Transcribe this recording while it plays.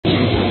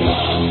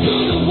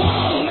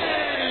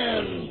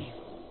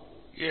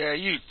Yeah,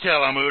 you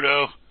tell him,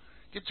 Udo.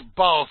 Get your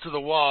balls to the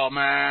wall,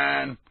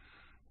 man.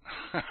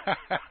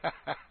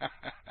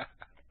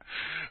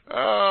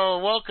 Oh,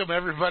 welcome,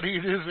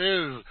 everybody. This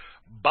is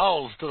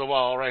Balls to the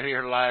Wall right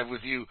here live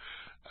with you.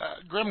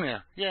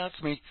 Grimnir, yeah,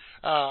 it's me,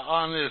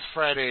 on this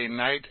Friday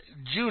night,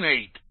 June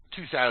 8th,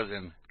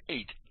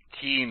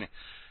 2018.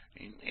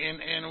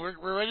 And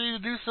we're ready to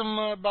do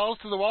some Balls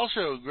to the Wall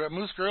show.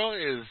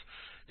 Moosegurl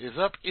is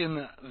up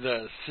in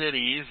the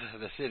cities,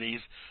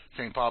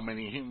 St. Paul,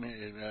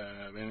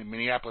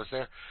 Minneapolis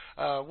there,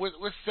 with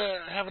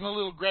having a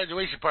little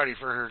graduation party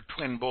for her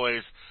twin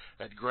boys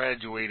that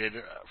graduated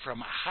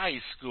from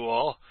high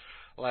school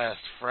last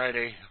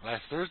Friday,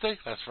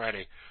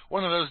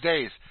 one of those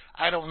days.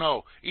 I don't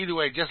know. Either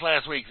way, just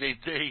last week they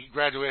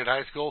graduated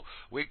high school.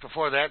 Week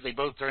before that, they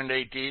both turned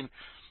 18.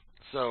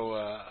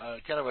 So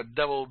kind of a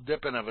double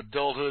dipping of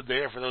adulthood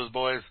there for those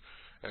boys.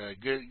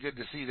 Good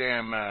to see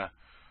them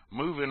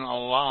moving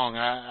along.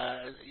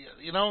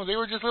 They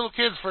were just little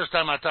kids first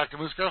time I talked to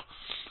Moosegurl.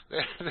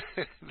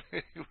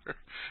 They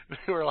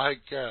were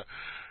like 8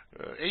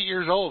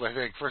 years old, I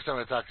think, first time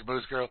I talked to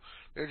Moosegurl.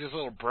 They were just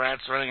little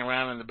brats running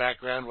around in the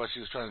background while she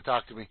was trying to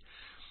talk to me.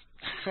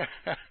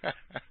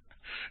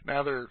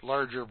 Now they're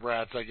larger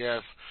brats, I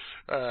guess.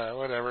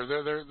 Whatever.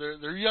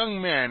 They're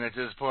young men at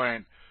this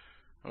point,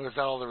 with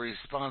all the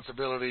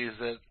responsibilities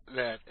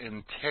that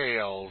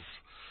entails,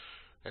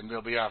 and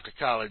they'll be off to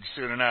college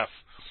soon enough.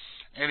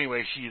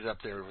 Anyway, she's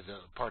up there with a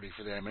party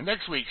for them. And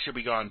next week she'll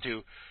be gone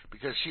too,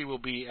 because she will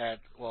be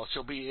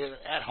she'll be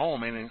at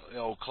home in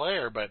Eau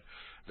Claire, but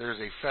there's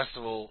a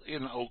festival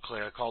in Eau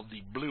Claire called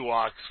the Blue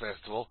Ox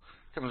Festival.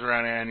 Comes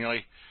around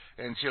annually,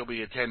 and she'll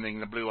be attending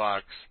the Blue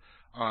Ox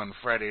on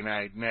Friday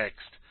night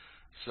next.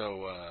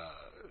 So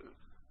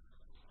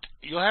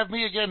you'll have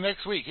me again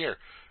next week here.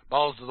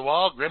 Balls to the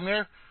Wall,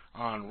 Grimnir,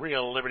 on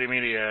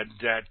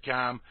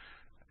RealLibertyMedia.com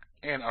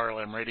and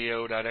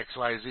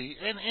RLMRadio.xyz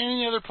and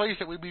any other place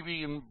that we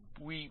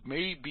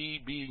may be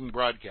being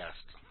broadcast.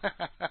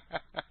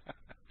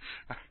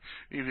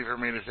 Easy for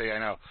me to say, I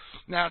know.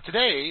 Now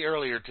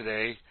earlier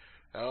today,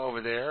 over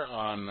there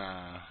on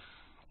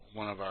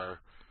one of our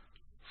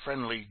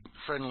friendly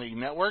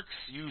networks,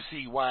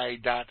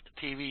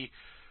 UCY.TV,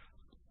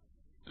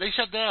 they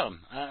shut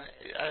down.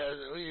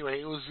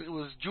 Anyway, it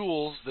was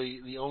Jules,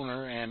 the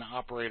owner and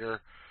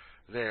operator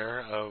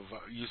there of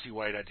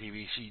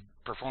UCY.TV. She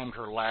performed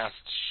her last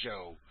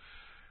show,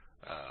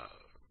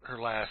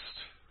 her last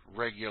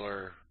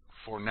regular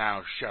for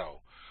now show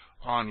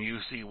on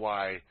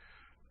UCY.TV,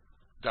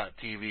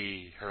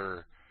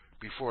 her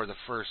before the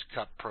first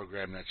cup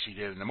program that she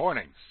did in the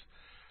mornings.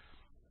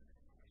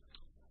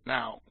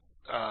 Now,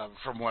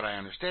 from what I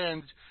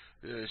understand,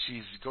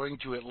 she's going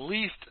to at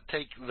least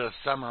take the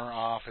summer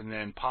off and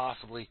then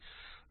possibly,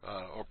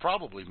 or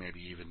probably maybe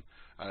even,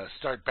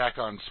 start back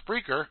on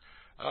Freeker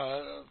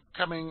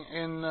coming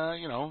in,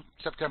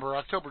 September,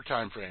 October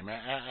time frame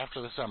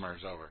after the summer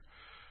is over.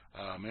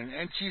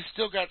 And she's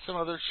still got some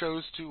other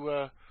shows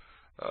to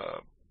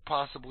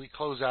possibly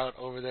close out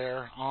over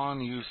there on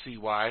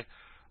UCY.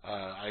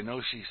 I know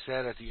she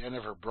said at the end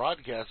of her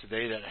broadcast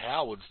today that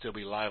Hal would still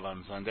be live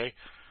on Sunday.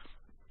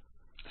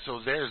 So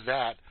there's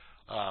that.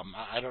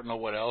 I don't know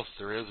what else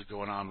there is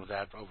going on with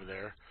that over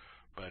there,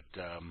 but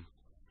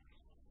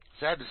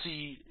sad to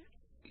see,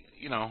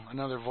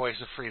 another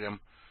voice of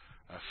freedom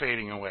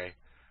fading away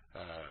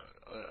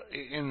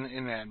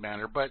in that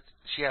manner. But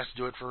she has to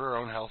do it for her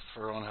own health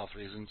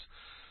reasons.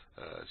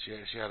 She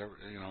had a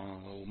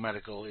little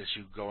medical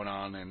issue going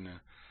on, and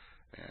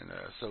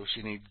so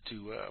she needs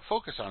to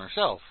focus on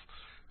herself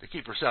to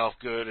keep herself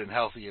good and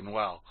healthy and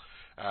well.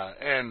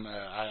 And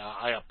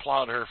I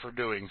applaud her for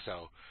doing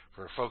so,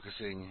 for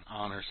focusing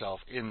on herself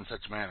in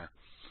such manner.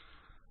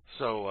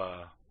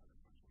 So,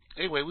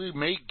 anyway, we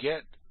may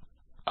get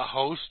a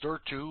host or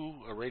two,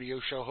 a radio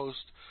show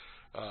host,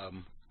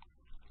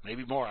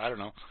 maybe more, I don't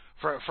know,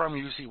 from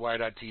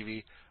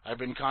UCY.TV. I've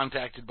been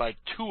contacted by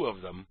two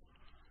of them.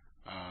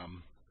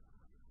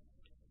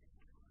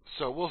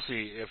 So we'll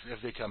see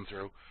if they come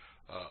through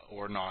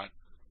or not.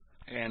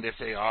 And if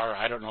they are,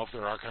 I don't know if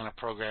they're our kind of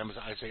programs.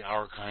 I say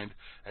our kind,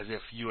 as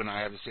if you and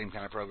I have the same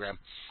kind of program.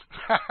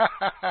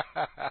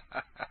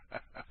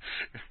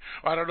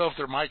 I don't know if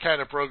they're my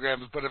kind of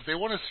programs, but if they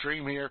want to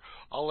stream here,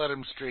 I'll let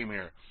them stream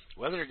here.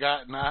 Whether or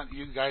not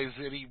you guys,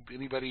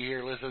 anybody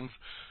here listens,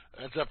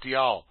 that's up to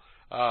y'all.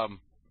 But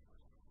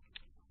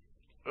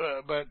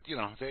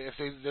if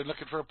they're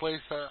looking for a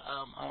place,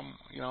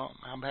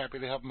 I'm happy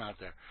to help them out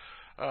there.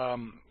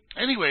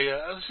 Anyway,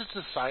 it's just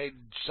a side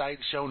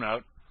show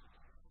note.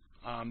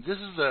 This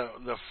is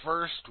the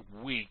first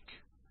week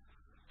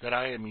that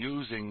I am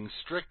using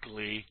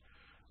strictly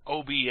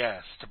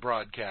OBS to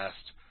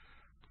broadcast,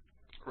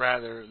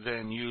 rather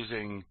than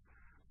using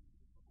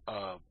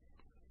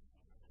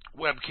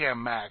Webcam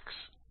Max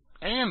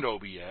and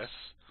OBS,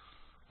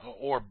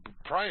 or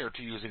prior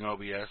to using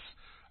OBS,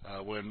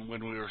 when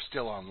we were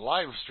still on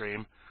live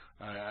stream,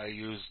 I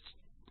used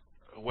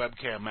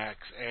Webcam Max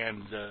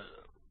and the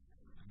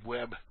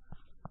web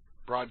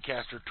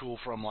broadcaster tool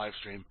from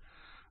Livestream,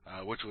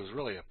 which was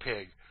really a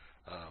pig.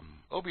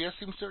 OBS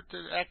seems to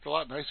act a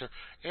lot nicer,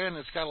 and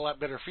it's got a lot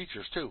better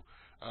features too.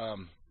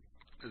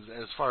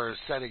 As far as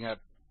setting up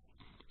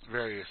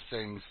various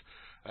things,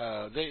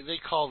 they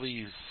call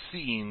these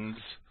scenes.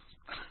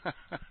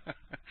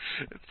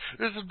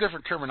 There's some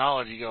different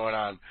terminology going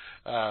on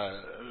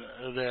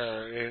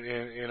there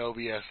in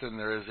OBS than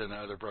there is in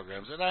other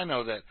programs, and I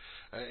know that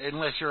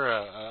unless you're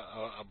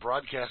a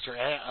broadcaster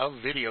of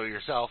video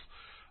yourself,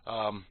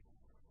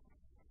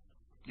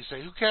 you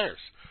say who cares?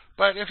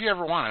 But if you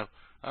ever want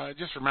to,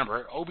 just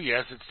remember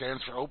OBS. It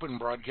stands for Open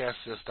Broadcast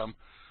System.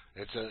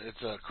 It's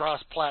a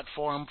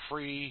cross-platform,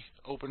 free,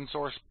 open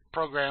source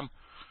program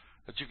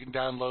that you can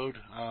download,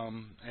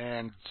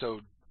 and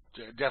so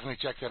definitely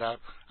check that out.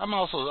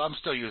 I'm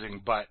still using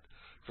Butt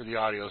for the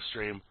audio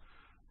stream,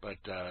 but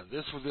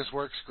this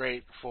works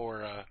great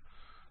for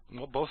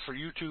both for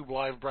YouTube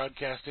live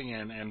broadcasting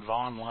and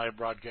Vaughn live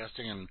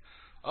broadcasting, and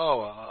a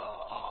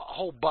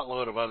whole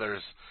buttload of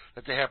others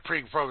that they have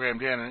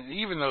pre-programmed in, and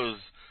even those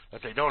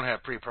that they don't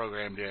have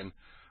pre-programmed in.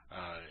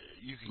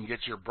 You can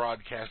get your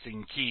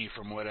broadcasting key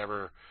from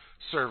whatever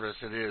service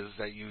it is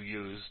that you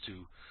use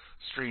to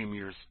stream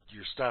your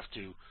stuff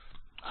to.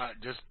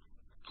 Just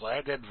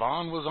glad that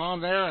Vaughn was on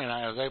there and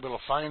I was able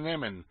to find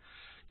them and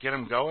get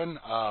them going.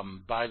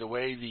 By the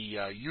way, the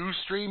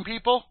Ustream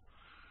people,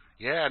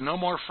 yeah, no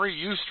more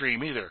free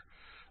Ustream either.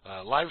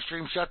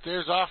 Livestream shut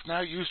theirs off.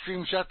 Now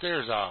Ustream shut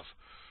theirs off.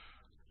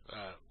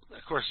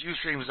 Of course,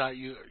 Ustream is not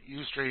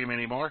Ustream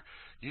anymore.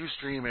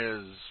 Ustream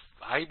is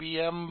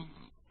IBM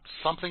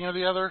something or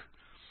the other.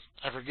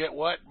 I forget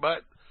what,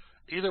 but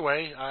either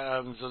way,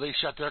 so they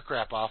shut their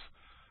crap off.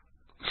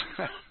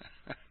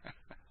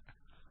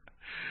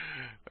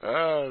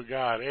 Oh,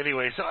 God.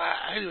 Anyway,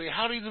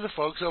 howdy to the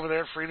folks over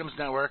there at Freedom's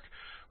Network,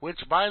 which,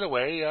 by the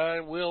way,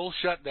 will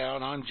shut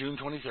down on June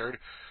 23rd,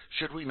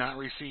 should we not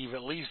receive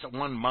at least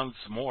 1 month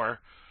more,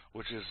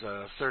 which is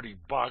 $30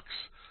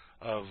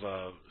 of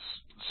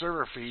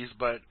server fees,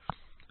 but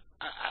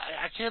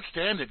I can't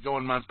stand it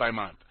going month by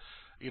month.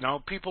 You know,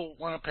 people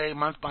want to pay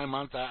month by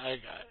month,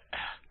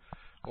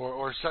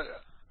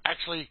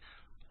 actually,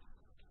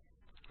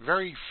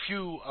 very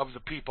few of the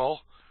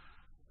people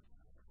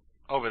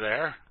over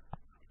there,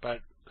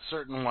 but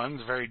certain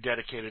ones very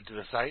dedicated to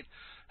the site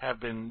have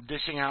been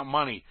dishing out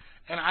money,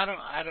 and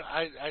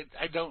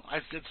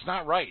it's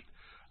not right.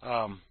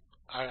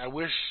 I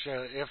wish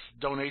if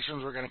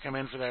donations were going to come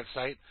in for that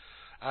site,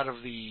 out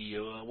of the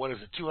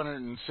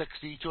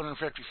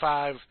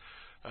 255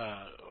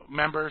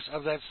 members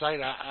of that site,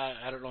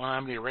 I don't know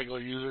how many regular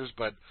users,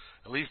 but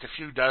at least a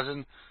few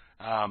dozen.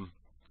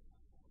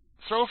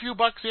 Throw a few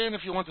bucks in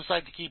if you want the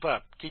site to keep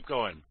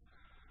going.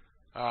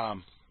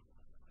 You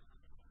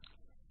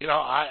know,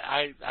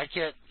 I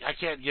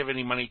can't give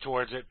any money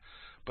towards it,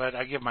 but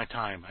I give my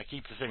time. I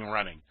keep the thing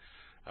running.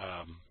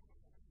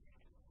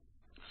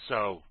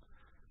 So,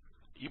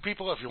 you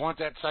people, if you want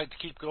that site to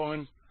keep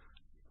going,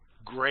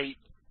 great.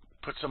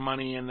 Put some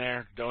money in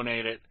there,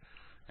 donate it,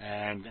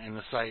 and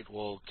the site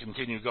will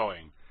continue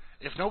going.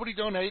 If nobody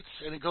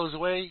donates and it goes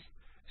away,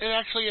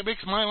 it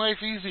makes my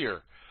life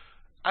easier.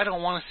 I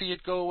don't want to see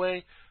it go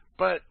away,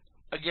 but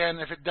again,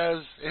 if it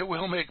does, it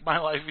will make my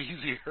life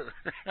easier.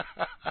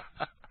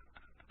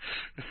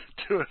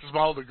 To a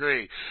small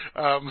degree.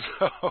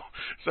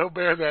 So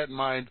bear that in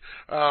mind.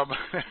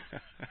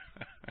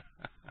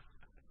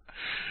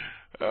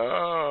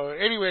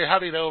 Anyway,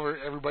 howdy to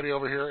everybody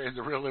over here in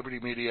the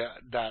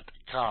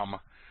reallibertymedia.com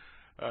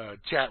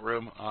chat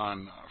room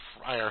on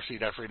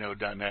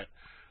irc.freenode.net.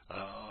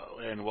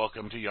 And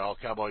welcome to y'all,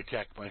 Cowboy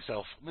Tech,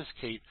 myself, Miss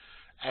Kate,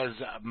 as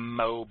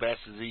Mo, Bess,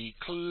 Z,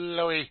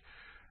 Chloe,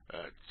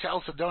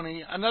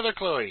 Chalcedony, another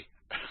Chloe,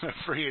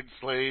 Free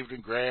Enslaved,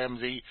 and Graham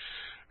Z,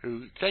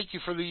 who, thank you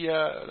for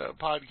the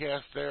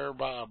podcast there,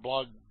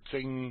 blog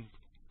thing,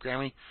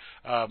 Grammy,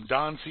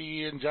 Don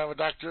C. and Java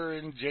Doctor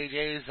and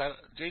JJ,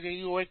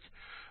 you awake?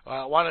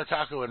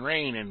 Wanataco and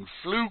Rain and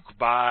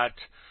Flukebot,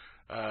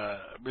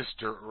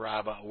 Mr.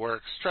 Rabba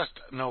Works,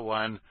 Trust No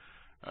One,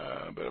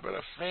 but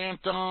a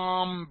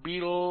Phantom,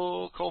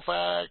 Beetle,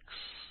 Colfax,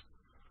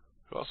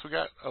 who else we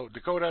got? Oh,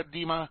 Dakota,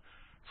 Dima,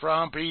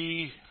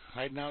 Frumpy,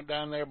 hiding out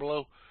down there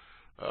below.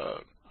 I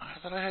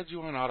thought I had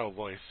you on auto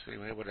voice.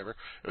 Anyway, whatever.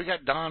 We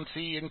got Don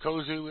C. and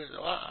Kozu.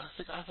 I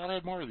thought I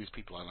had more of these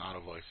people on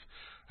auto voice.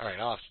 All right,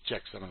 I'll have to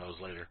check some of those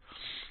later.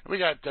 We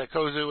got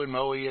Kozu and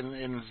Moe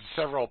in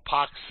several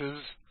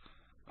poxes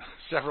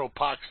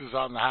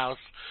on the house,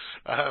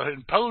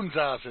 and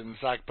Ponzas and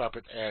Sock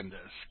Puppet and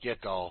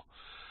Skittle.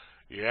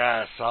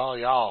 Yes, all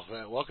y'all.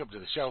 Welcome to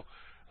the show.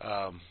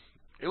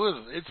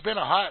 It's been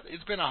a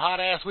hot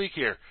ass week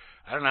here.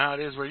 I don't know how it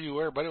is where you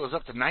were, but it was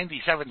up to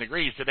 97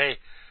 degrees today.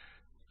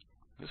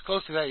 It was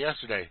close to that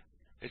yesterday.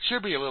 It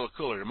should be a little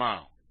cooler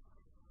tomorrow.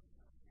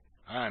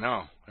 I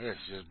know, it's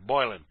just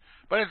boiling,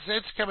 but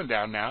it's coming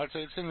down now.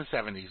 It's in the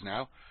 70s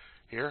now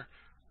here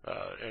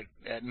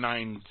at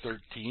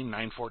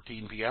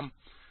 9:14 p.m.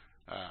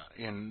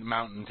 In the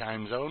Mountain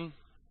Time Zone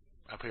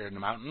up here in the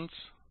mountains,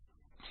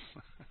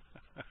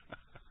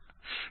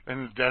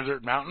 in the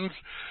desert mountains.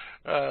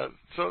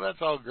 So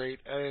that's all great,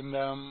 and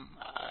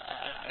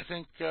I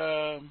think,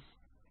 I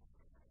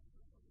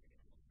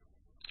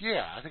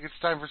think it's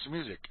time for some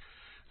music.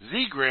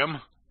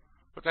 Z-Grim,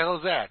 what the hell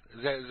is that?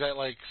 Is that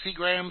like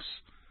Seagrams?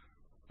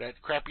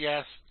 That crappy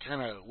ass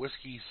kind of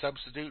whiskey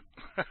substitute?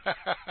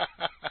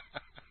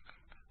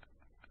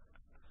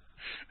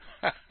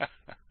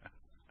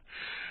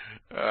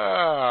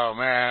 Oh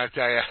man, I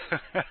tell you.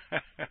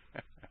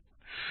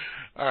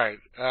 All right,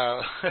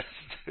 let's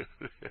do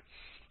this.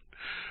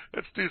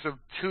 Let's do some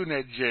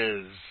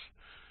tunages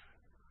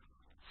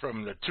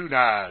from the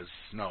tunas.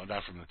 No,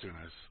 not from the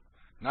tunas.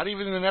 Not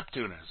even the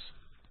Neptunas.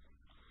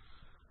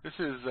 This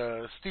is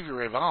Stevie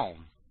Ray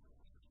Vaughan.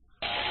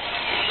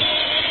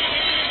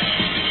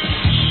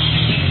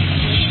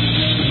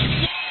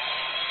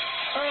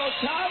 Earl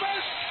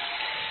Thomas,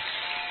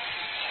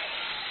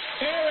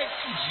 Eric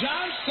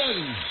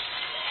Johnson.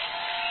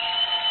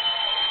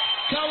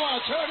 Come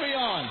on, turn me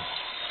on.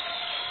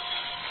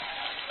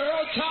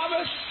 Earl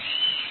Thomas,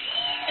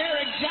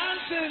 Eric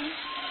Johnson.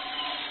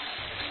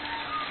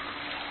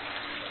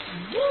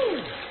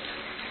 Woo!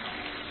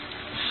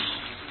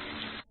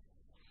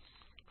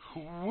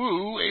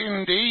 Woo,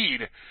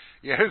 indeed.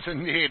 Yes,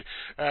 indeed.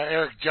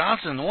 Eric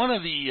Johnson, one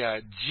of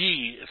the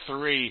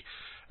G3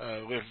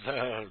 with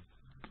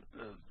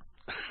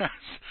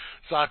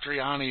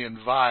Satriani and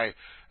Vi.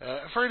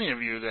 For any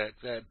of you that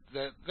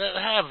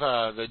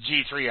have the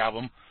G3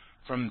 album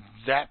from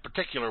that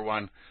particular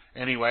one,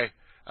 anyway.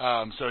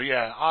 So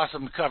yeah,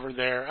 awesome cover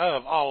there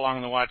of All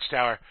Along the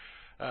Watchtower.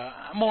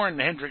 More in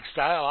the Hendrix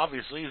style,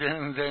 obviously,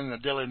 than the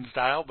Dylan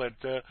style, but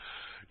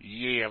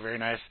yeah, very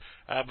nice.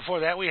 Before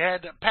that, we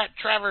had Pat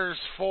Travers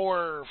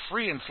for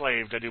Free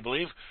Enslaved, I do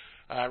believe,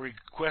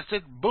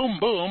 requested Boom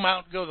Boom,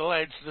 Out Go the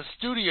Lights, the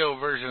studio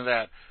version of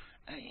that.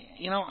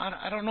 You know,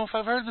 I don't know if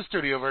I've heard the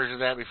studio version of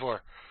that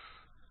before.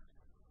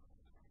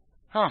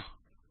 Huh.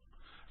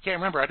 Can't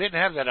remember. I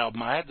didn't have that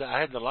album. I had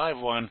the live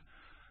one.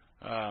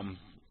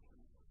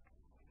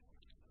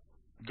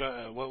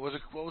 What was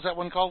that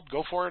one called?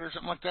 Go For It or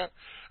something like that?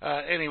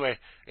 Anyway,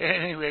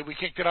 we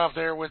kicked it off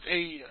there with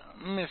a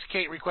Miss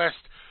Kate request,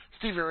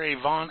 Stevie Ray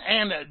Vaughan,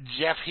 and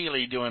Jeff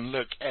Healey doing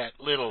Look at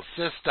Little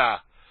Sister.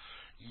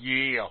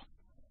 Yeah.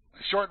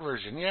 Short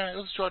version. Yeah, it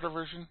was a shorter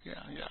version. Yeah.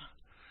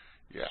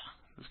 It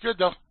was good,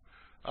 though.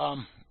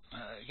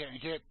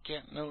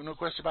 No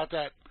question about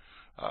that.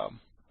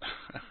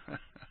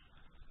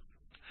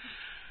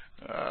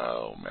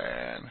 Oh,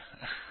 man.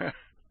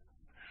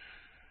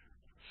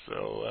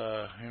 So,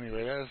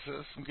 anyway, that's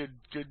some good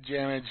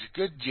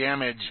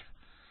jammage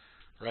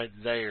right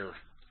there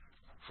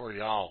for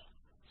y'all.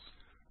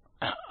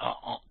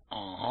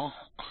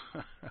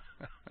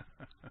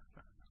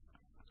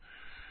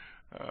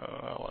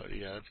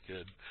 Yeah, that's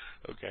good.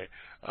 Okay.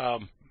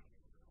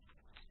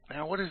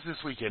 Now, what is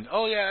this weekend?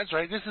 Oh, yeah, that's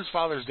right. This is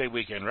Father's Day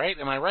weekend, right?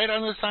 Am I right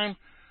on this time?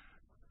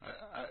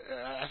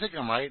 I think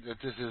I'm right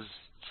that this is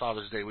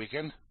Father's Day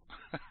weekend.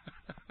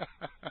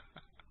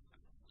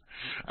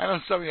 I know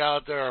some of you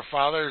out there are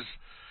fathers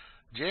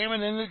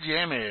jamming in the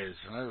jammies.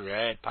 All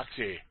right,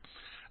 Poxy.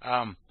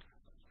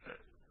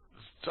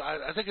 So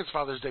I think it's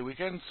Father's Day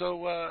weekend.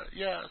 So,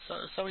 yeah, so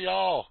some of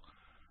y'all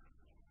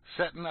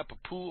setting up a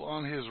pool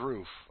on his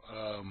roof.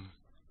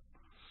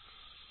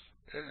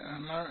 It'd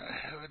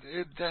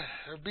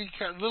be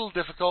a little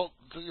difficult.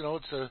 You know,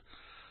 it's a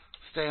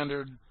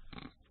standard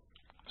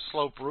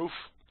slope roof.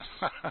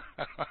 I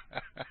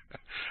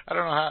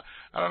don't know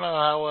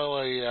how well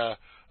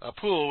a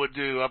pool would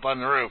do up on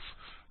the roof.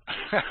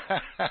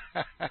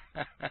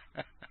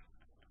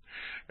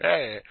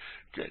 Hey,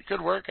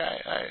 could work.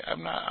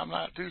 I'm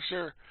not too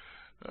sure.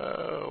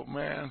 Oh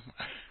man.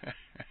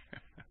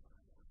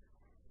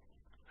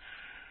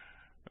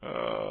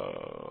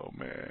 Oh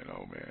man.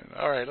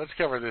 All right, let's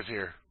cover this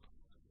here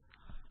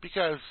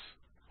because,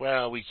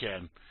 well, we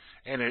can,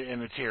 and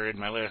it's here in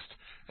my list,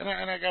 and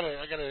I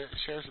gotta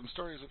share some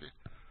stories with you.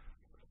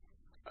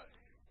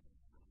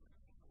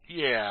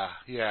 Yeah,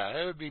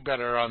 it would be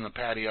better on the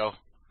patio.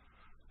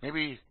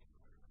 Maybe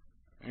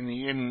in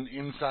the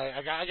inside.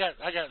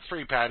 I got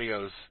 3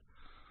 patios,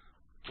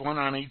 one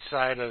on each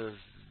side of,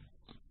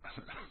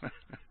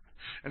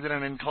 and then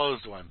an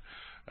enclosed one.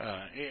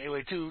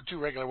 Anyway, two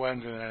regular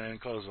ones and then an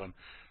enclosed one.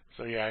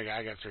 So yeah,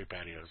 I got 3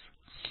 patios.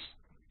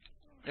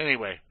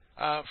 Anyway,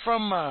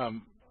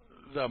 from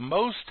the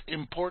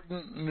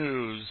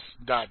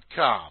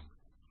mostimportantnews.com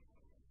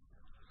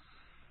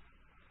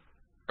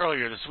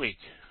earlier this week.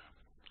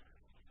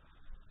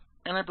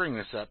 And I bring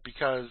this up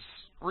because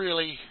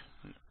really,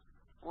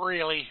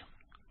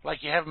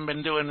 like you haven't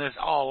been doing this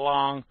all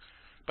along,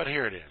 but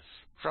here it is,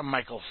 from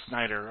Michael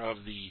Snyder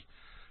of the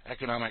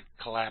Economic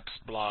Collapse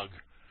blog.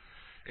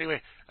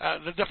 Anyway,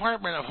 the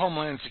Department of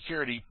Homeland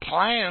Security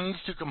plans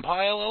to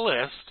compile a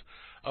list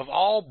of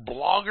all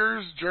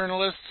bloggers,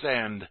 journalists,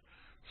 and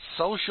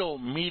social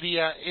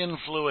media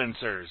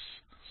influencers.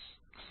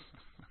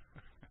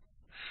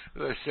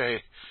 They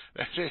say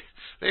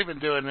they've been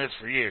doing this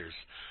for years,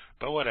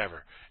 but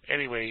whatever.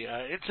 Anyway,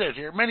 it says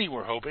here, many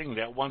were hoping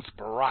that once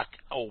Barack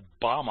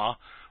Obama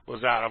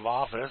was out of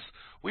office,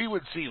 we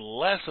would see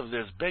less of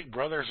this Big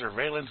Brother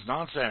surveillance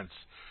nonsense.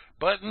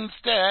 But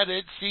instead,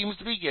 it seems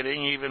to be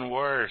getting even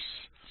worse.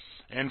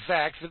 In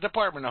fact, the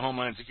Department of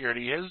Homeland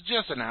Security has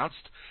just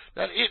announced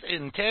that it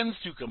intends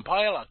to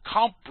compile a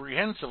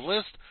comprehensive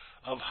list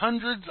of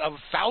hundreds of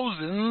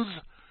thousands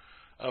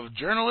of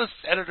journalists,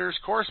 editors,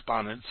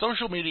 correspondents,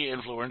 social media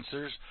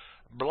influencers,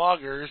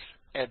 bloggers,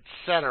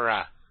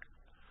 etc.,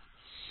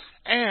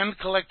 and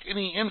collect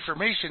any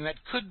information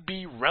that could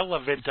be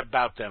relevant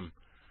about them.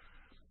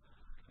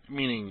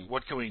 Meaning,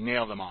 what can we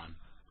nail them on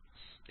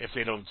if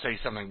they say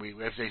something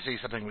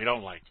we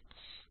don't like?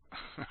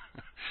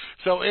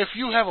 So if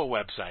you have a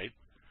website,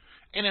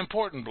 an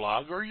important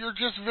blog, or you're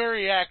just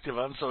very active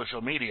on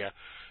social media,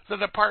 the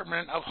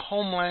Department of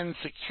Homeland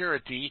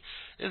Security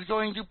is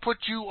going to put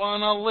you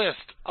on a list.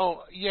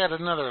 Oh, yet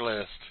another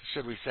list,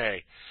 should we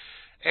say.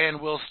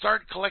 And we'll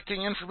start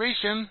collecting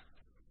information.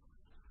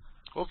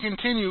 We'll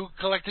continue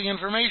collecting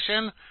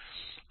information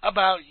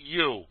about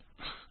you.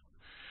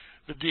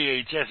 The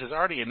DHS has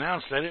already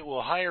announced that it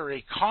will hire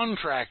a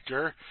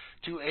contractor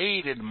to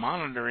aid in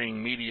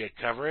monitoring media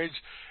coverage,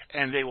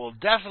 and they will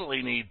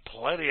definitely need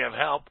plenty of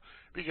help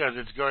because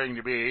it's going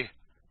to be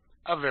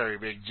a very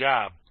big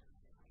job.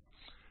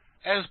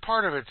 As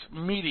part of its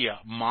media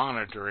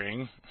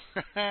monitoring,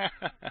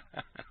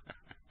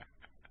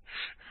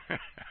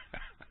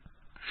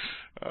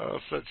 oh,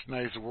 such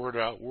nice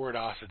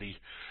wordosity.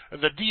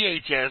 The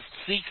DHS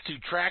seeks to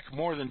track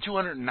more than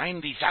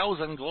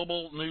 290,000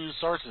 global news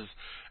sources,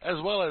 as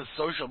well as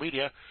social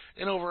media,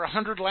 in over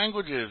 100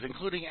 languages,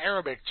 including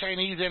Arabic,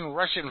 Chinese, and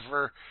Russian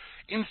for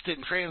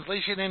instant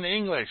translation into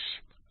English.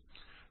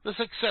 The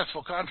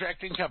successful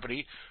contracting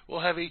company will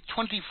have a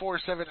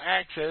 24/7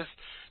 access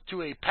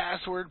to a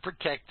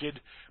password-protected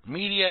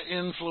media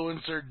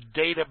influencer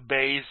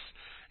database,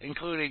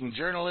 including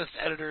journalists,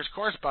 editors,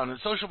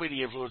 correspondents, social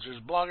media influencers,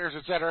 bloggers,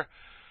 etc.,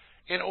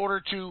 in order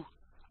to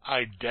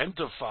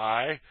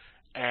identify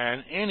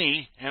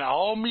any and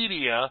all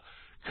media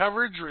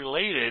coverage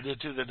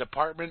related to the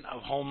Department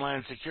of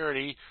Homeland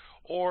Security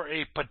or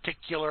a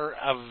particular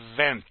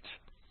event.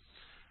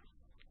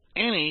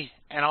 Any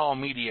and all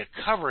media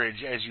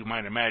coverage, as you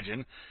might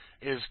imagine,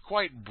 is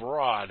quite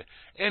broad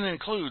and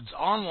includes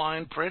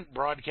online, print,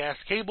 broadcast,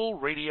 cable,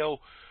 radio,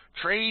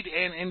 trade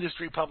and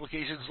industry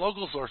publications,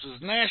 local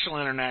sources, national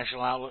and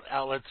international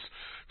outlets,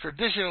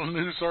 traditional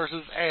news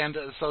sources, and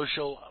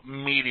social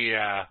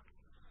media.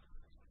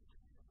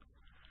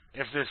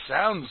 If this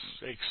sounds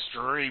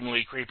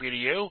extremely creepy to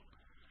you,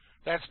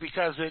 that's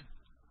because it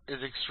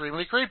is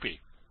extremely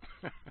creepy.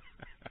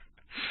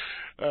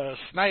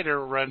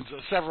 Snyder runs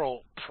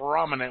several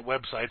prominent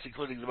websites,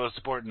 including the Most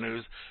Important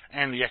News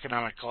and the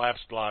Economic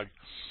Collapse blog.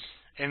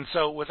 And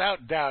so,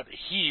 without doubt,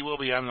 he will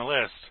be on the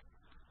list.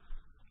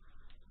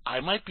 I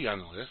might be on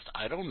the list.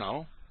 I don't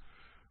know.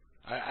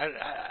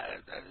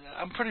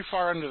 I'm pretty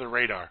far under the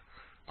radar.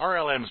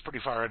 RLM is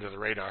pretty far under the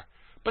radar.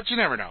 But you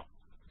never know.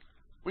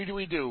 We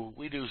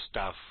do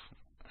stuff.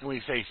 And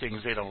we say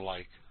things they don't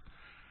like.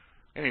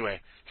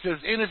 Anyway, he says,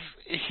 and if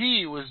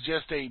he was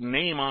just a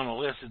name on a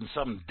list in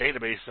some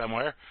database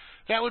somewhere,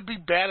 that would be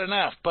bad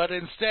enough. But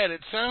instead,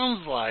 it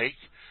sounds like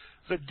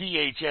the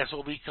DHS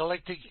will be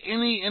collecting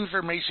any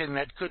information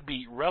that could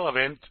be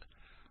relevant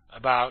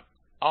about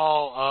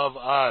all of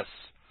us.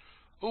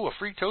 Ooh, a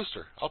free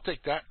toaster. I'll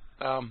take that.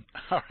 All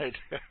right.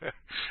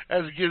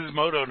 As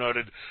Gizmodo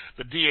noted,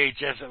 the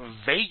DHS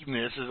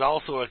vagueness is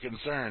also a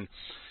concern.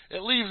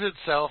 It leaves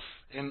itself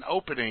an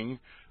opening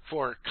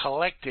for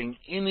collecting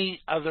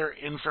any other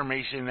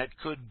information that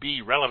could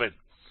be relevant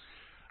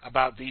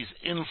about these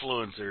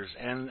influencers,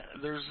 and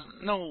there's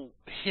no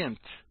hint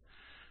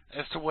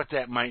as to what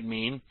that might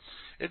mean.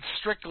 It's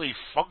strictly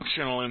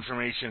functional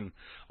information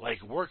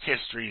like work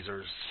histories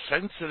or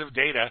sensitive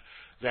data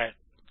that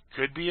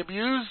could be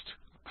abused,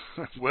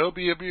 will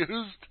be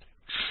abused.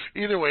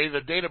 Either way, the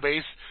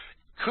database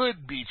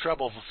could be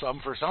troublesome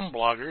for some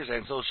bloggers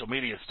and social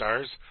media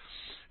stars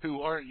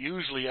who aren't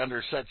usually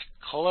under such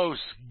close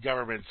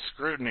government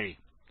scrutiny.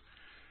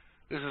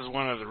 This is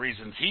one of the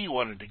reasons he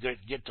wanted to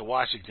get to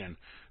Washington.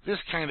 This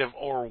kind of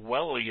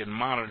Orwellian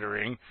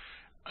monitoring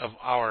of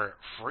our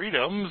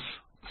freedoms.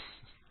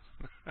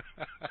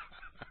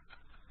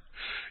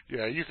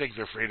 Yeah, you think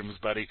they're freedoms,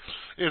 buddy.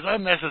 Is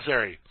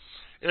unnecessary.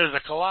 It is a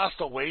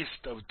colossal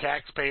waste of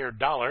taxpayer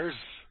dollars.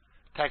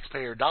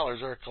 Taxpayer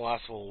dollars are a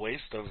colossal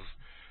waste of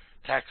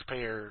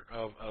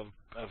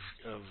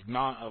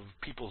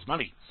people's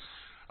money.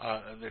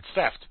 It's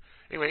theft.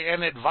 Anyway,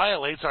 and it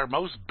violates our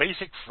most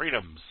basic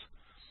freedoms.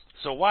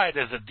 So why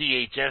does the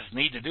DHS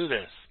need to do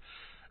this?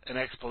 An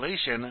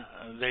explanation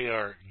they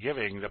are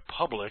giving the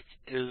public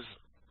is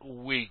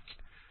weak.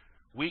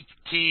 Weak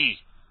tea.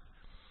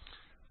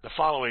 The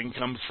following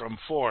comes from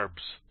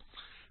Forbes.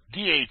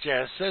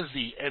 DHS says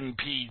the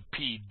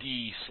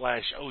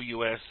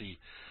NPPD/OUS, the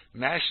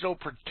National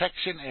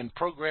Protection and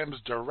Programs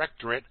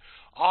Directorate,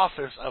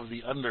 Office of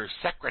the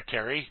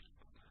Undersecretary,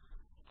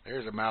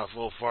 there's a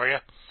mouthful for you,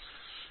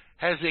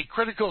 has a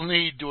critical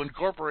need to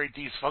incorporate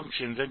these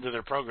functions into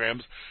their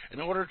programs in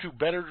order to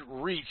better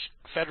reach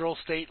federal,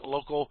 state,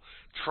 local,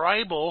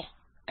 tribal,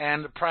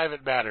 and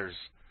private matters.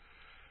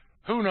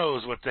 Who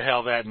knows what the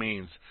hell that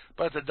means?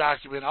 But the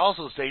document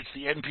also states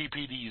the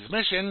NPPD's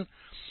mission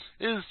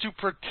is to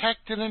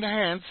protect and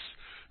enhance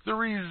the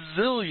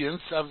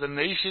resilience of the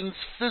nation's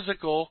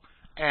physical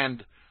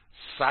and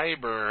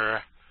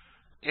cyber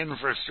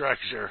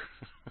infrastructure.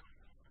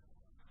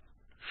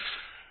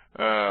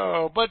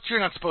 Oh, but you're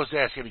not supposed to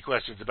ask any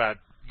questions about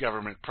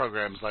government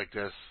programs like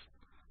this.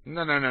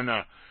 No.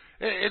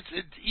 It's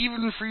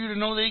even for you to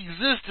know they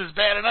exist is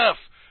bad enough.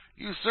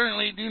 You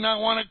certainly do not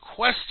want to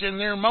question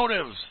their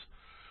motives.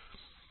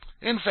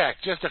 In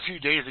fact, just a few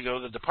days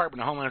ago, the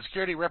Department of Homeland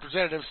Security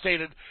representative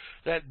stated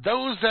that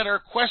those that are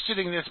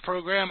questioning this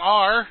program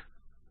are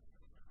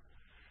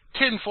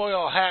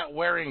tinfoil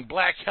hat-wearing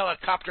black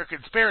helicopter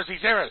conspiracy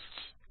theorists.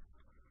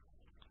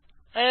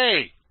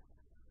 Hey,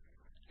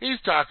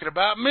 he's talking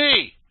about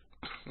me.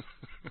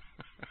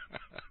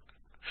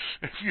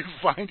 If you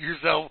find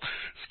yourself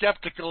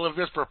skeptical of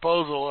this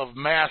proposal of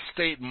mass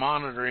state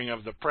monitoring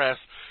of the press,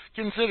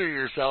 consider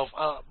yourself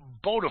a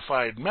bona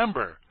fide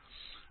member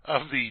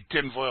of the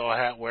tinfoil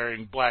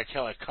hat-wearing black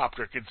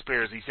helicopter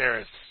conspiracy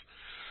theorists.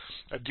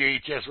 A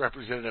DHS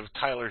representative,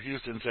 Tyler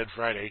Houston, said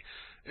Friday,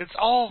 "It's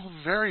all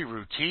very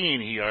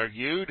routine," he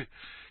argued,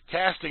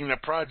 casting the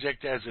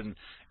project as an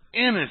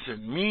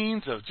innocent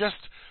means of just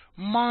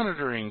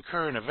monitoring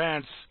current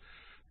events.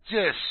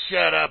 Just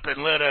shut up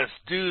and let us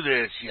do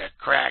this, you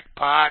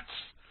crackpots.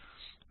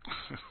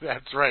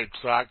 That's right,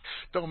 Sock.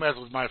 Don't mess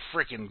with my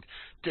frickin'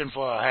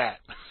 tinfoil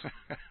hat.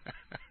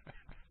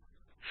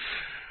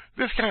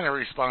 This kind of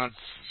response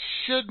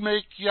should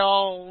make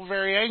y'all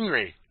very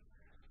angry.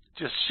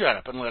 Just shut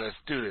up and let us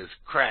do this,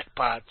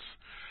 crackpots.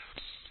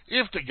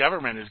 If the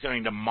government is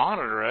going to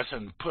monitor us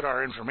and put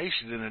our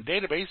information in a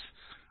database,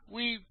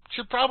 we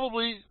should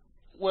probably,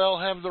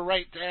 have the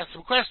right to ask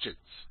some questions.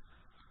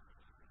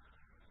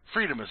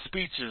 Freedom of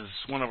speech is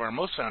one of our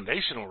most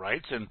foundational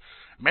rights, and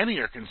many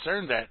are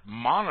concerned that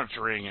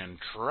monitoring and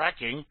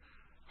tracking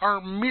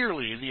are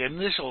merely the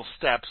initial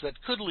steps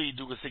that could lead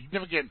to a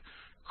significant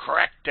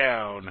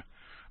crackdown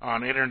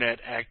on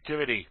Internet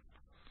activity.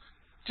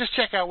 Just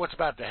check out what's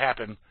about to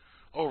happen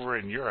over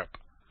in Europe.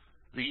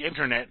 The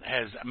Internet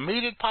has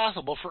made it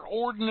possible for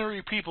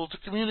ordinary people to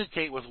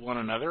communicate with one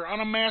another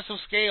on a massive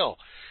scale,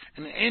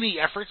 and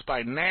any efforts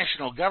by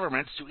national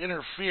governments to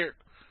interfere...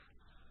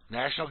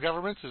 National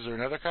governments? Is there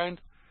another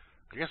kind?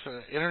 I guess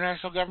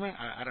international government?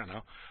 I don't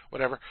know.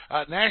 Whatever.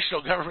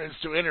 National governments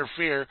to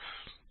interfere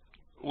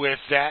with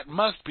that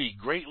must be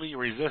greatly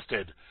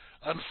resisted.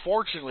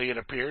 Unfortunately, it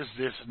appears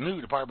this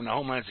new Department of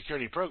Homeland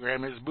Security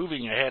program is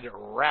moving ahead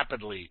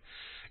rapidly.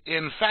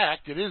 In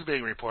fact, it is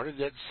being reported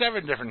that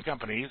 7 different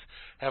companies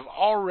have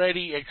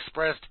already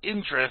expressed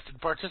interest in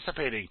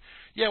participating.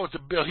 Yeah, with the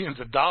billions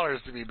of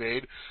dollars to be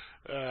made,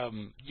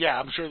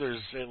 I'm sure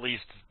there's at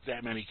least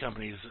that many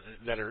companies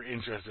that are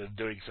interested in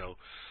doing so.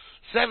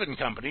 7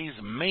 companies,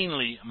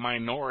 mainly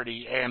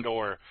minority and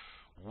or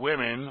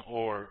women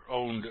or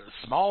owned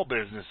small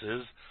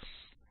businesses.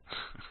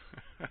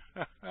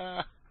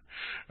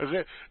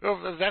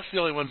 That's the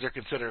only ones they're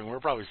considering. We're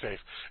probably safe.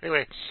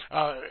 Anyway,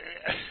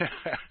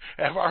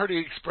 have already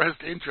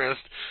expressed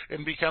interest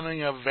in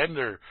becoming a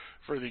vendor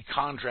for the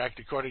contract,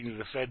 according to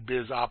the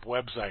FedBizOp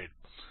website.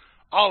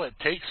 All it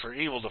takes for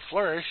evil to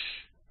flourish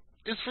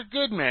is for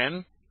good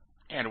men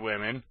and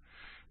women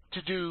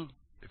to do,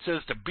 it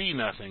says to be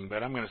nothing,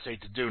 but I'm going to say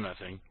to do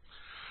nothing,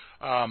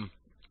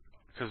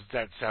 because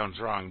that sounds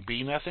wrong.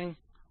 Be nothing?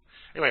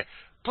 Anyway,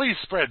 please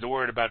spread the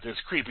word about this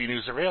creepy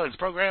new surveillance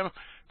program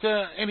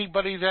to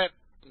anybody that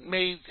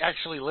may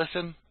actually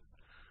listen.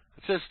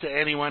 It says to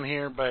anyone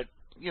here, but,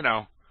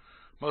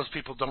 most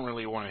people don't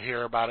really want to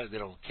hear about it. They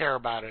don't care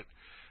about it.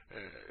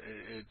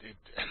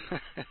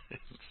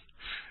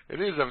 It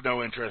is of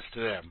no interest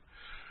to them.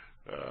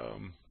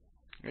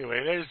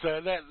 Anyway, there's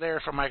that there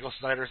from Michael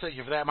Snyder. Thank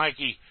you for that,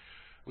 Mikey.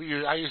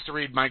 I used to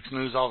read Mike's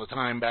news all the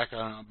time back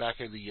in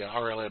the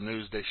RLM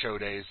News Day show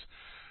days,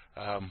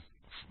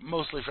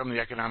 mostly from the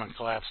Economic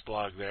Collapse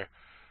blog there.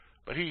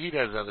 But he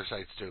does other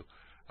sites too.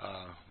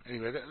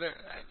 Anyway,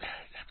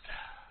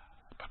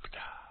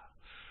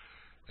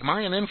 am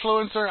I an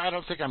influencer? I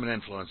don't think I'm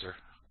an influencer.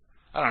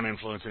 I don't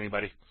influence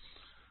anybody.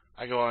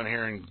 I go on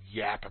here and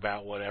yap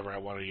about whatever I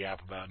want to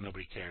yap about.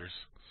 Nobody cares.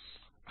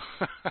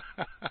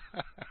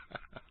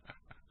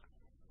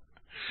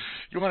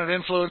 You want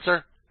an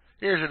influencer?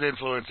 Here's an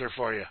influencer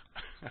for you.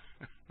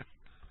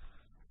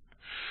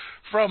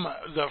 From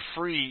the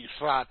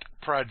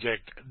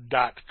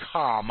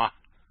freethoughtproject.com.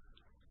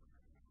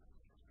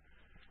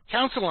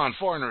 Council on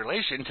Foreign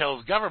Relations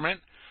tells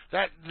government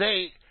that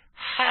they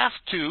have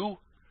to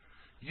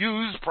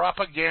use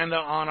propaganda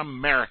on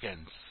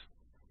Americans.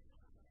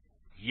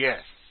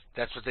 Yes,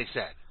 that's what they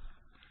said.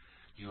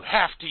 You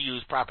have to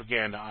use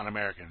propaganda on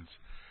Americans.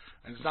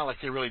 And it's not like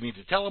they really need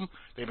to tell them.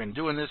 They've been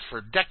doing this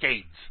for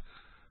decades.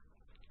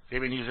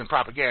 They've been using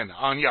propaganda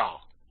on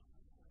y'all.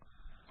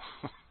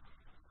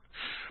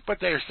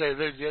 But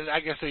I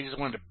guess they just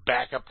wanted to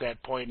back up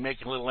that point,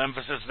 make a little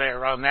emphasis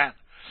there on that.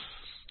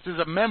 This is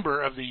a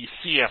member of the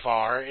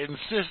CFR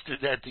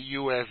insisted that the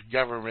U.S.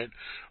 government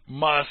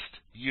must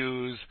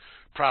use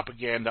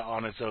propaganda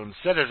on its own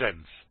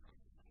citizens.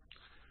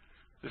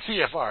 The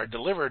CFR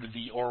delivered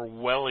the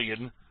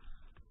Orwellian.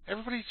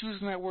 Everybody's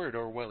using that word,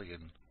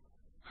 Orwellian.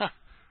 Huh.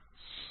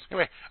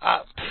 Anyway,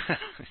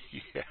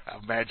 yeah,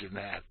 imagine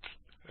that.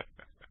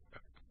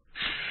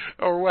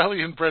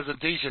 Orwellian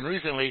presentation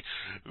recently,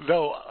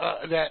 though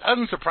that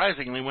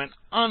unsurprisingly went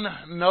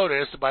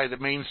unnoticed by the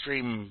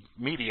mainstream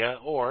media,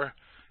 or,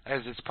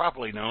 as it's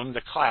properly known,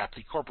 the CLAP,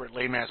 the corporate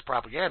lame ass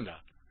propaganda.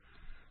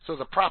 So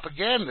the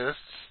propagandists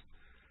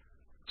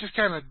just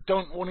kind of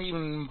don't want to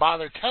even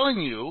bother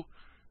telling you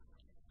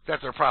that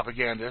they're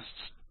propagandists,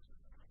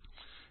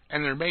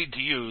 and they're made to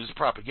use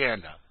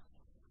propaganda.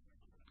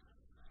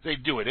 They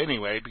do it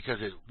anyway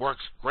because it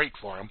works great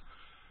for them,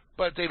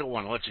 but they don't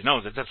want to let you know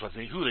that that's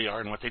who they are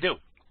and what they do.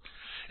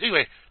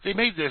 Anyway, they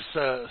made this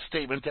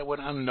statement that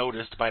went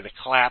unnoticed by the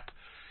CLAP,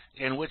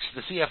 in which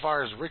the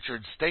CFR's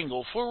Richard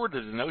Stengel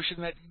forwarded the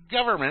notion that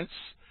governments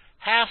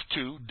have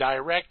to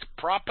direct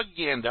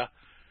propaganda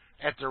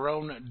at their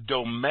own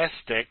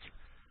domestic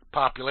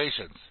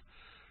populations,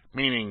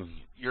 meaning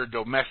you're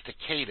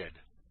domesticated,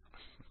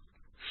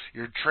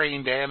 you're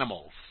trained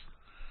animals.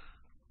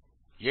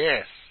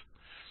 Yes.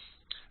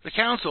 The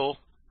Council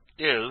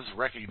is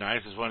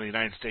recognized as one of the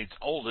United States'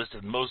 oldest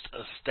and most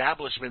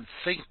establishment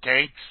think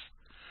tanks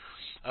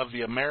of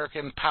the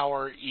American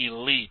power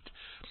elite.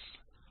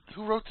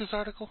 Who wrote this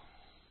article?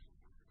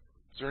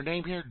 Is there a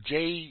name here?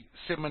 J.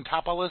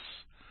 Simantopoulos?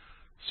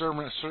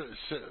 Sermopoulos?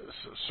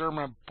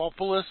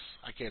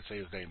 I can't say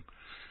his name.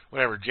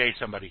 Whatever, J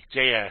somebody.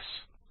 JS.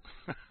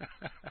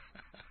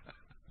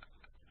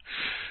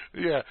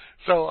 Yeah,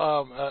 so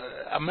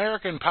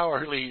American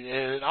power elite,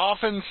 it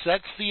often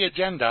sets the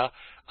agenda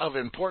of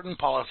important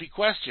policy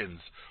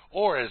questions,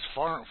 or as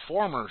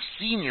former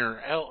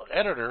senior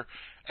editor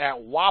at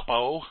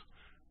WAPO,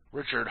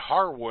 Richard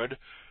Harwood,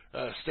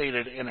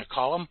 stated in a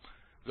column,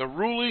 the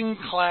ruling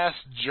class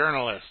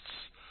journalists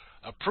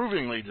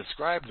approvingly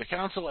described the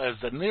Council as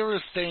the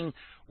nearest thing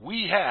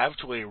we have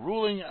to a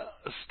ruling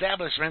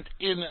establishment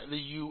in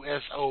the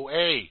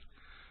USOA.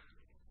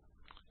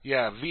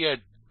 Yeah,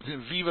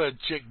 Viva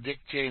Chick Dick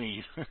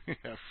Cheney.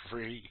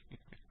 Free.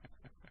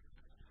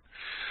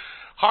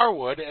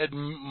 Harwood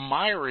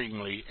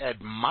admiringly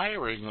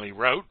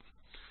wrote,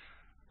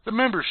 the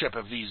membership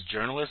of these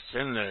journalists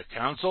in the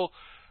Council,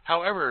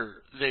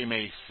 however they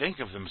may think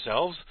of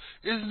themselves,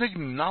 is an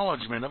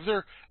acknowledgement of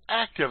their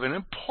active and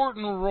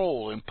important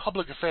role in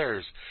public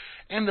affairs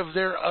and of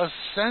their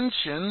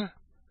ascension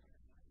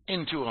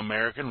into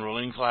American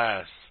ruling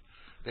class.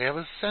 They have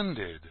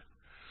ascended.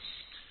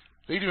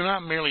 They do not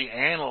merely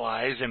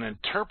analyze and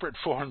interpret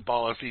foreign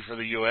policy for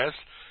the U.S.,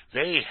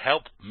 they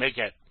help make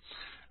it.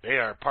 They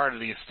are part of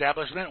the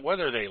establishment,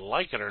 whether they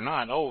like it or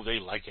not. Oh, they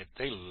like it.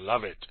 They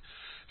love it.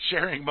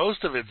 Sharing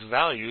most of its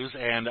values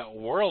and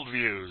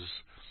worldviews.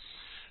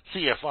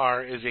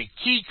 CFR is a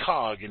key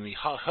cog in the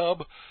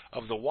hub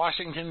of the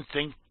Washington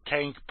think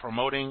tank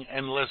promoting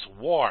endless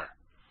war.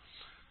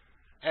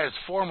 As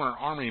former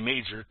Army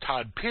Major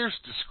Todd Pierce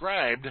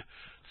described,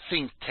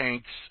 think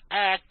tanks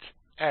act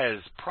as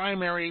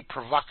primary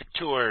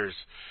provocateurs,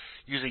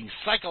 using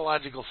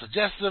psychological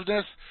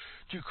suggestiveness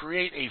to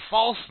create a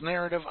false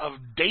narrative of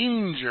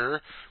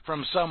danger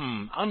from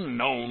some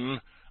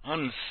unknown,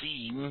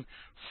 unseen,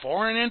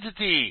 foreign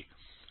entity,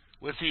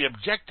 with the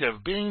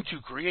objective being to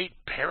create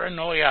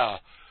paranoia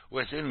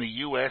within the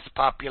U.S.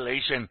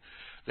 population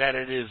that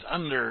it is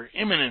under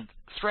imminent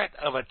threat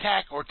of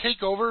attack or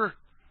takeover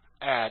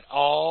at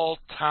all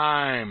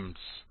times.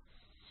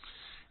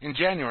 In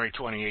January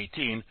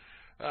 2018,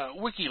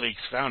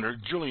 WikiLeaks founder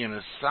Julian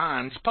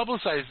Assange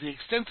publicized the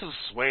extensive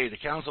sway the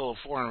Council of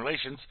Foreign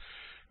Relations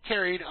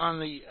carried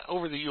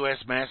over the U.S.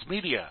 mass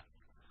media.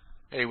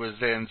 He was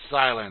then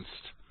silenced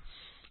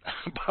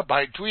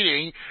by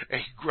tweeting a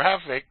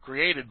graphic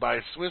created by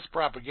Swiss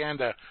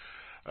Propaganda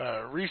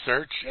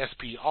Research,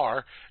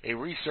 SPR, a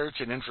research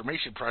and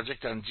information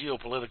project on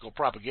geopolitical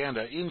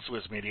propaganda in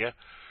Swiss media,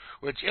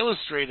 which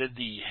illustrated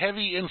the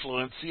heavy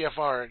influence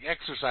CFR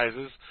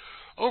exercises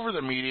over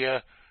the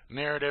media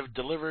narrative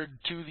delivered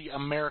to the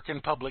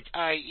American public,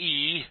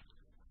 i.e.,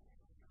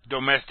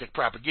 domestic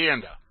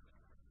propaganda.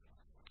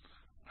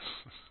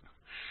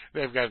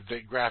 They've got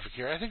the graphic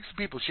here. I think some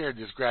people shared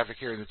this graphic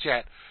here in the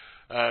chat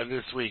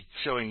this week,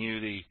 showing you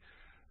the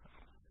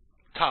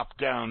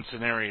top-down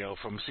scenario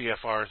from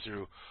CFR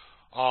through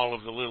all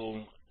of the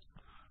little,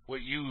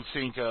 what you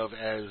think of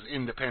as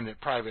independent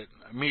private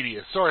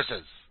media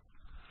sources.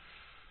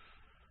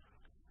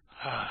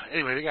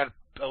 Anyway, they got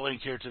a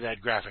link here to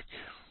that graphic.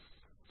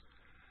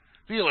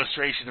 The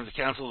illustration of the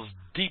Council's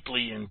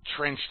deeply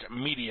entrenched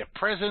media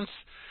presence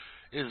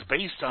is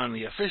based on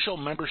the official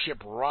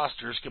membership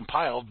rosters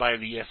compiled by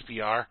the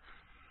SPR,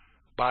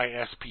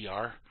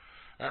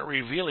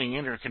 revealing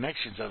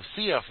interconnections of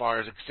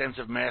CFR's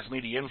extensive mass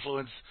media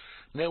influence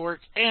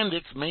network and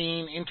its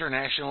main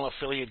international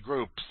affiliate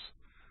groups,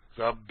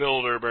 the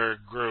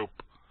Bilderberg Group,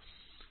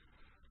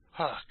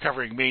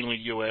 covering mainly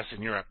U.S.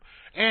 and Europe,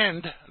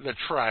 and the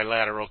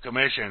Trilateral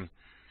Commission,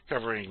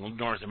 covering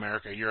North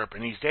America, Europe,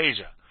 and East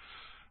Asia.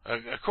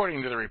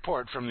 According to the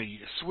report from the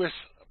Swiss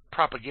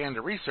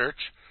Propaganda Research,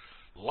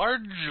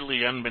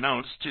 largely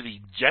unbeknownst to the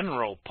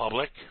general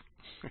public.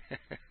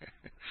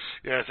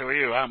 Yeah, so are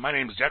you. My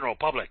name's General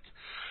Public.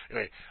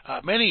 Anyway,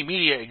 many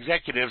media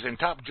executives and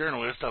top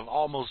journalists of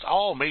almost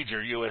all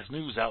major U.S.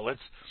 news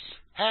outlets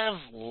have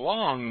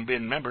long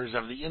been members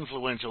of the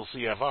influential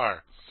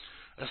CFR.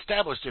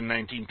 Established in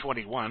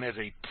 1921 as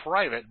a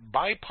private,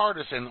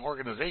 bipartisan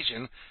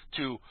organization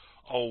to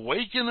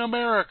awaken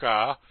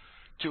America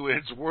to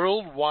its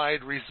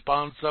worldwide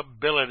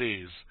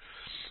responsibilities.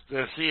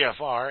 The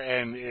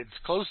CFR and its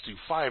close to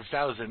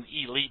 5,000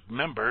 elite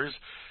members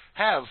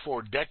have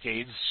for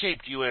decades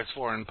shaped U.S.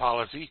 foreign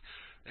policy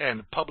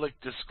and public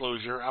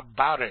disclosure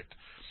about it.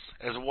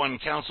 As one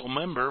council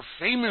member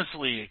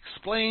famously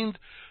explained,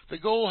 the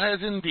goal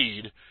has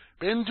indeed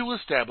been to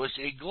establish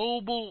a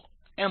global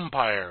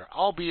empire,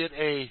 albeit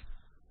a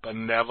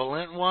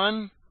benevolent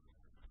one.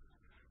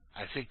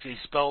 I think they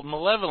spelled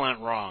malevolent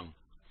wrong.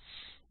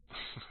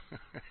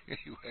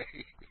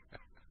 Anyway,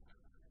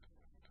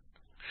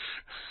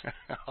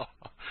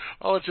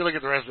 I'll let you look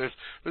at the rest of this.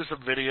 There's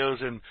some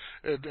videos and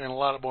a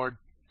lot of more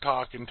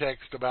talk and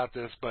text about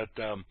this, but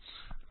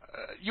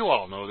you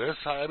all know this.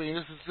 I mean,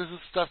 this is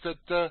stuff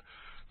that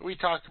we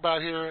talk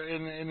about here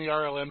in the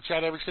RLM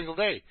chat every single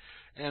day,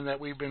 and that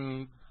we've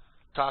been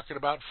talking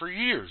about for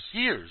years.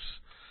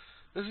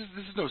 This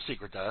is no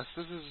secret to us.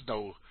 This is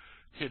no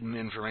hidden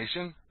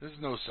information. This is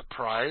no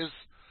surprise.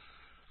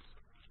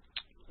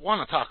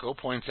 Wanatako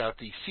points out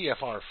the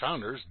CFR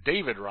founders,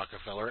 David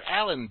Rockefeller,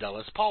 Allen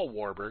Dulles, Paul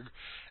Warburg,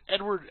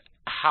 Edward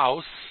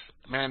House,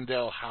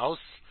 Mandel House,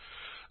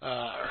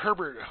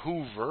 Herbert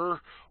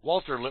Hoover,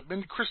 Walter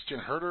Lippmann, Christian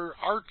Herter,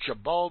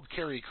 Archibald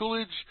Carey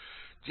Coolidge,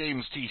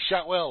 James T.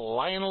 Shotwell,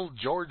 Lionel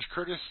George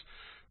Curtis,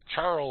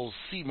 Charles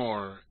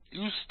Seymour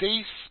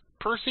Eustace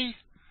Percy,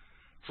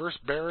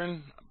 First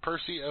Baron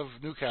Percy of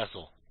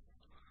Newcastle.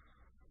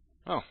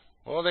 Oh,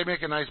 well, they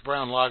make a nice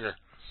brown lager.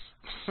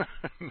 I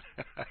don't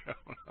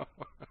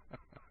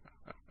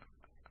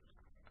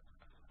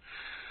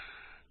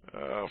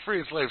know. Free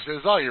and Slave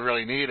says, all you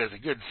really need is a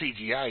good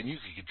CGI and you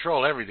can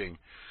control everything.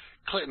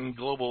 Clinton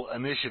Global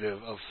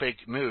Initiative of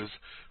Fake News,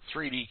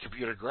 3D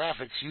computer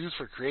graphics used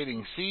for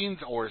creating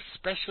scenes or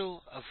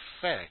special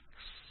effects.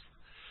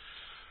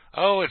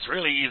 Oh, it's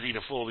really easy to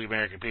fool the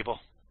American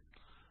people.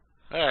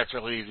 It's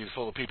really easy to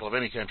fool the people of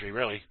any country,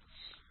 really.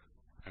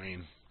 I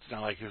mean, it's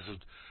not like this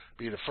would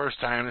be the first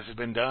time this has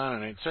been done,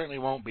 and it certainly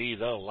won't be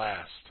the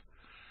last.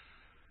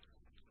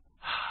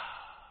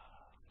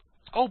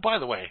 Oh, by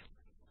the way,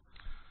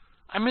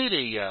 I made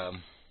a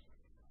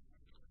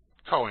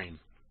coin,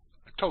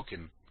 a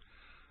token,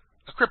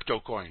 a crypto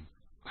coin.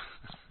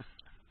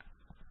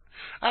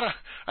 I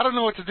don't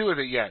know what to do with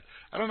it yet.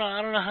 I don't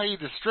know how you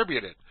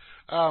distribute it.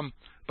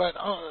 But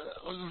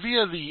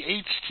via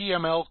the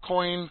HTML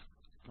coin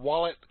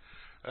wallet,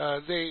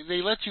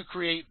 they let you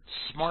create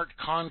smart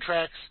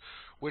contracts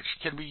which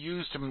can be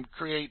used to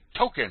create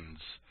tokens.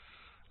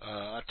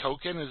 A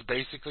token is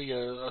basically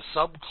a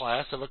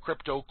subclass of a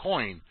crypto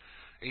coin.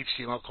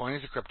 HTML coin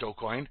is a crypto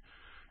coin,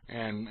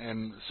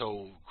 and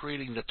so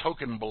creating the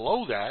token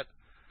below that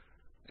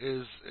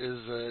is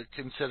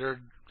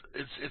considered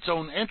its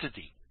own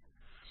entity.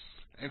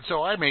 And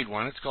so I made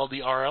one. It's called the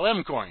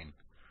RLM coin,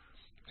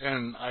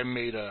 and I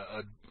made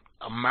a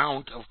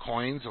amount of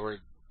coins, or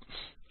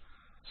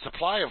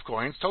supply of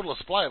coins, total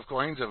supply of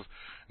coins of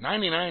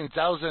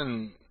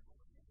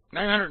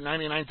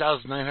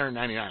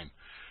 999,999.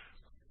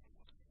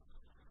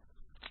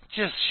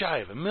 Just shy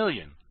of 1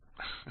 million.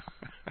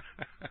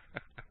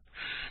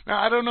 Now,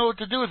 I don't know what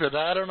to do with it.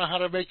 I don't know how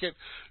to make it.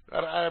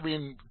 I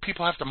mean,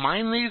 people have to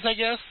mine these, I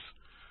guess.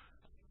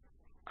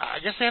 I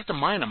guess they have to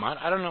mine them.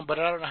 I don't know, but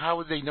I don't know how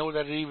would they know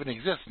that it even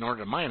exists in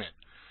order to mine it.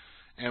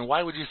 And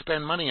why would you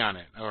spend money on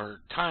it,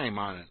 or time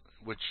on it,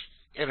 which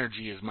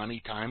energy is money,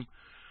 time.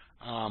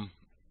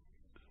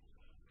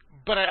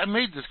 But I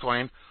made this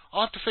coin.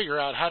 I'll have to figure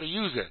out how to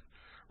use it.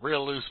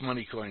 Real loose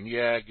money coin.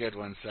 Yeah, good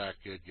one, Sock.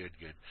 Good.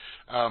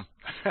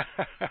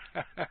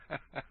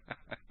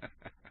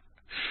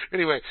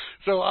 Anyway,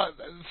 so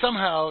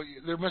somehow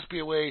there must be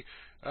a way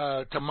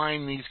to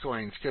mine these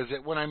coins, because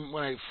when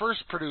I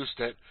first produced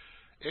it,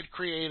 it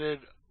created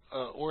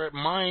or it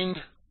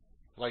mined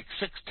like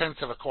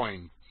 0.6 of a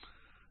coin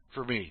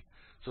for me.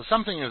 So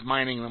something is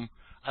mining them.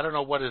 I don't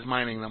know what is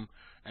mining them,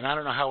 and I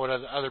don't know how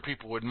other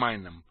people would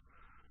mine them.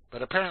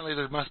 But apparently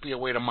there must be a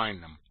way to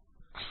mine them.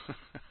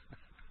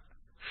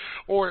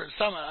 Or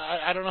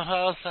I don't know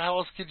how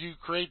else could you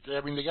create. I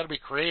mean, they got to be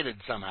created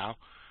somehow,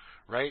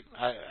 right?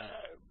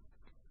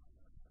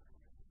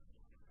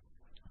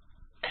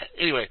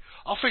 Anyway,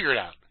 I'll figure it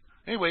out.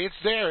 Anyway, it's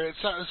there.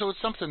 So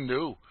it's something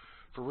new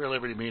for Real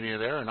Liberty Media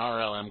there, an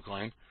RLM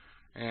coin,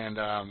 and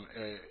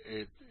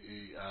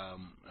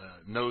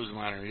nose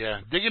miner,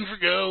 yeah, digging for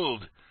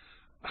gold.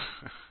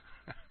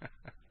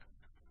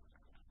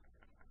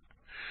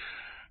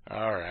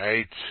 All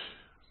right,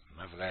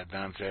 enough of that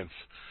nonsense.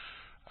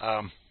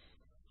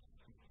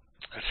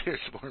 Let's hear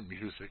some more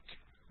music.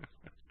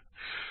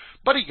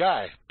 Buddy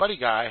Guy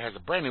has a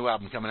brand new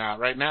album coming out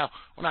right now.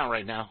 Well, not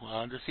right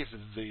now. Just see if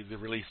the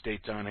release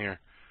date's on here.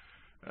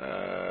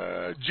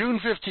 June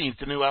 15th,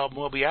 the new album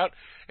will be out,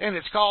 and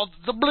it's called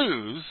The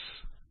Blues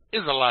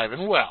is Alive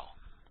and Well.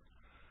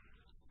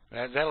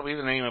 That'll be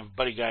the name of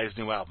Buddy Guy's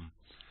new album.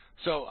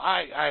 So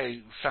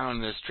I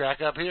found this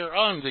track up here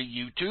on the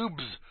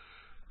YouTubes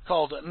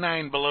called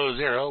 9 Below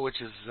Zero, which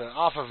is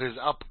off of his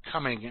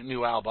upcoming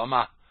new album.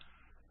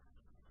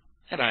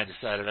 And I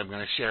decided I'm going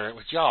to share it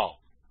with y'all.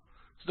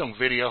 It's no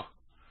video.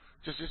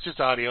 It's just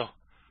audio.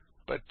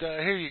 But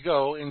here you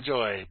go.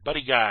 Enjoy.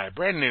 Buddy Guy.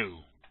 Brand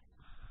new.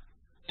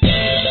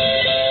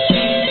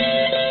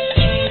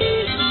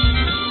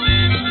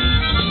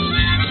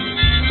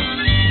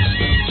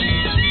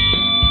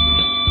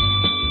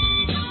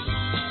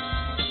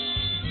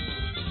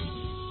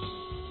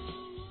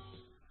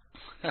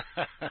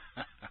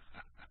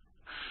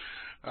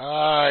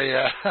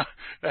 Yeah.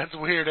 That's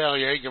Weird Al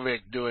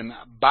Yankovic doing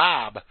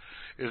Bob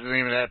is the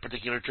name of that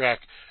particular track.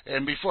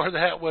 And before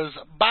that was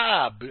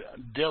Bob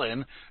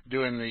Dylan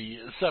doing the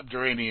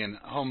Subterranean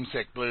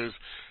Homesick Blues.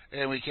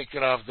 And we kicked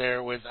it off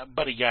there with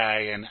Buddy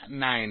Guy and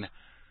 9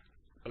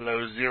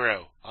 Below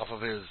Zero off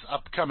of his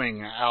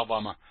upcoming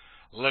album.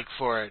 Look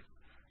for it.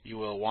 You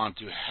will want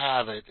to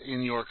have it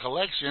in your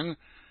collection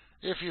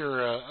if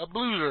you're a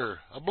blueser.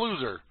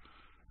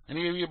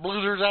 Any of you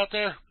bluesers out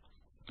there?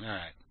 All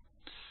right.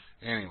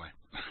 Anyway.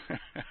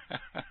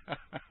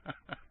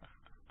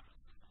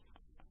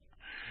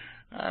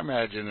 I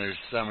imagine there's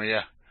some of you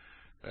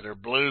that are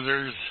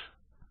bluesers.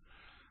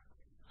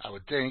 I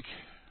would think.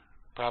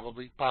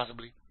 Probably.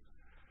 Possibly.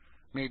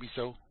 Maybe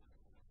so.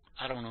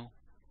 I don't know.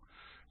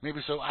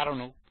 Maybe so. I don't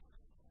know.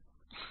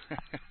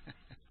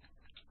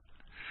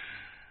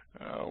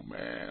 Oh,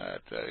 man. I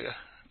tell you.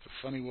 It's a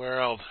funny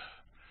world.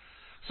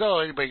 So,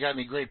 anybody got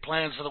any great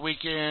plans for the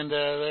weekend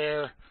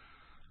there?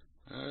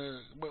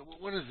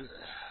 What is it?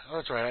 Oh,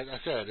 that's right. I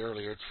said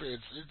earlier.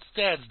 It's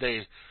Dad's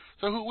Day.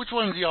 So which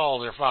one's y'all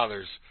their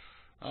fathers?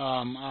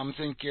 I'm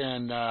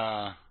thinking.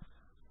 Well,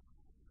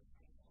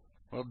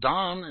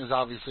 Don is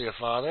obviously a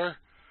father,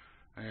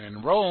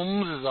 and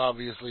Rome's is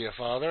obviously a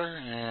father,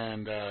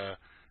 and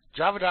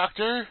Java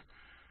Doctor,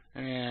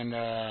 and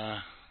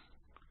I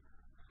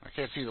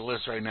can't see the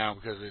list right now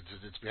because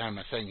it's behind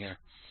my thing here.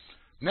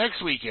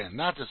 Next weekend,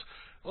 not this.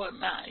 Well,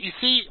 you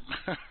see.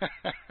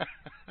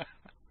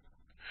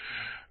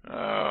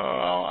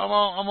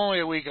 I'm only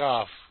a week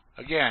off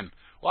again.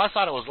 Well, I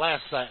thought it was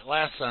last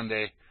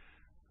Sunday,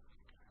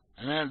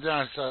 and then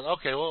I said,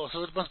 okay, well,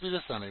 so it must be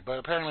this Sunday, but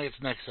apparently it's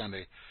next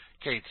Sunday.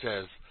 Kate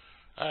says,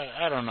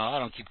 I don't know. I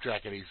don't keep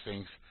track of these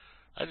things.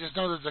 I just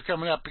know that they're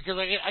coming up because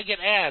I get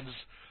ads.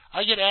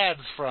 I get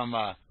ads from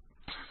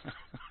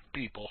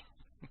people.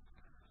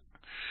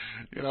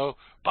 You know,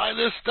 buy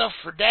this stuff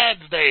for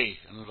Dad's Day,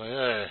 and I was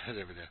like,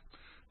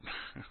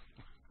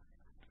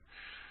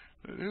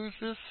 Who's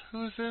this?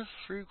 Who is this?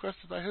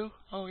 Requested by who?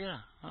 Oh,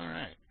 yeah. All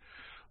right.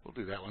 We'll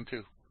do that one,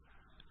 too.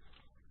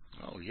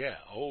 Oh, yeah.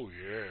 Oh,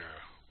 yeah.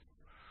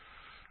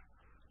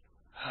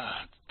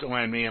 Don't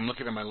mind me. I'm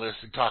looking at my list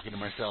and talking to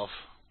myself.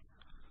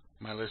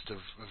 My list of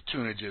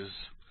tunages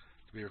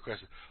to be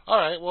requested. All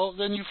right. Well,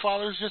 then you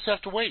fathers just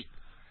have to wait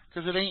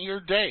because it ain't your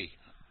day.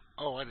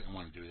 Oh, I didn't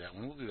want to do that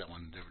one. We'll do that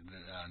one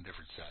on a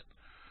different set.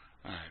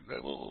 All right.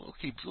 But we'll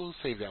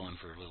save that one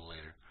for a little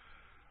later.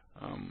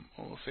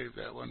 We'll save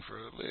that one for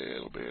a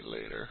little bit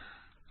later.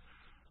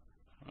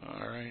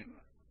 All right.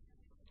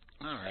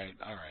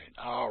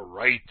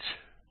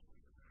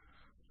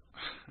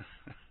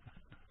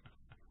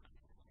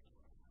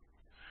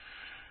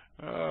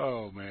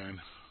 Oh man,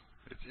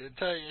 I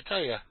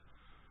tell you,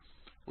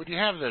 when you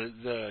have the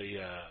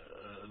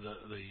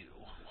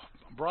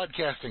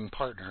broadcasting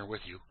partner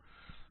with you,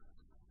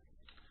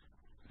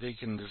 they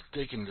can just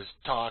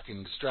talk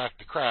and distract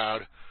the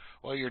crowd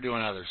while you're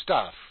doing other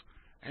stuff.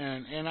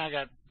 And I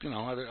got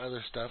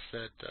other stuff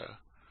that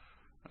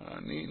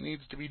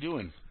needs to be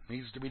doing. All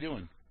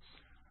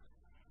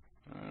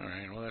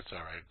right. Well, that's all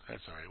right.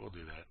 We'll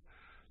do that.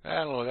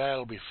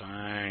 That'll be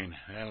fine.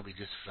 That'll be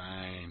just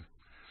fine.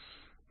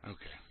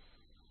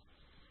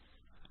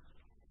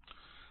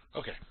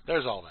 Okay.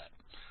 There's all that.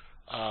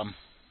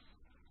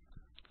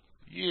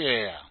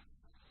 Yeah.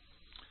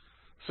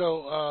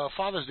 So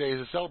Father's Day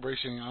is a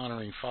celebration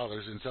honoring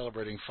fathers and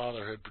celebrating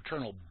fatherhood,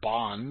 paternal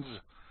bonds,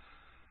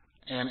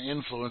 and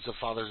influence of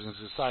fathers in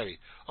society.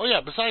 Oh yeah,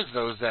 besides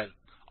those that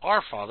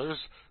are fathers,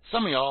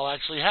 some of y'all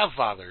actually have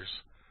fathers.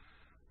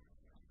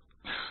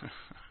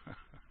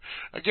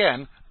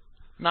 Again,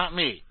 not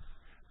me.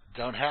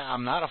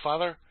 I'm not a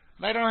father,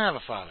 and I don't have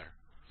a father.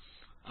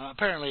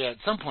 Apparently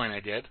at some point I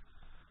did.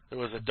 There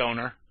was a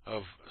donor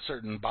of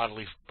certain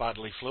bodily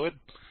fluid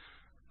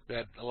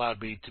that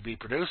allowed me to be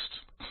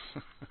produced.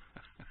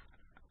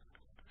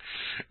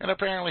 And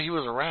apparently he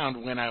was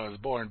around when I was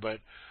born, but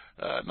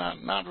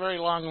not very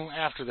long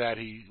after that,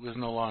 he was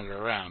no longer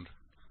around.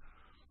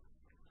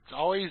 It's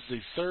always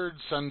the third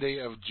Sunday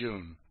of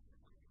June.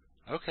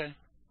 Okay.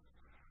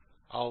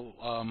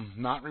 I'll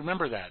not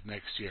remember that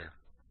next year.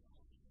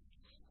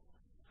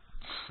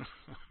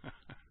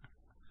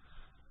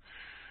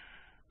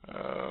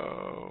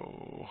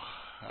 Oh,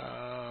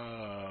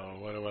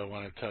 what do I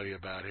want to tell you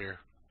about here?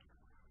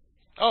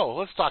 Oh,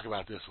 let's talk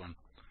about this one.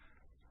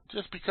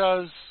 Just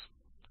because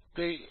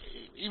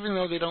even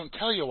though they don't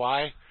tell you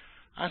why,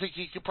 I think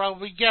you could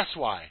probably guess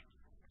why.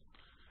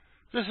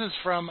 This is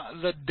from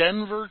the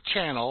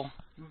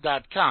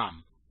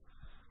denverchannel.com.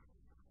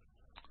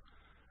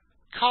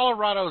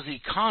 Colorado's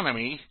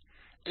economy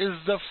is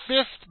the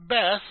 5th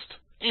best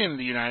in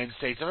the United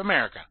States of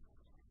America.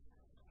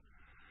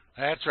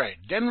 That's right.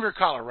 Denver,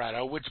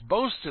 Colorado, which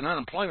boasts an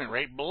unemployment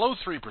rate below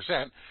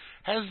 3%,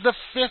 has the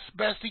 5th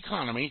best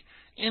economy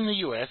in the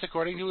U.S.,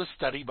 according to a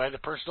study by the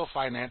personal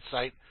finance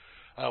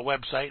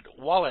website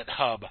Wallet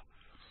Hub.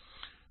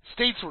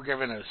 States were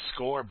given a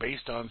score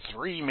based on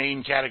 3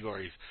 main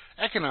categories: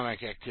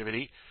 economic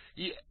activity,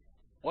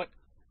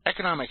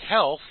 economic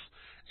health,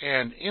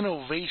 and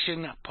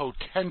innovation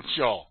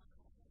potential.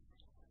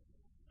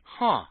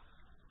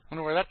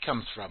 Wonder where that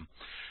comes from.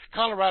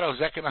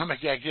 Colorado's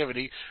economic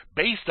activity,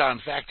 based on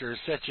factors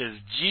such as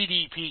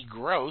GDP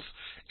growth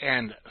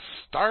and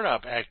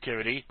startup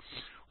activity,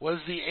 was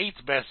the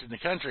 8th best in the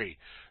country.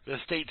 The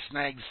state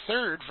snagged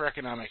 3rd for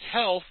economic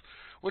health,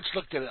 which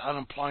looked at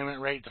unemployment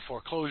rate, the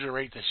foreclosure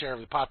rate, the share of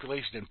the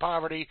population in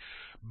poverty,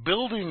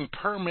 building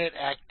permit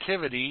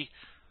activity,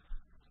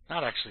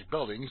 not actually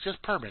buildings,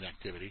 just permit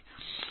activity,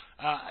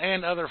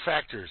 and other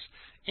factors.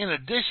 In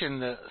addition,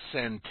 the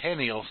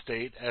Centennial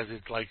State, as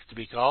it likes to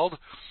be called,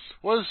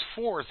 was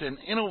 4th in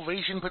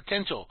innovation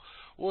potential,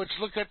 which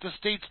looked at the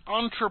state's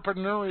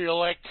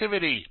entrepreneurial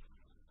activity,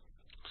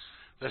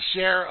 the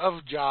share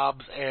of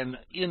jobs and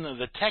in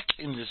the tech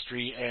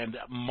industry, and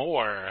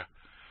more.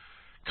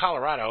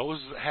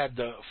 Colorado's had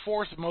the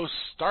 4th most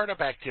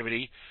startup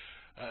activity,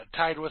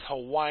 tied with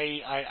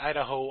Hawaii,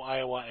 Idaho,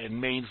 Iowa,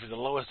 and Maine for the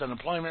lowest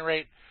unemployment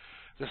rate.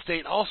 The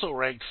state also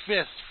ranked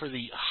 5th for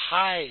the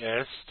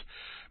highest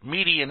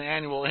median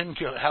annual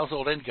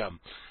household income.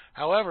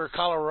 However,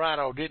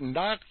 Colorado did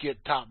not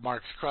get top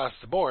marks across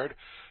the board.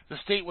 The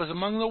state was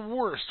among the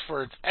worst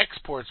for its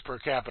exports per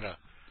capita,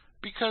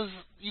 because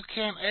you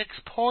can't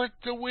export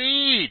the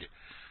weed.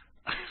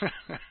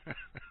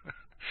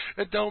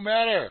 It don't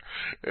matter.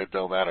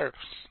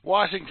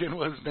 Washington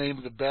was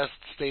named the best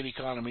state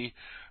economy,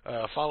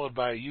 followed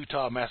by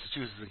Utah,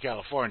 Massachusetts, and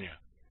California.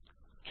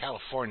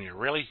 California,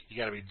 really? You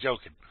got to be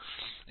joking.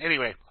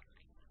 Anyway,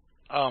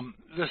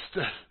 the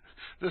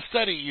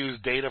study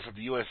used data from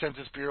the U.S.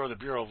 Census Bureau, the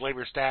Bureau of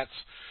Labor Stats,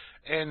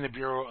 and the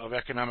Bureau of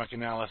Economic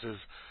Analysis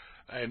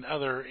and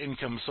other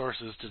income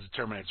sources to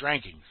determine its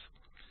rankings.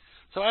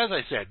 So as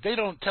I said, they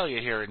don't tell you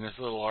here in this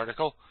little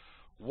article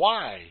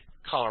why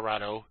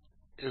Colorado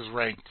is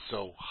ranked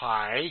so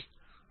high.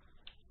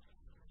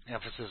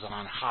 Emphasis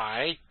on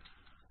high.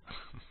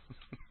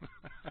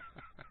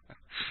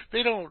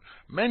 They don't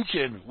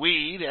mention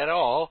weed at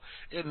all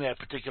in that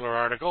particular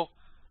article,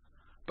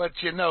 but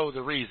you know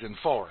the reason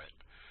for it.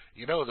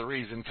 You know the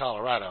reason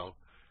Colorado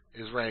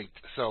is ranked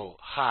so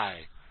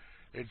high.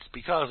 It's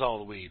because all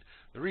the weed.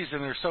 The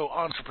reason they're so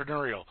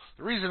entrepreneurial.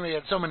 The reason they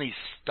had so many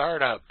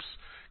startups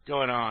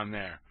going on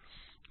there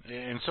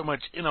and so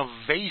much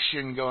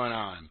innovation going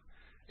on.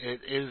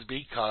 It is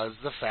because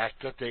the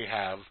fact that they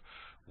have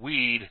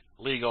weed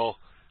legal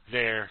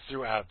there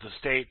throughout the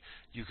state.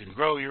 You can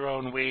grow your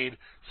own weed.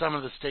 Some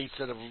of the states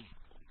that have,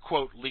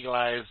 quote,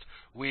 legalized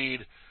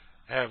weed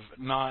have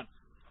not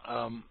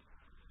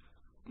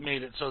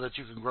made it so that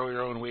you can grow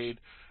your own weed.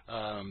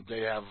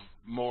 They have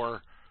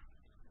more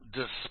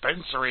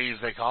dispensaries,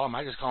 they call them.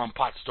 I just call them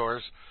pot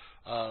stores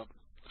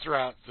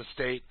throughout the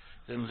state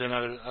than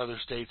other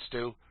states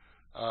do.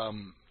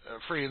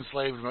 Free and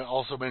enslaved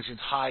also mentions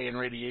high in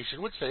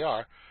radiation, which they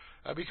are,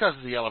 because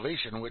of the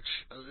elevation, which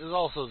is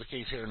also the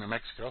case here in New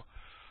Mexico.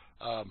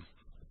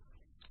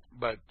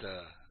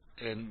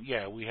 And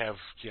yeah, we have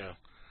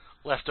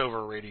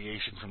leftover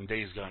radiation from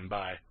days gone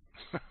by.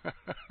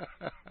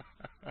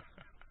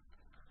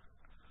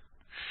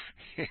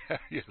 Yeah,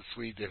 yes,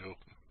 we do.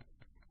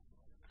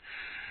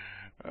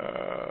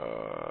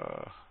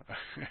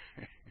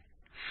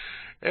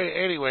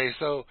 Anyway,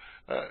 so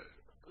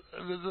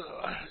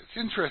it's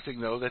interesting,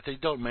 though, that they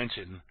don't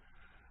mention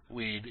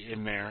weed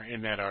in there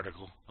in that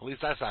article. At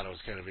least I thought it was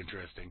kind of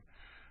interesting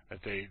that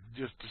they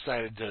just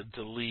decided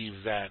to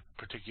leave that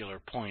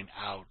particular point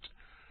out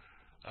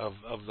of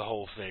the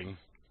whole thing.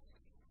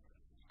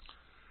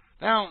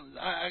 Now,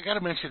 I got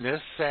to mention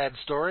this sad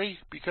story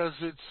because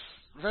it's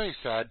very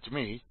sad to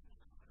me.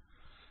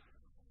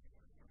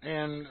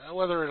 And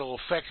whether it'll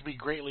affect me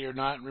greatly or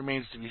not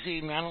remains to be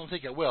seen. I don't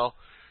think it will,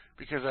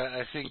 because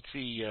I think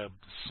the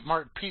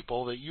smart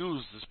people that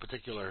use this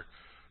particular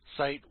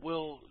site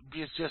will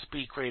just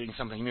be creating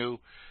something new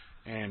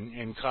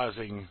and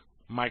causing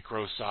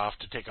Microsoft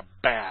to take a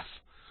bath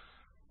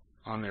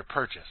on their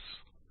purchase.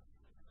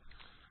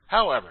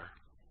 However,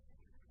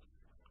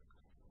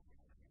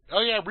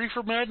 oh yeah,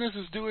 Reefer Madness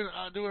is doing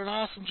an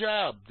awesome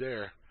job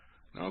there.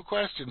 No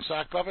question,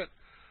 Sock Puppet.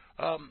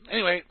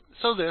 Anyway,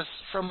 so this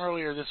from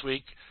earlier this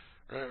week,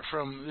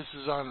 this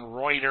is on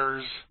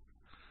Reuters,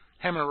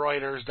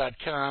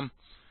 hemorrhoiders.com.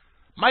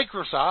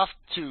 Microsoft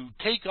to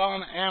take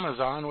on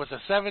Amazon with a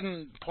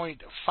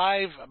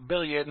 $7.5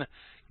 billion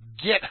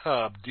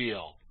GitHub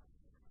deal.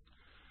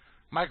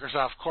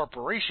 Microsoft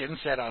Corporation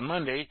said on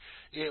Monday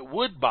it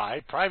would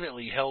buy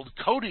privately held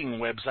coding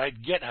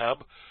website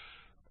GitHub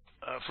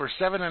for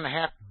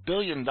 $7.5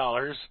 billion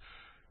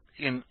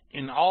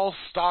in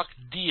all-stock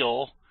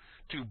deal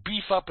to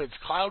beef up its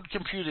cloud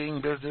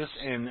computing business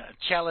and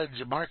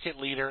challenge market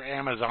leader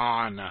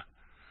Amazon.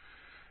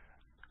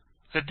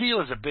 The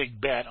deal is a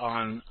big bet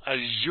on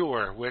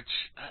Azure, which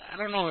I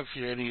don't know if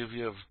any of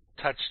you have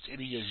touched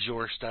any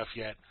Azure stuff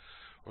yet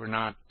or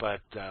not,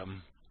 but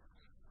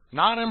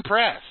not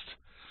impressed.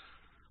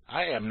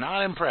 I am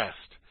not impressed.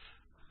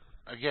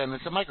 Again,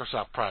 it's a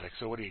Microsoft product,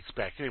 so what do you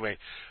expect? Anyway,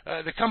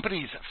 the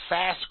company's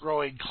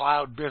fast-growing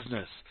cloud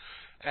business,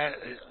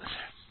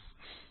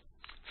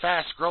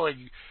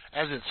 fast-growing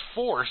as it's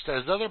forced,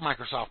 as other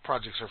Microsoft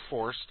projects are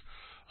forced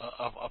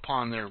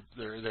upon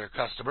their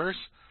customers.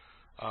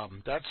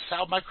 That's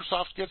how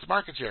Microsoft gets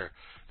market share.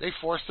 They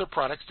force their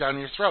products down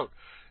your throat.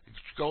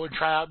 Go and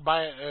try and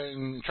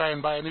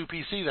buy a new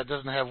PC that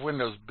doesn't have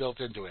Windows built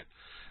into it,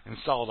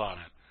 installed on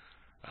it.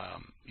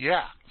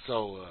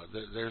 So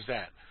there's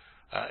that.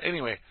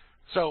 Anyway,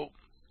 so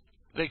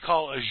they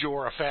call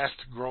Azure a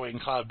fast-growing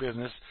cloud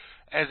business,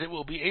 as it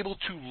will be able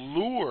to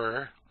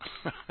lure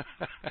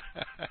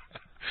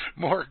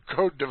more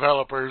code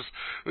developers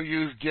who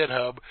use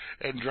GitHub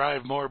and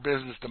drive more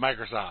business to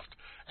Microsoft.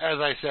 As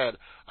I said,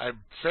 I'm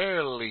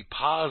fairly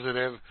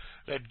positive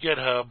that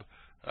GitHub,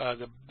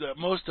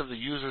 most of the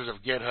users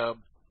of GitHub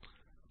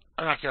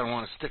are not going to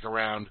want to stick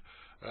around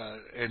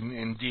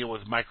and deal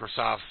with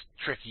Microsoft's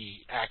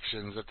tricky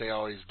actions that they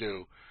always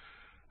do.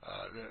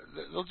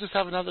 They'll just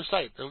have another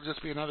site. It'll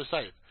just be another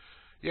site.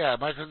 Yeah,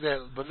 but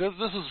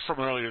this is from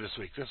earlier this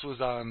week. This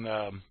was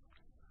on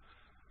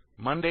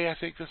Monday, I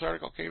think this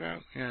article came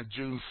out. Yeah,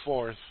 June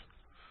 4th,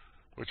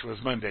 which was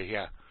Monday,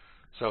 yeah.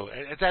 So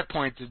at that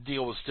point, the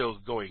deal was still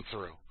going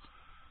through.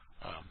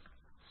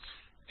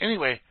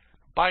 Anyway,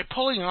 by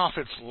pulling off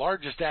its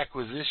largest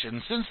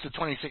acquisition since the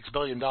 $26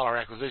 billion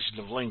acquisition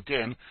of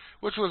LinkedIn,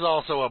 which was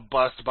also a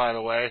bust, by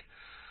the way,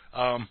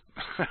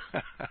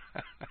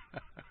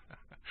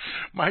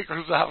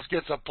 Microsoft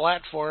gets a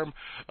platform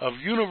of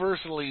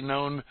universally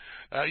known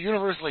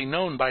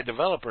by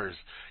developers.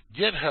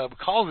 GitHub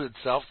calls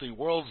itself the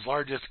world's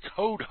largest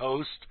code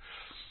host,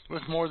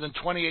 with more than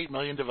 28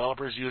 million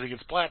developers using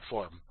its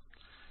platform.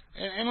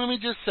 And let me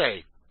just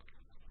say,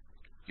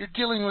 you're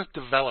dealing with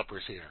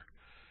developers here.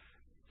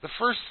 The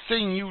first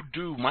thing you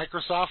do,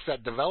 Microsoft,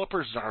 that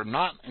developers are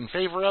not in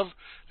favor of,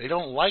 they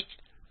don't like,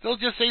 they'll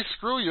just say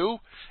screw you,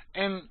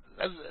 and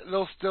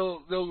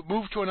they'll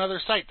move to another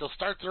site. They'll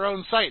start their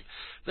own site.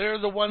 They're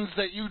the ones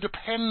that you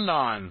depend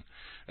on,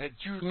 that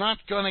you're not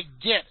going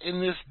to get in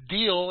this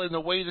deal in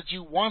the way that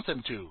you want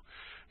them to.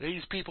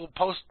 These people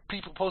post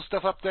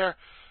stuff up there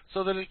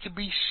so that it can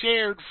be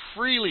shared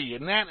freely,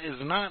 and that is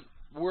not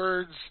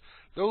words.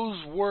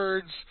 Those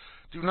words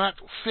do not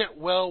fit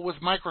well with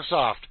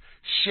Microsoft.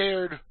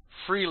 Shared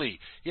freely.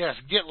 Yes,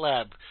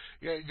 GitLab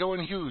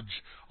going huge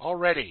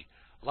already.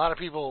 A lot of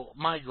people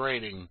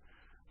migrating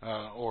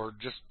or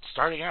just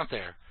starting out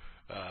there.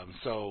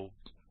 So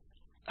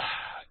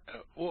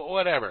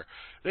whatever.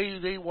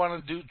 They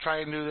want to try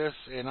and do this,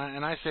 and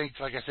I think,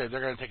 like I said,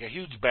 they're going to take a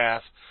huge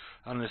bath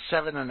on the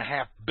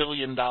 $7.5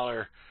 billion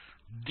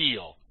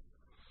deal.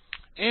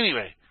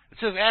 Anyway, it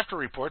says after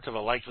reports of a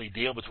likely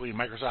deal between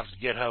Microsoft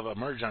and GitHub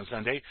emerged on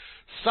Sunday,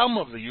 some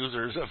of the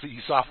users of the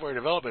software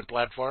development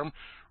platform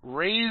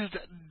raised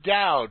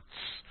doubts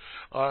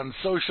on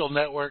social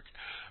network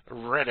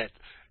Reddit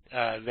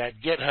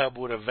that GitHub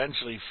would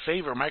eventually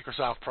favor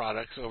Microsoft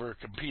products over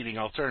competing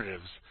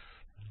alternatives.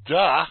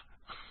 Duh!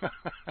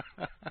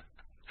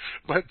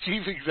 But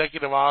Chief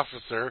Executive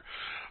Officer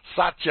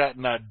Satya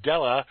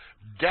Nadella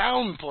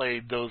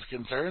downplayed those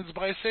concerns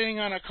by saying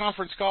on a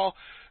conference call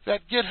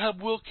that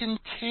GitHub will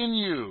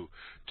continue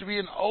to be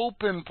an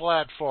open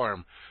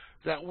platform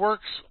that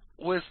works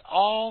with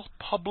all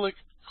public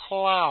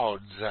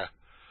clouds.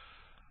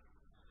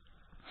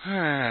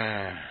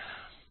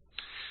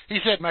 He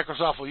said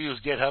Microsoft will use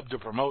GitHub to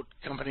promote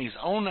company's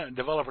own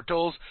developer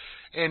tools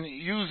and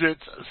use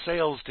its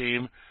sales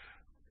team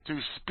to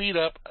speed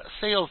up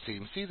sales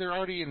team. See, they're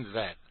already into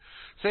that.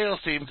 Sales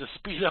team to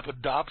speed up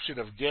adoption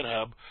of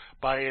GitHub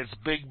by its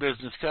big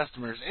business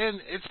customers. And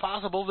it's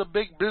possible the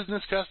big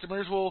business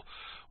customers will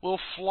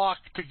flock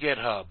to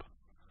GitHub.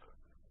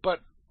 But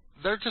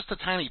they're just a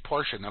tiny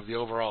portion of the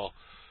overall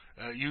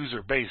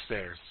user base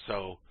there.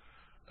 So,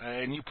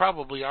 and you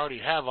probably already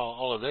have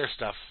all of their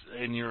stuff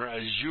in your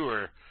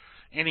Azure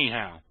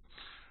anyhow.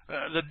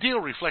 The deal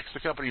reflects the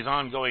company's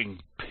ongoing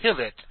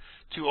pivot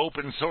to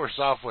open source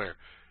software.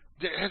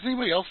 Has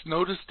anybody else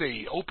noticed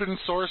a open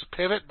source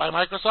pivot by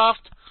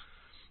Microsoft?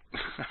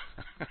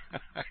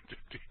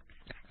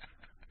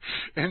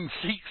 And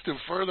seeks to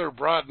further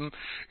broaden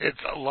its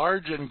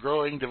large and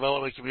growing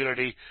development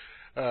community,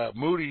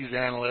 Moody's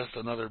analyst,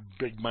 another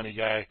big money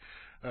guy,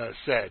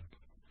 said.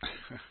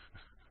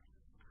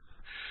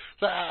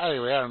 So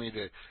anyway, I don't need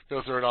to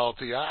go through it all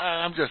to you.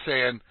 I'm just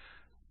saying,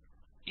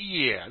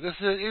 yeah, this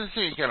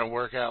ain't gonna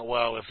work out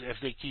well if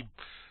they keep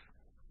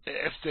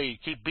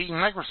beating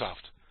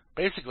Microsoft.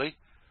 Basically,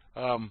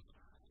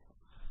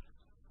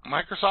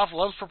 Microsoft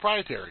loves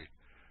proprietary.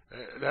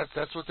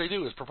 That's what they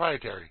do, is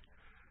proprietary,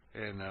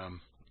 and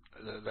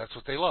that's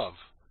what they love.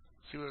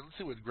 Let's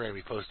see what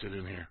Grammy posted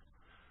in here.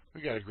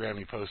 We got a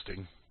Grammy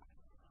posting.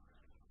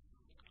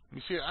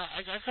 You see,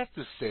 I got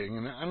this thing,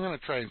 and I'm going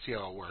to try and see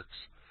how it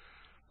works.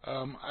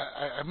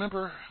 I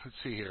remember, let's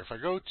see here. If I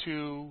go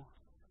to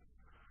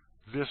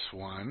this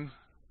one,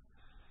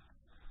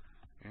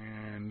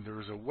 and there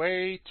was a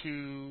way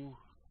to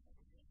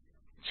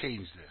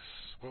change this.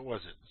 What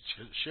was it?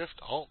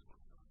 Shift, Alt,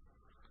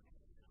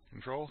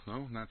 Control?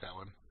 No, not that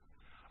one.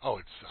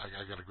 Oh, I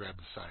got to grab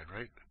the side,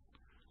 right?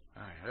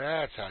 All right,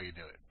 that's how you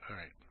do it. All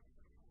right.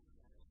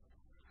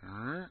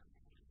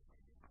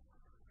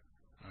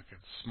 I can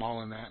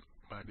smallen that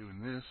by doing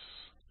this.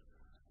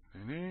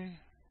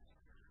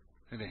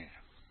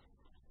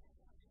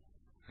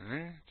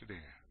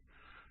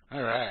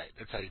 All right,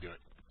 that's how you do it.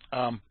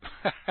 I'm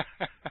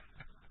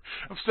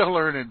still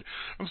learning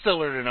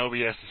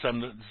OBS to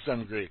some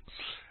degree.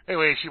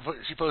 Anyway,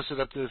 she posted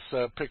up this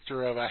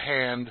picture of a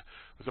hand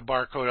with a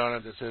barcode on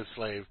it that says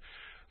slave.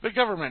 The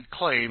government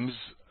claims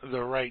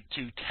the right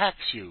to tax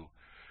you.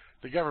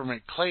 The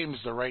government claims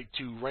the right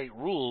to write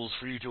rules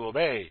for you to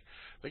obey.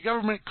 The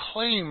government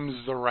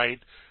claims the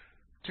right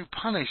to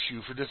punish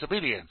you for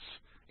disobedience.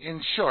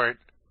 In short,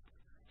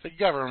 the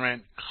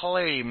government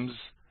claims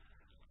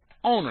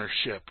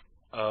ownership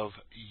of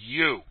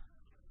you.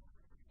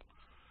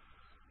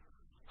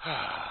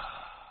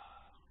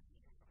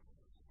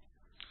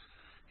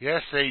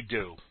 Yes, they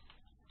do.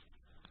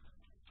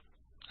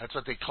 That's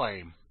what they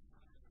claim.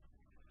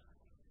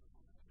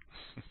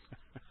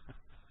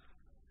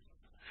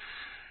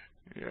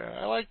 Yeah,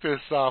 I like this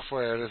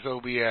software, this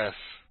OBS.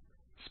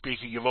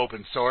 Speaking of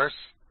open source.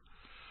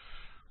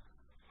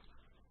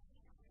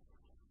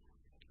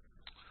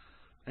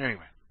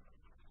 Anyway.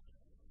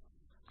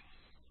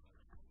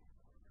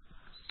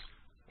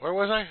 Where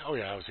was I? Oh,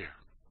 yeah, I was here.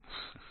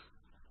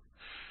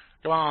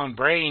 Come on,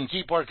 brain,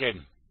 keep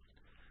working.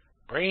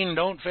 Brain,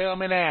 don't fail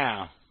me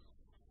now.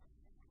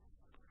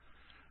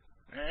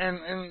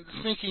 And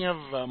speaking of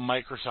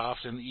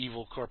Microsoft and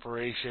evil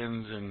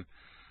corporations and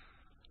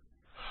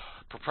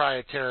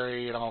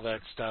proprietary and all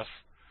that stuff,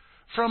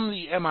 from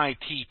the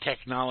MIT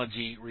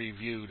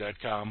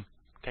technologyreview.com,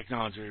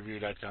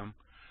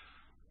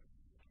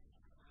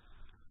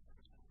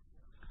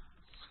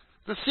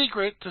 the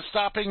secret to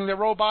stopping the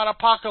robot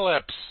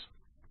apocalypse.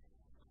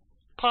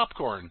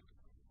 Popcorn.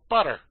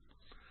 Butter.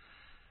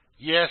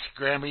 Yes,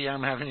 Grammy,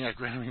 I'm having a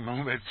Grammy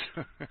moment.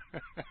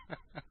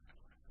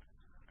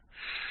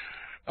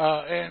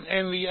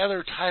 And the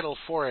other title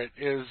for it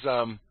is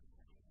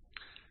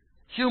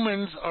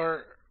Humans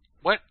Are...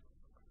 What?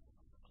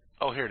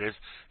 Oh, here it is.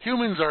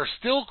 Humans are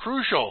still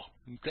crucial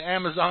to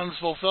Amazon's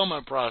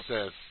fulfillment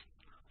process.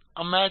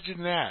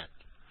 Imagine that.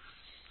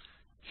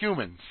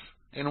 Humans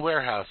in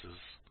warehouses.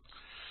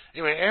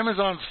 Anyway,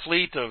 Amazon's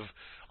fleet of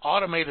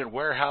automated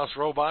warehouse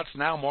robots,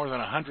 now more than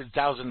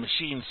 100,000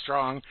 machines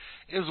strong,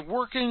 is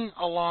working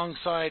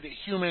alongside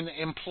human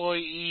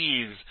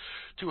employees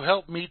to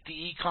help meet the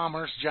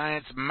e-commerce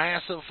giant's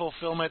massive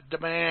fulfillment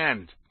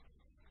demand.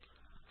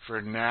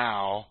 For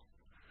now,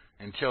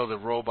 until the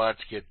robots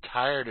get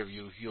tired of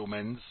you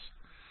humans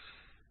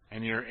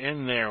and you're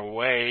in their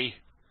way.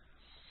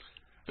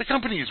 The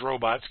company's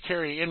robots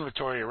carry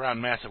inventory around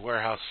massive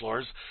warehouse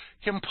floors,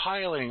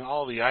 compiling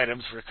all the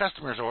items for a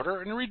customer's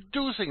order and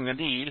reducing the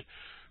need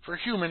for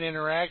human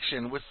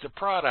interaction with the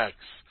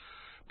products.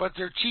 But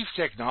their chief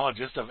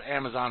technologist of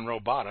Amazon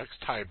Robotics,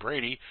 Ty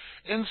Brady,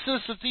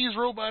 insists that these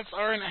robots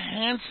are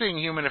enhancing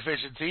human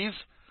efficiencies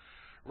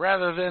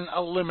rather than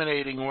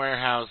eliminating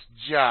warehouse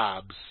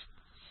jobs.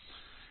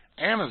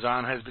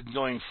 Amazon has been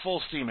going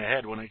full steam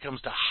ahead when it comes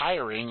to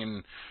hiring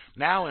and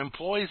now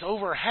employs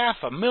over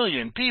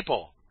 500,000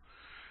 people.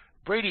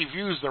 Brady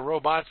views the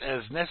robots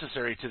as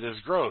necessary to this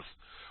growth.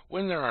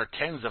 When there are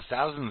tens of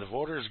thousands of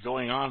orders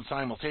going on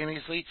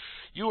simultaneously,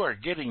 you are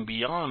getting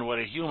beyond what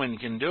a human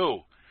can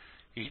do,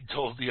 he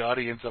told the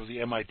audience of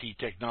the MIT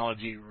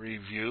Technology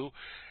Review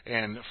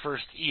and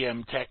First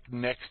EM Tech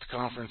Next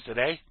conference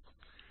today.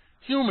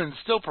 Humans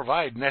still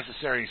provide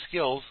necessary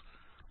skills.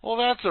 Well,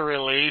 that's a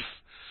relief.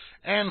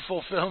 And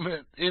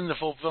fulfillment in the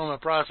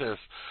fulfillment process,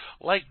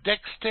 like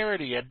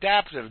dexterity,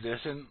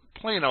 adaptiveness, and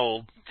plain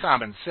old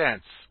common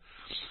sense.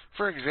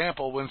 For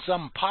example, when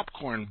some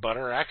popcorn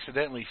butter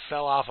accidentally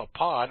fell off a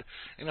pod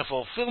in a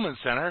fulfillment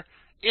center,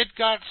 it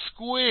got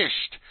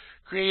squished,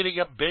 creating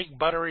a big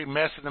buttery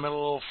mess in the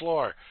middle of the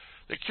floor.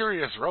 The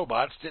curious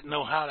robots didn't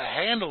know how to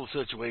handle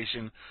the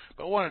situation,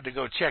 but wanted to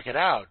go check it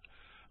out.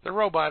 The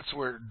robots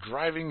were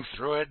driving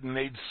through it, and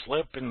they'd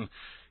slip and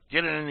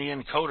get it in the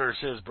encoder,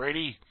 says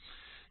Brady.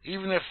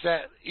 Even if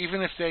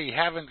they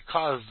haven't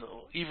caused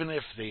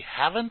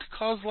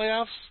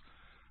layoffs,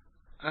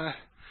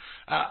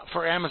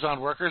 For Amazon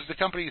workers, the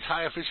company's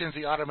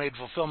high-efficiency automated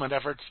fulfillment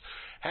efforts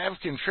have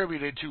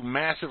contributed to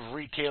massive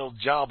retail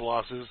job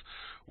losses,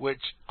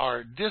 which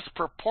are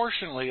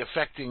disproportionately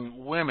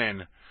affecting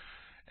women.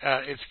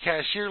 Its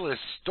cashierless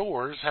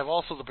stores have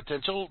also the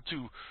potential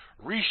to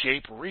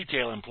reshape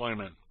retail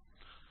employment.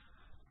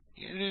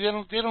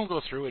 They don't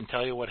go through and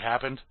tell you what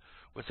happened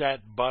with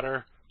that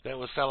butter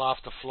that fell off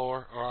the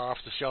floor or off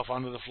the shelf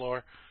onto the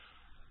floor.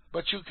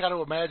 But you got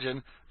to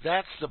imagine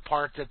that's the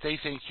part that they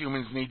think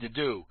humans need to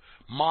do.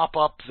 Mop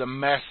up the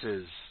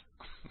messes.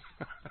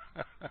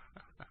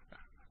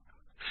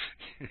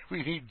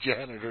 We need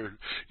janitors,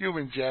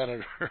 human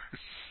janitors.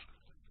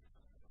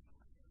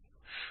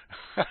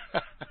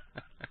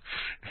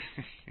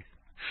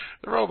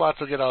 The robots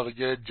will get all the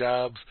good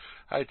jobs,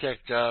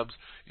 high-tech jobs.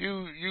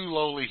 You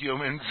lowly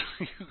humans,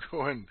 you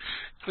go and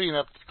clean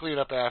up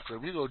after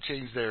them. You go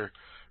change their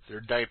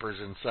diapers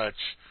and such.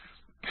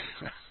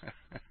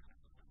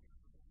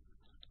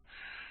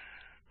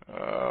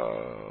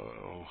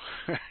 Oh.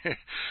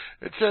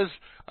 It says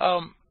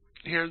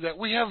here that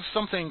we have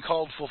something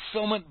called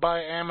fulfillment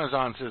by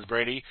Amazon, says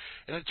Brady,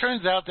 and it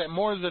turns out that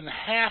more than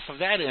half of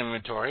that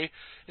inventory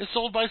is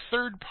sold by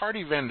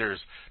third-party vendors.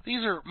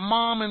 These are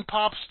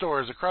mom-and-pop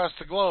stores across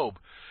the globe.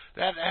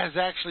 That has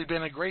actually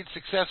been a great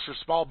success for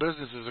small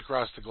businesses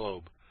across the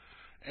globe,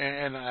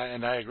 and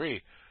I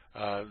agree.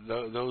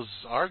 Those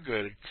are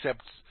good,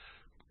 except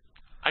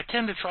I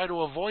tend to try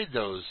to avoid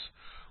those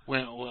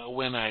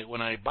when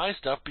I buy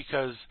stuff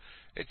because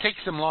it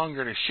takes them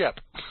longer to ship.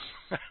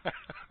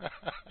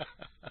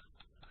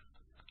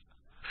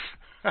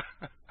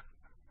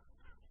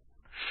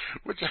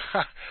 Which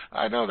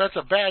I know that's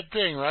a bad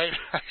thing, right?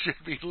 I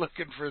should be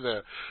looking for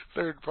the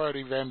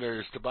third-party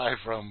vendors to buy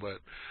from, but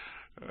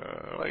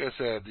like I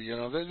said,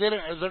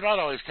 they're not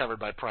always covered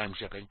by Prime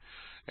shipping,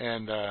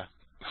 and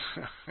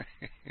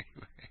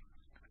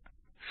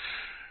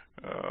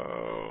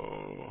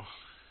oh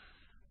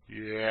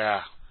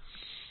yeah,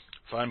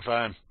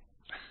 fun.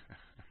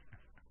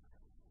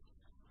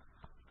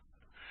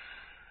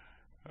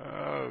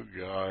 Oh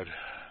God.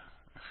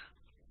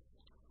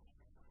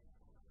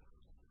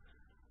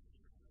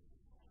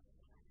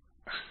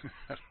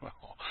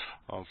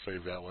 I'll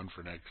save that one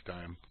for next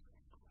time.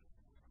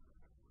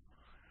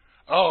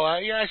 Oh,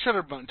 I should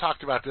have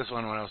talked about this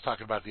one when I was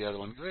talking about the other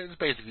one. It's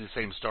basically the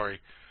same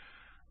story.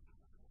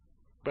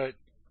 But,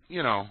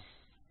 we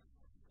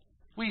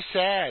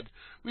sad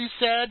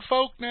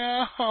folk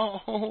now.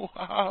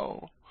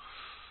 Oh.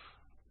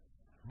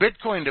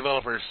 Bitcoin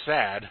developers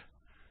sad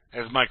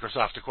as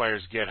Microsoft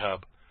acquires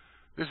GitHub.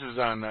 This is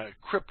on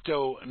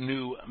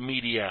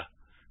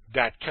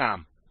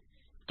cryptonewmedia.com.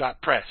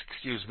 .press,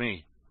 excuse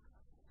me.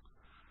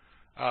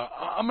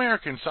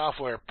 American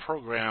software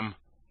program.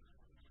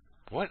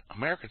 What?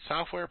 American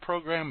software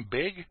program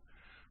big?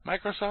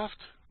 Microsoft?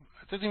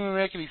 That doesn't even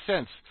make any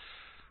sense.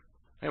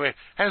 Anyway,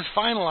 has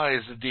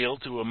finalized the deal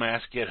to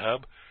amass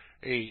GitHub,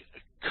 a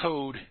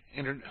code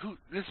internet.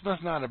 This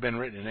must not have been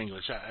written in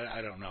English.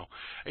 I don't know.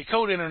 A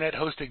code internet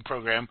hosting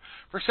program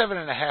for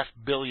 $7.5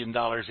 billion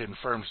in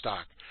firm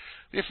stock.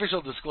 The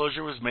official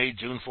disclosure was made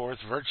June 4th,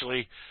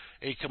 virtually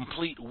a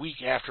complete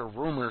week after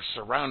rumors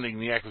surrounding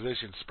the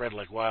acquisition spread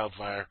like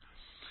wildfire.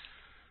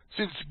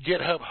 Since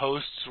GitHub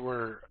hosts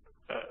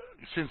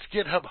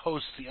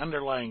the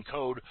underlying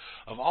code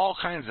of all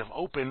kinds of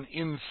open,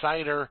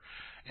 insider,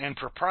 and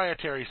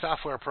proprietary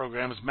software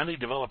programs, many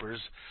developers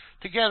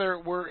together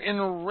were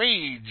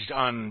enraged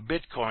on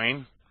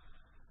Bitcoin.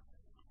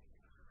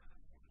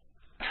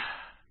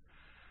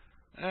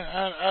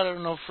 I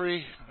don't know,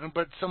 Free,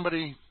 but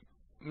somebody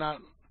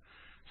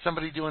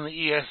doing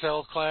the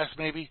ESL class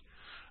maybe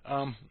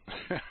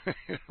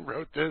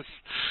wrote this.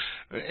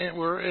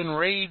 We're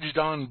enraged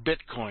on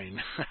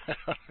Bitcoin.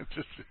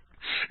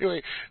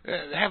 Anyway,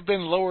 have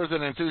been lower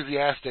than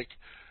enthusiastic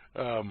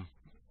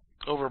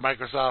over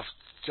Microsoft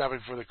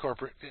shopping for the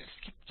corporate.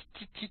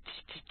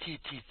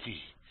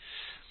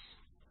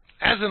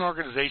 As an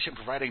organization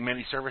providing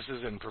many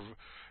services and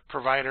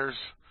providers,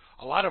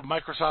 a lot of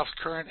Microsoft's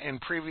current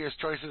and previous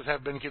choices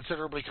have been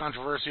considerably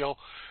controversial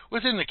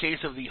within the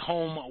case of the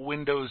home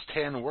Windows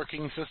 10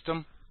 working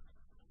system.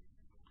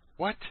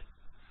 What?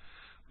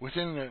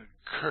 Within the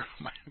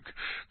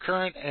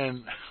current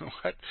and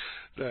what?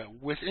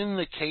 Within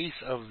the case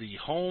of the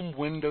home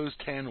Windows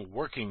 10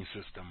 working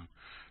system,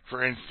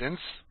 for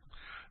instance,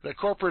 the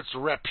corporate's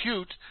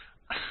repute.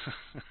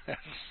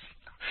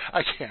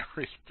 I can't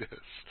read this.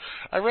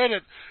 I read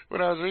it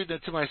when I was reading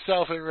it to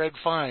myself. It read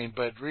fine,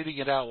 but reading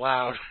it out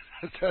loud,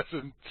 it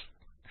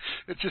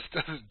just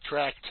doesn't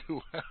track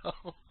too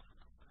well.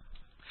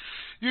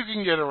 You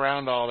can get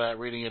around all that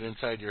reading it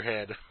inside your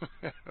head.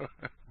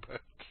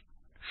 But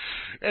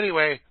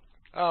anyway,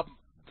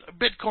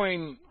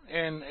 Bitcoin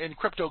and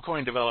crypto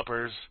coin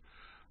developers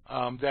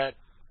that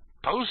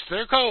post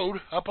their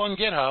code up on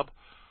GitHub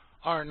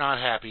are not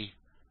happy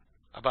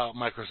about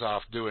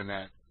Microsoft doing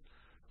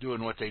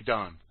what they've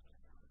done,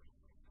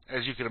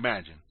 as you can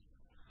imagine.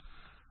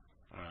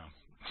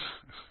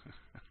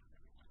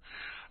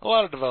 a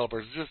lot of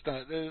developers. It's just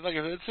not, like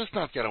I said, it's just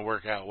not going to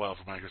work out well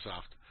for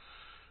Microsoft.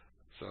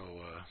 So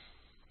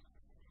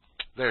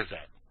there's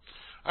that.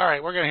 All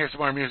right, we're going to hear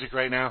some more music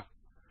right now.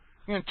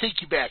 I'm going to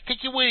take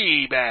you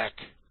way back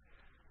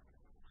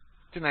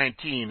to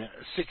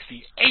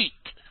 1968.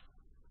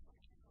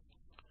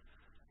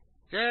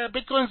 Yeah,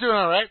 Bitcoin's doing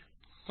all right.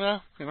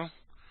 Well,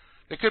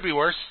 it could be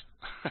worse.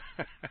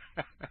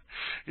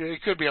 Yeah,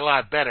 it could be a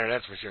lot better,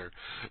 that's for sure.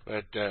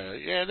 But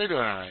yeah, they're doing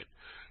all right.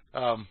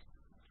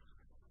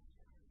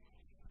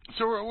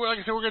 So like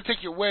I said, we're gonna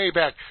take you way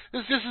back.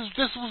 This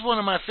was one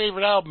of my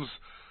favorite albums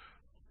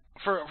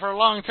for a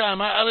long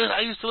time.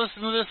 I used to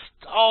listen to this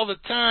all the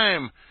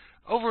time,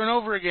 over and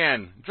over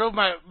again. Drove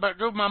my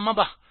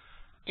mama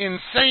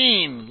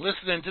insane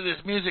listening to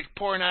this music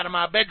pouring out of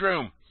my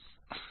bedroom.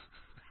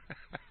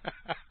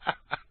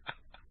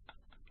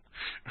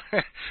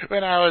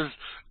 When I was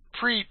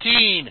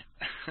preteen,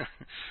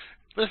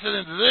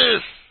 listening to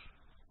this.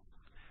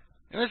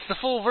 And it's the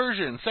full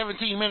version,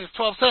 17 minutes,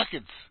 12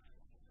 seconds.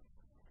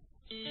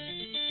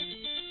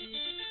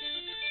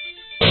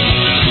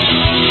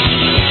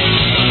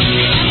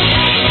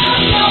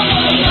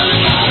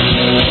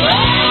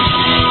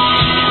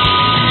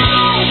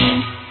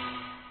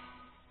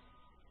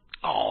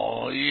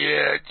 Oh,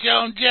 yeah,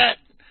 Joan Jett.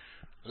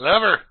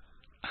 Love her.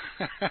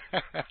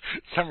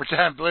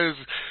 Summertime Blues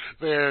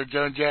there,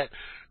 Joan Jett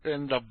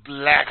and the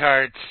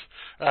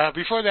Blackhearts.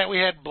 Before that, we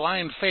had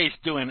Blind Faith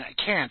doing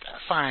Can't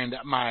Find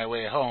My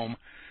Way Home.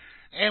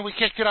 And we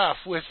kicked it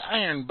off with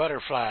Iron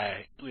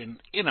Butterfly in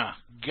a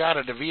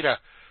Gata Davida,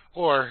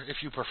 or,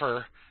 if you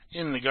prefer,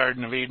 in the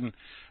Garden of Eden,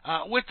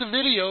 with the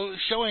video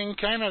showing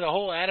kind of the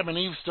whole Adam and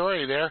Eve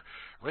story there,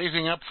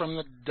 raising up from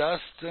the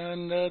dust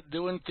and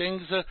doing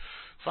things,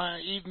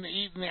 eating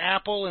the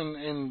apple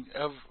and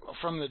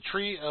from the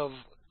tree of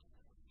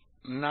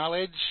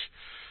knowledge,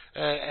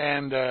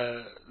 and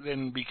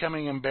then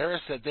becoming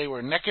embarrassed that they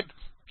were naked.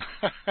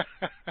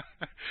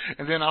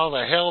 And then all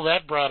the hell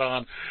that brought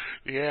on.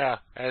 Yeah,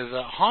 as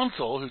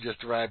Hansel, who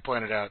just arrived,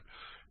 pointed out,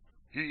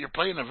 you're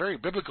playing a very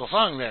biblical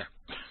song there.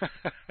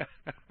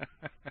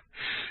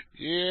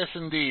 Yes,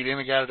 indeed, in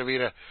a Gata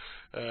Davida.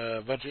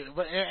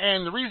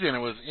 And the reason it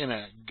was in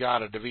a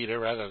Gata Davida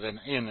rather than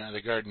in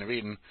the Garden of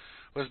Eden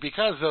was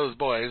because those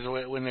boys,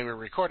 when they were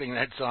recording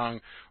that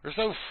song, were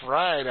so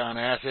fried on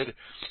acid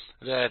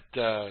that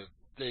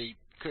they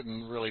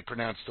couldn't really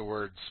pronounce the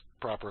words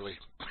properly.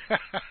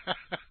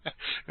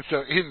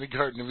 So in the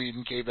Garden of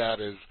Eden came out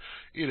as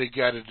in a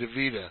Gata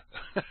Davida.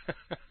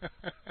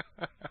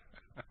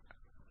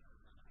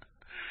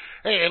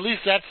 Hey, at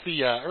least that's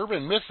the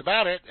urban myth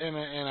about it, and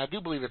I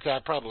do believe it's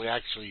probably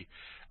actually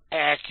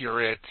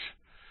accurate.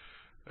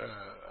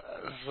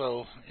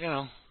 So,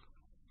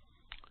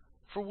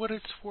 for what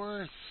it's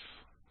worth.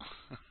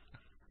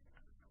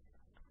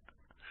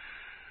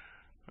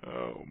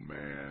 Oh,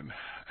 man.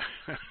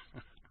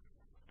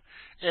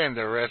 And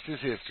the rest is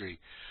history.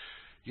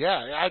 Yeah,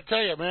 I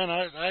tell you, man,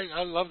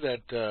 I love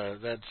that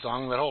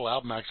song, that whole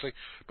album actually.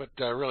 But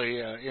really,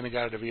 in a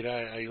Gata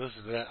Davida, I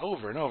listened to that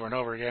over and over and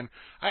over again.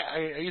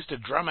 I used to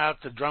drum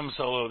out the drum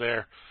solo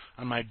there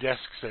on my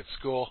desks at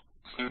school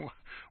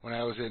when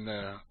I was in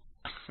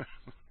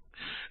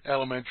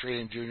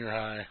elementary and junior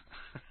high.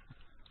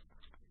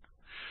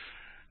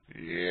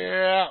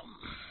 Yeah,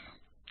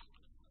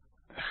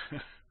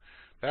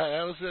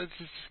 that was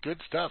just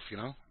good stuff,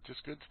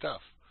 just good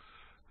stuff.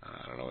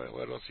 I don't know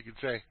what else you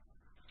could say.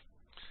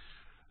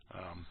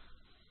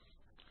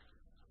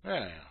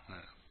 Yeah,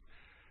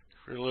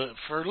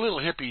 for little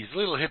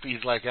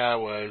hippies like I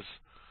was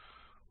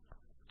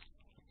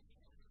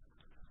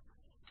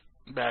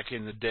back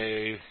in the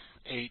day,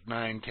 8,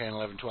 9, 10,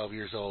 11, 12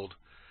 years old,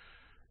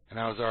 and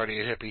I was already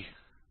a hippie.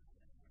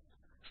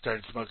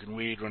 Started smoking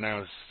weed when I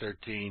was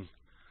 13.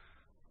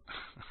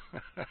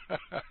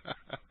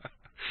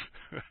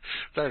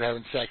 Started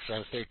having sex when I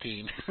was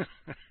 13.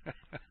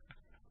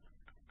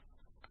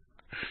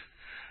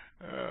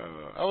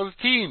 I was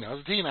a teen.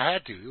 I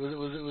had to.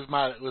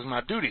 It was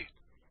my duty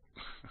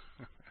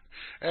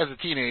as a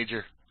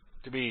teenager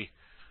to be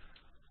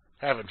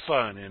having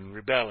fun and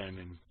rebelling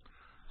and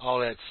all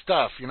that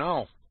stuff,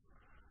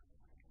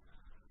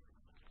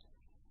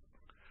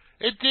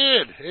 It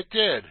did.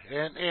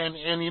 And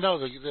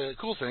the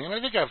cool thing, and I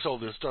think I've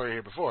told this story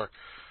here before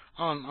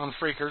on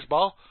Freaker's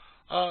Ball,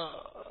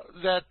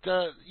 that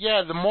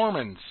the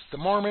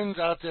Mormons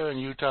out there in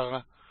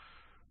Utah,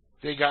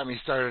 they got me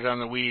started on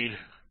the weed.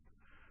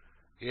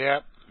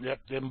 Yep,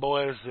 them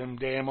boys, them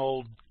damn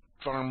old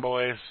farm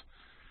boys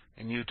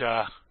in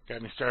Utah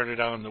got me started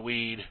on the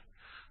weed.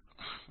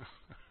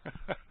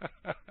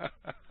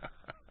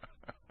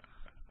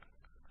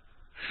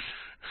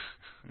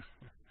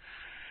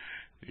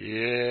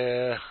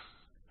 Yeah,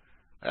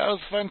 that was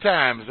fun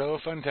times,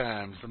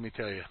 let me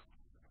tell you.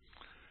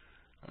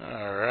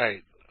 All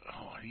right.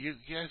 Oh, you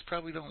guys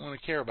probably don't want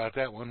to care about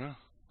that one,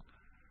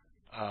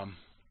 huh?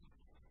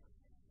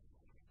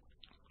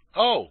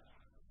 Oh,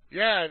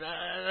 yeah,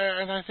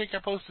 and I think I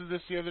posted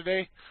this the other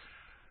day.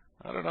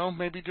 I don't know,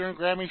 maybe during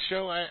Grammy's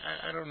show. I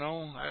don't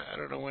know. I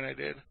don't know when I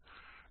did.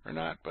 or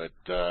not, but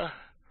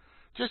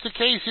just in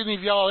case any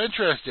of y'all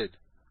interested.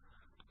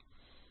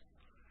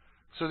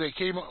 So they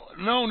came.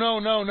 No.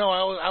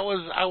 I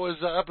was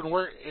up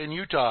in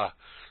Utah,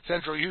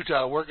 central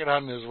Utah, working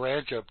on this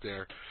ranch up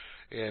there,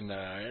 and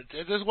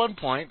at this one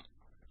point,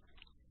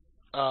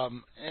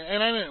 and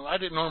I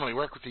didn't normally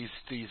work with these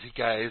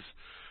guys,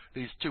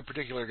 these two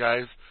particular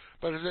guys,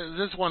 but at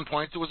this one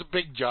point there was a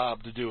big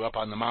job to do up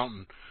on the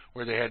mountain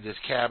where they had this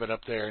cabin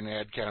up there, and they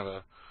had kind of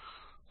a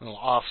little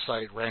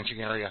off-site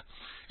ranching area.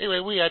 Anyway,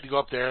 we had to go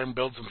up there and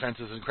build some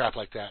fences and crap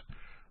like that.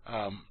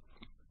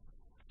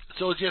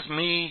 So it's just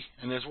me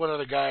and there's one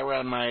other guy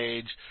around my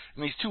age,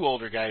 and these two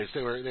older guys.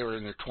 They were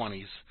in their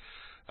 20s,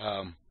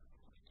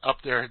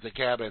 up there at the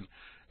cabin.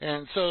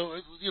 And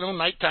so,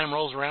 nighttime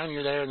rolls around.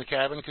 You're there in the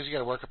cabin because you got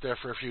to work up there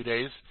for a few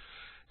days,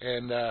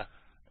 and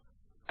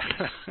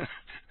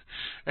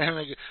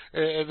and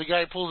the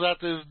guy pulls out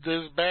this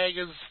bag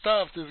of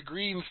stuff, this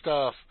green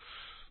stuff.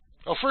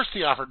 Oh, first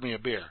he offered me a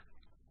beer,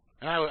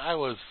 and I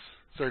was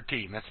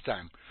 13 at the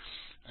time,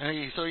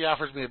 and so he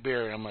offers me a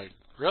beer, and I'm like,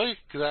 really?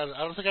 Because I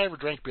don't think I ever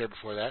drank beer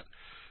before that.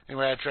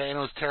 Anyway, I tried, and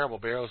it was terrible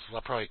beer. It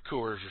was probably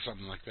Coors or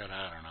something like that.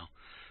 I don't know.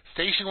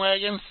 Station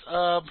wagons?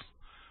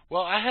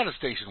 Well, I had a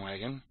station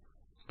wagon,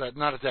 but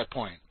not at that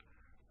point.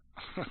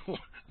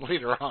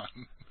 Later on.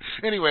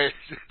 Anyway,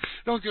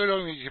 don't get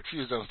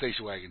confused on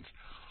station wagons.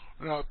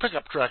 No,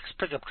 pickup trucks.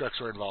 Pickup trucks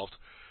were involved.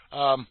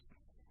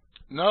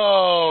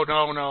 No,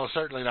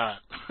 certainly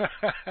not.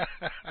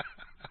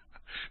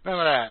 None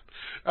of that.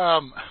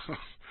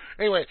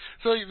 Anyway,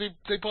 so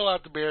they pull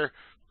out the beer,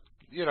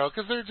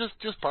 because they're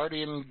just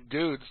partying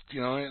dudes,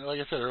 like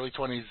I said, early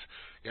 20s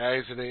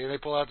guys, and they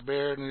pull out the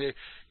beer, and they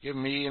give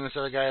me and this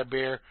other guy a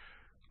beer,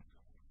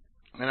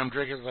 and I'm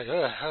drinking. It's like,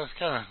 ugh, that was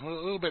kind of a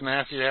little bit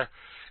nasty there.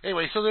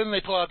 Anyway, so then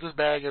they pull out this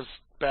bag of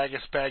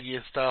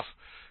spaggy stuff,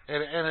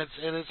 and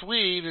it's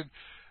weed,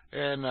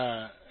 and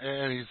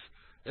he's,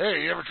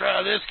 hey, you ever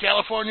try this,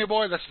 California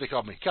boy? That's what they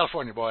called me,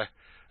 California boy.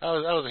 I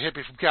was a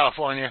hippie from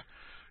California.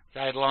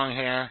 I had long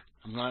hair.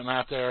 I'm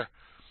not there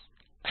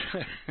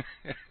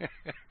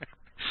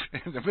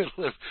in the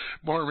middle of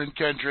Mormon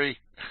country.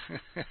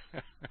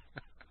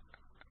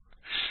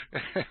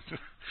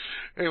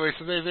 Anyway,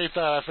 so they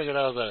thought I figured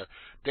I was a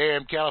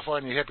damn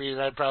California hippie,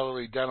 and I'd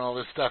probably done all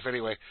this stuff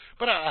anyway.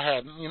 But I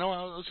hadn't, I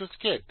was just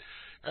a kid.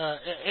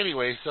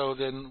 Anyway, so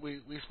then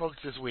we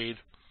smoked this weed,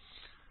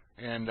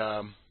 and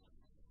I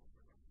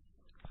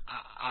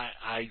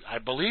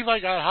believe I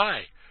got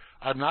high.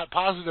 I'm not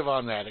positive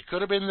on that. It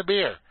could have been the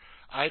beer.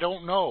 I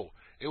don't know.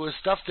 It was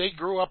stuff they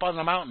grew up on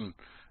the mountain.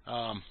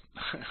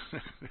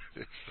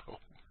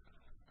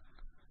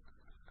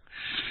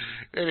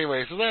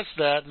 Anyway, so that's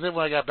that. And then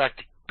when I got back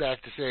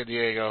to San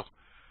Diego,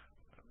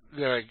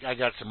 then I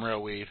got some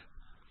real weed.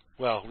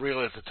 Well,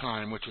 real at the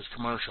time, which was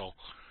commercial,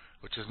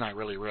 which is not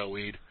really real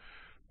weed,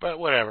 but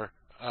whatever.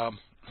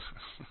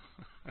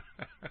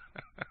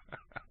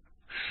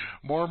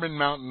 Mormon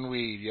mountain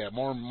weed, yeah,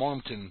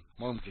 Mormon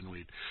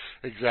weed,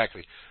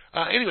 exactly.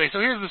 Anyway, so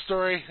here's the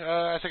story.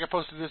 I think I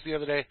posted this the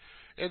other day,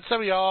 and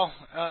some of y'all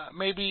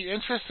may be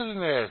interested in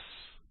this.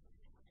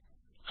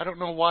 I don't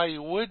know why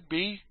you would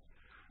be,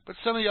 but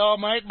some of y'all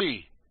might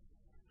be.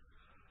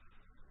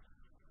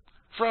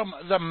 From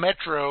the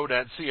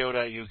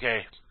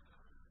metro.co.uk.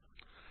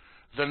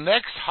 The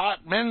next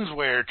hot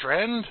menswear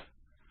trend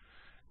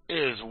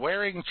is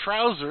wearing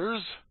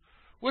trousers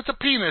with a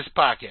penis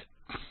pocket.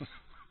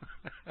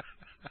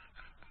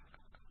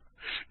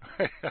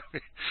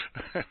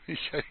 Let me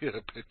show you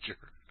the picture.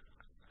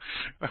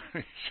 Let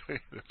me show you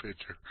the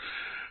picture.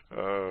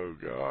 Oh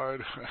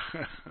God!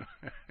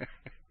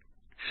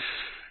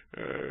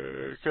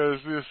 Because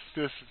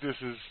this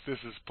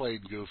is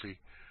plain goofy.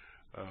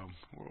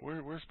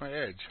 Where's my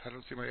edge? I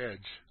don't see my edge.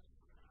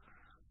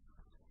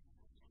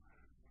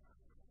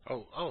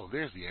 Oh,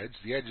 there's the edge.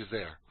 The edge is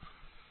there.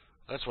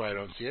 That's why I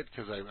don't see it,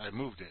 because I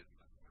moved it.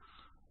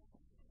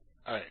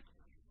 All right.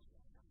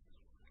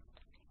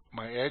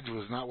 My edge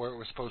was not where it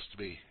was supposed to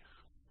be.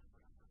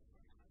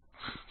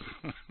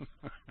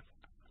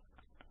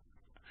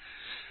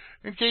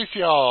 In case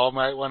y'all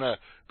might want to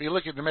be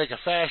looking to make a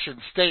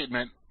fashion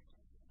statement,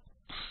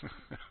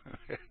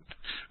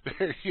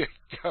 there you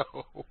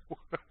go.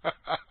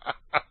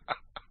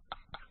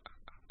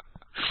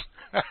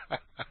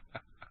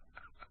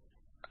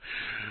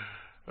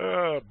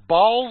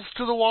 Balls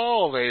to the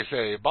wall, they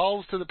say.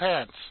 Balls to the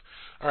pants.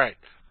 All right.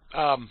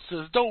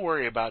 Says, don't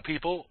worry about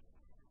people.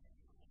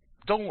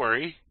 Don't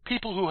worry.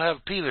 People who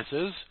have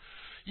penises,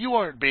 you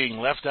aren't being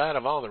left out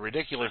of all the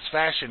ridiculous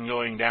fashion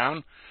going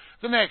down.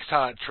 The next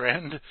hot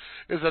trend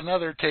is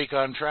another take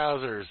on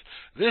trousers.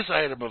 This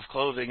item of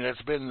clothing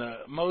that's been the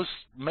most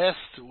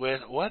messed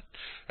with,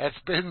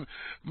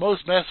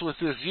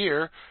 this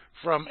year,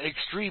 from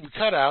extreme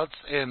cutouts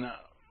and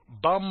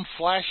bum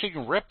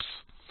flashing rips.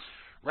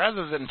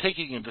 Rather than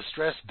taking a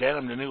distressed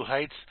denim to new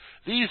heights,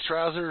 these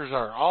trousers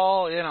are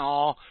all in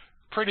all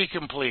pretty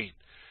complete.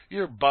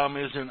 Your bum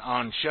isn't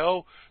on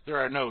show. There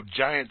are no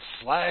giant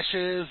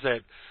slashes that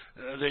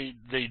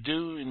they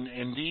do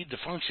indeed to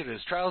function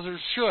as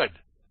trousers should.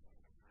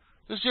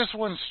 There's just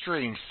one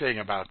strange thing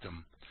about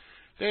them.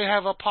 They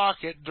have a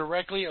pocket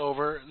directly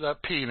over the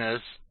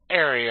penis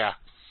area.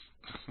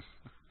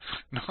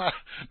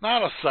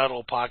 Not a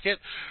subtle pocket.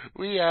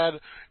 We had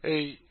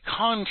a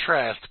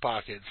contrast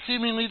pocket,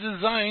 seemingly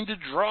designed to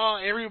draw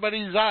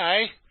everybody's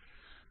eye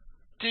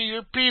to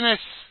your penis,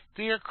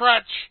 to your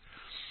crotch.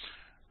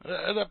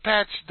 The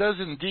patch does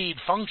indeed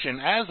function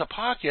as a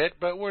pocket,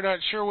 but we're not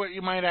sure what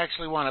you might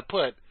actually want to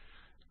put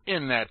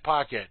in that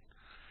pocket.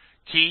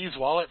 Keys,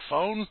 wallet,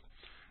 phone,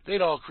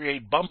 they'd all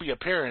create bumpy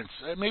appearance.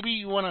 Maybe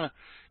you want to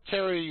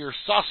carry your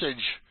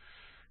sausage.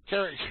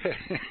 Carry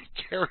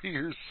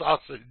your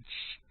sausage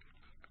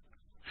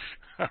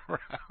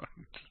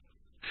around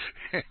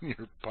in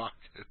your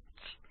pockets.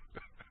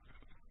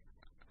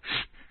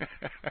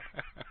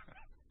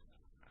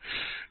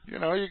 You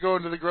know, you go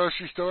into the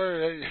grocery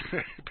store, you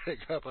pick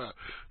up a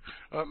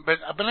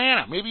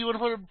banana. Maybe you want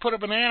to put a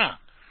banana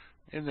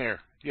in there.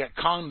 Yeah,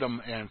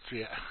 condom ants.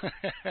 Yeah.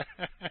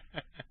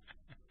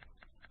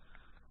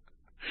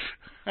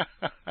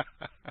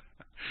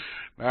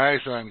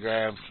 Nice one,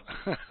 Grams.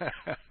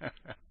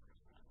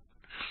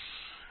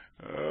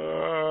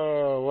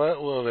 Oh,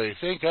 what will they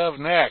think of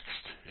next,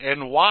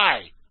 and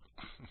why?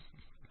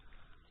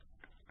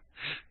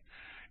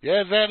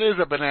 Yeah, that is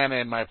a banana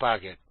in my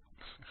pocket.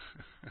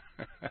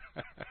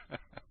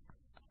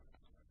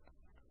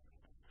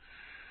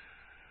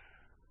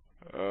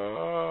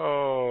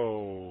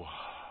 Oh.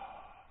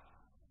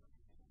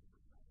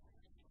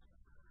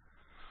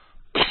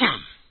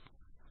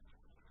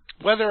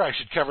 Whether I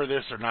should cover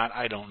this or not,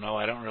 I don't know.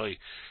 I don't really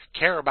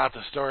care about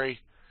the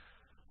story.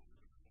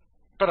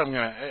 But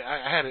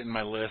I had it in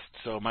my list,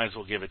 so might as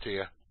well give it to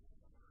you.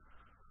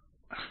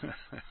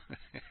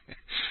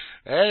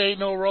 That ain't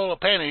no roll of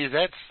pennies.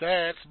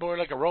 That's more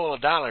like a roll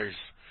of dollars.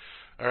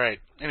 All right.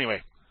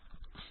 Anyway.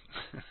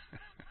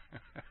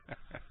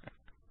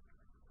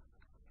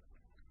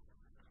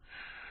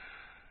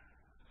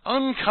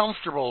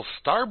 Uncomfortable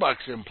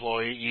Starbucks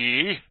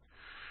employee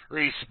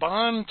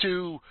respond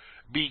to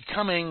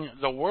becoming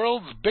the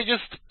world's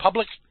biggest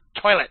public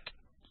toilet.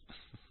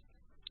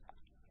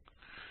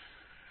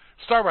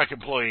 Starbucks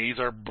employees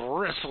are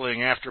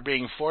bristling after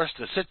being forced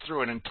to sit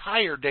through an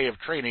entire day of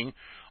training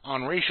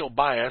on racial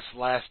bias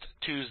last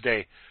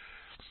Tuesday,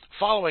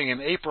 following an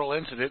April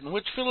incident in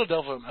which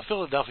a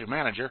Philadelphia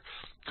manager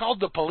called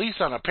the police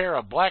on a pair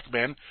of black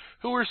men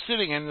who were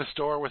sitting in the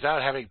store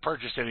without having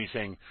purchased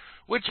anything,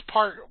 which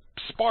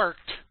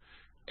sparked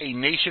a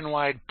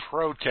nationwide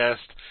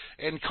protest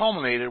and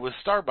culminated with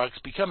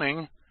Starbucks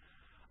becoming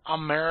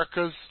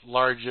America's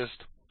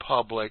largest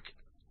public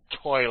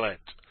toilet.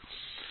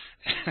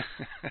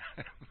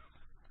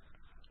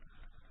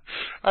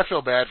 I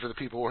feel bad for the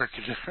people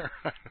working there.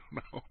 I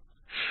don't know.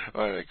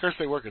 Well, of course,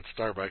 they work at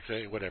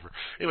Starbucks, whatever.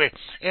 Anyway,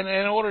 in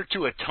order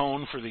to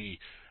atone for the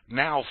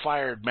now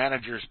fired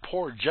manager's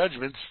poor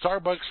judgment,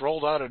 Starbucks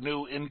rolled out a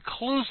new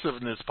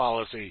inclusiveness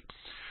policy,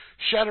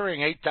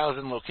 shuttering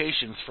 8,000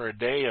 locations for a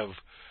day of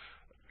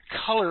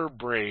color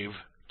brave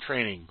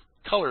training,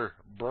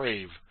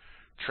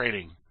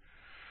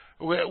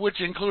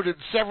 which included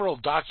several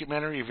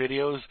documentary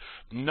videos,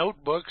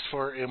 notebooks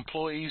for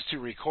employees to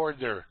record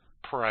their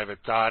private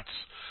thoughts,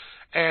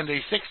 and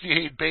a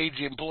 68-page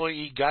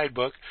employee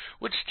guidebook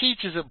which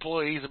teaches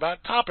employees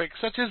about topics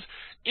such as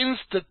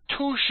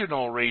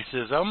institutional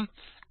racism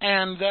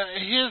and the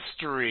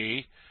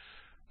history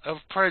of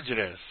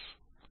prejudice.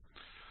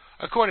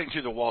 According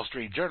to the Wall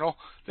Street Journal,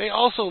 they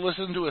also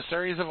listened to a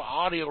series of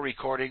audio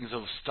recordings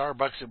of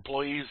Starbucks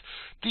employees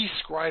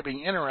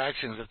describing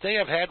interactions that they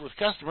have had with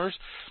customers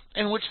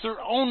in which their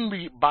own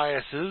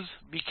biases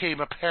became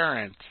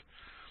apparent.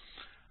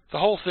 The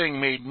whole thing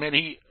made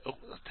many... Oh,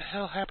 what the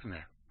hell happened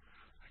there?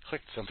 I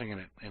clicked something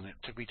and it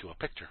took me to a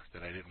picture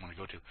that I didn't want to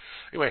go to.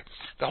 Anyway,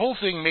 the whole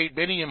thing made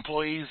many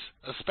employees,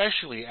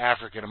 especially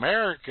African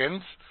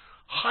Americans,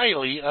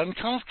 highly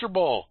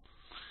uncomfortable.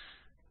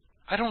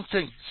 I don't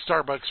think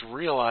Starbucks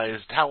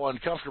realized how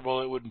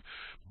uncomfortable it would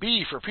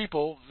be for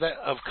people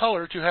of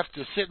color to have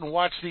to sit and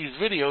watch these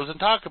videos and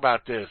talk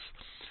about this,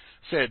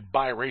 said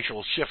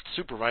biracial shift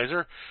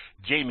supervisor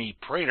Jamie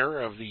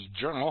Prater of the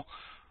Journal,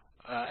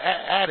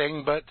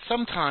 adding, but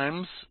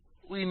sometimes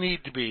we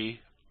need to be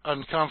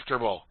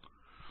uncomfortable.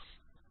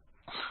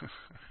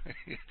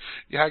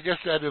 Yeah, I guess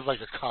that is like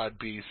a cod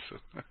piece.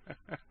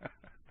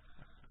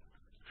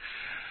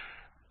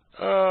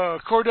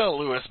 Cordell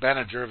Lewis,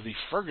 manager of the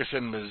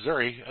Ferguson,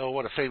 Missouri,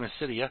 what a famous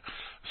city,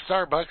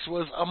 Starbucks,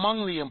 was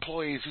among the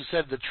employees who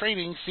said the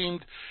training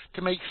seemed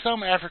to make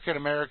some African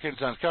Americans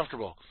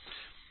uncomfortable.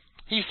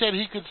 He said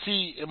he could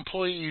see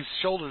employees'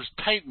 shoulders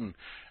tighten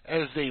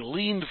as they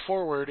leaned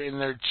forward in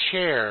their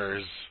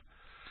chairs.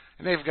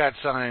 And they've got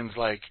signs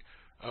like,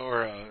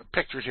 or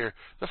pictures here,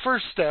 the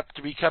first step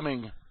to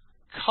becoming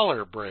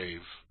color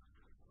brave.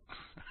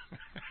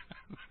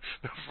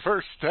 The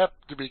first step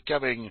to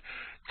becoming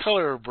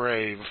color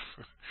brave.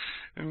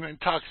 And then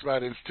talks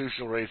about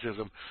institutional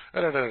racism.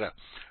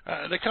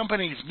 The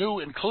company's new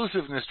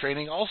inclusiveness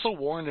training also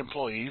warned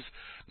employees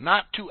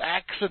not to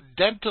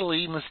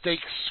accidentally mistake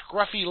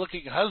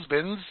scruffy-looking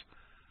husbands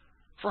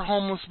for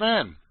homeless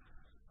men.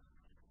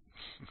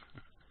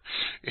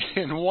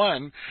 In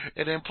one,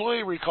 an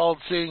employee recalled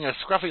seeing a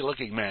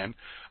scruffy-looking man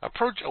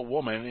approach a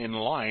woman in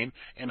line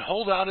and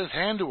hold out his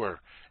hand to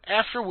her,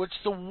 after which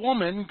the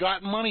woman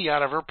got money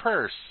out of her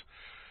purse.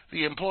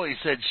 The employee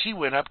said she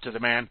went up to the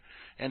man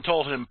and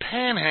told him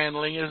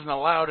panhandling isn't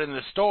allowed in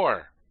the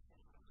store.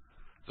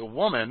 The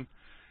woman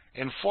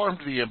informed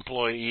the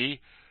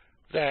employee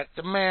that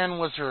the man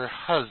was her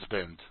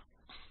husband.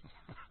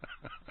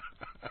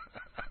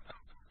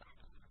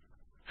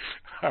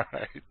 All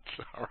right.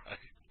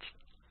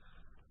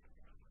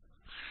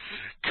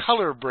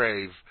 Color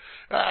brave.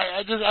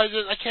 I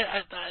can't.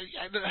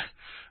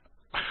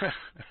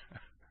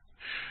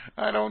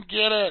 I don't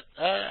get it.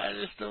 I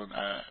just don't.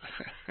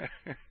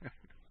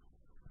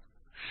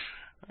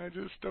 I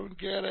just don't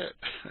get it.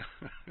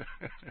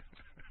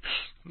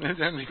 And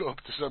then they go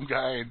up to some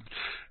guy and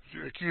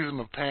accuse him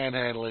of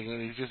panhandling,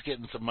 and he's just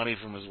getting some money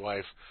from his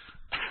wife.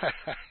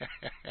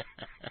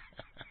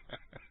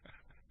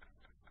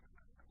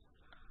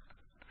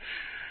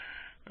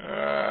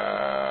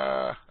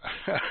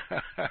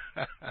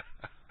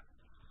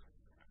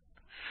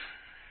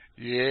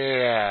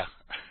 Yeah.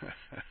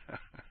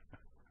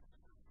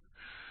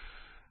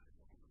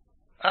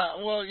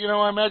 Well,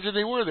 I imagine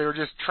they were. They were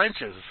just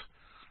trenches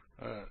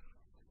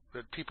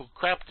that people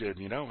crapped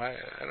in. I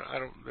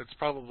don't. That's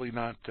probably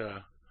not.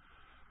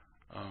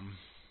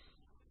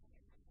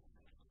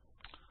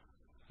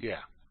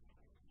 Yeah.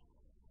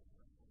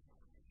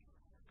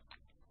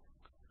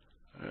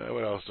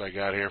 What else do I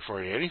got here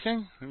for you?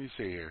 Anything? Let me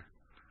see here.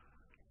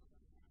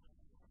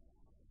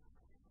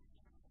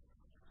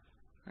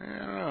 I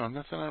don't know.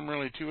 Nothing I'm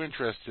really too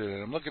interested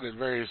in. I'm looking at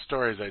various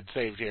stories I'd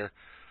saved here.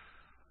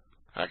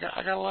 I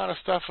got a lot of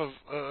stuff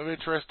of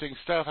interesting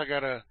stuff.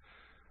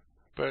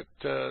 But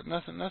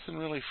nothing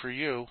really for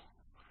you.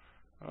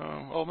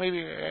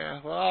 Maybe.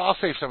 Well, I'll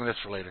save some of this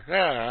for later.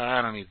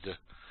 I don't need to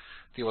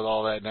deal with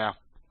all that now.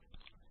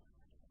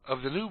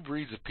 Of the new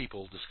breeds of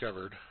people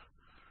discovered,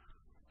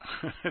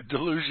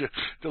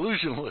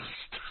 delusionalist.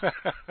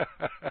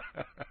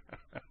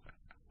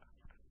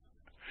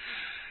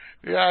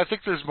 Yeah, I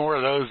think there's more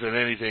of those than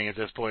anything at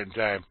this point in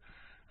time.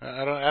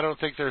 I don't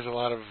think there's a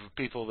lot of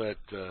people that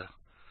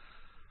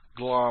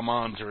glom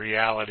on to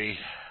reality.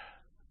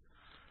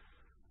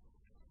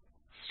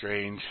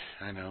 Strange,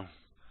 I know.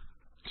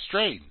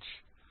 Strange.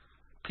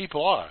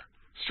 People are.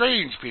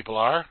 Strange people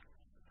are.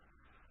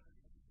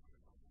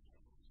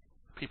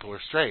 People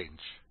are strange.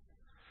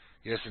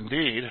 Yes,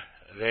 indeed,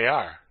 they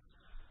are.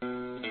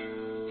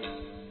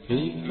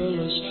 People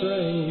are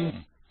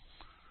strange.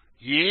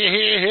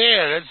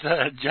 Yeah,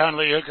 that's John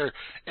Lee Hooker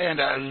and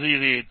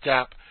ZZ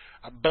Top.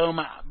 Boom,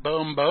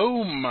 boom,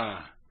 boom.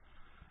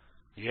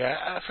 Yeah,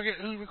 I forget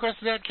who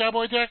requested that,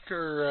 Cowboy Tech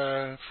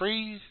or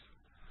Freeze?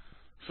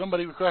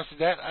 Somebody requested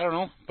that, I don't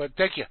know, but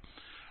thank you.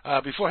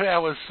 Before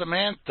that was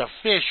Samantha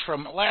Fish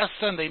from last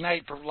Sunday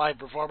night live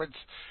performance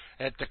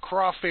at the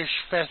Crawfish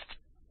Fest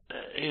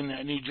in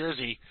New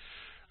Jersey.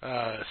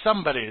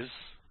 Somebody's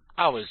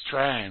always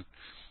trying.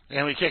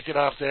 And we kicked it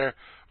off there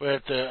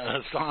with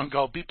a song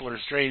called People Are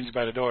Strange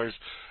by the Doors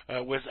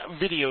with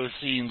video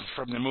scenes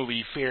from the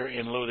movie Fear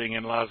and Loathing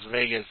in Las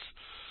Vegas.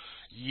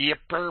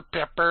 Yipper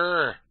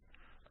pepper.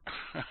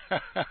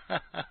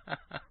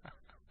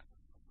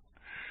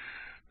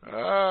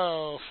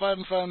 Oh,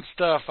 fun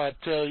stuff, I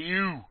tell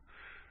you.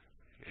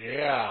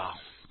 Yeah.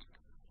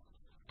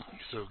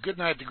 So good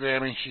night to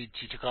Grammy. She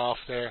took off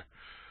there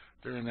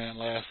during that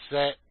last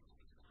set.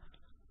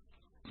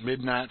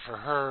 Midnight for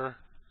her.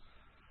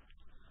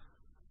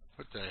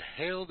 What the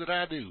hell did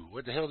I do?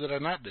 What the hell did I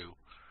not do?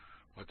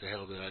 What the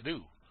hell did I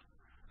do?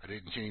 I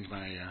didn't change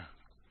my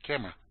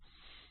camera.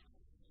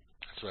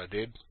 That's what I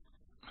did.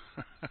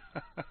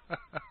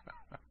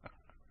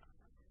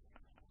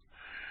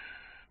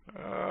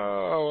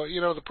 Oh,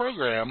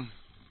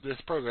 this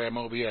program,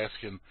 OBS,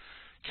 can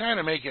kind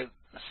of make it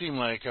seem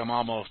like I'm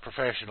almost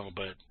professional,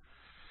 but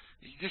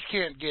you just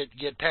can't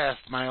get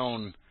past my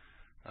own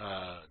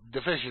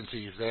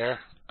deficiencies there.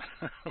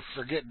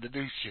 Forgetting to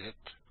do shit.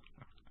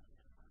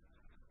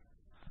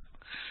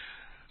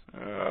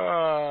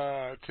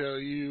 I tell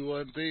you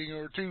one thing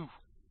or two.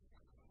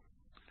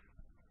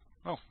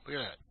 Oh, look at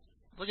that.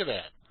 Look at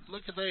that.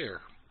 Look at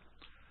there.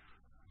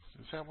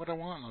 Is that what I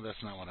want? No,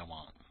 that's not what I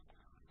want.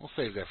 We'll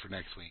save that for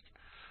next week.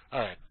 All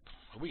right.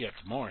 Well, we got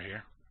some more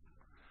here.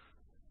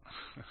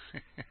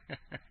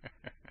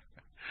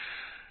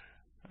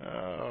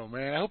 Oh,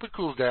 man. I hope it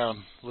cools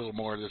down a little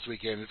more this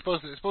weekend. It's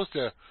supposed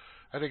to,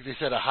 I think they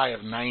said a high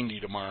of 90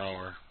 tomorrow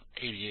or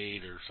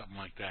 88 or something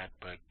like that.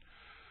 But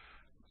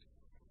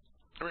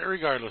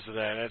regardless of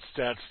that,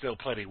 that's still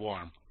plenty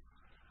warm.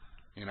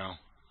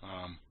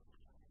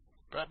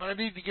 But I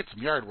need to get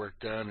some yard work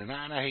done, and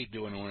I hate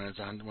doing it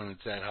when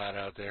it's that hot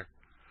out there.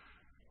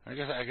 I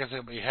guess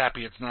I'll be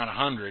happy it's not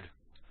 100.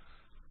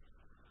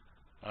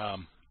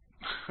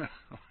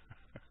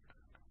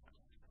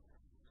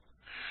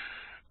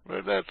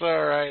 But that's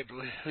all right.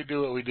 We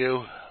do what we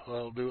do.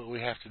 We'll do what we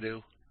have to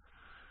do.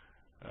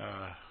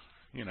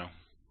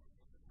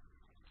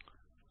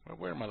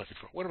 Where am I looking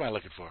for? What am I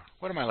looking for?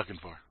 What am I looking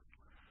for?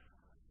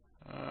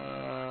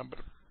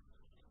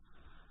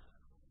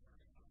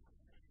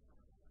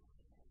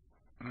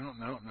 No,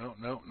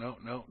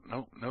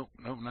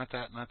 not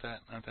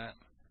that.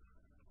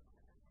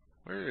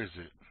 Where is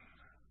it?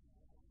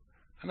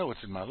 I know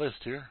it's in my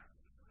list here.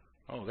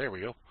 Oh, there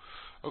we go.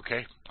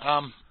 Okay.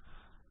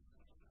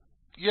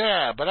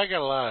 Yeah, but I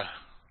got a lot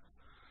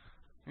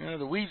of,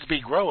 the weeds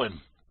be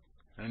growing,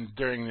 and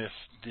during this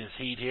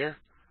heat here.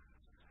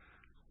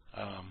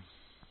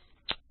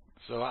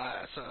 So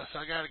I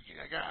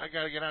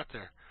gotta get out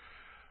there.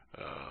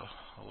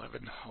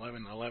 11,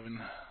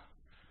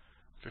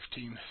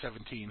 15,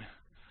 17.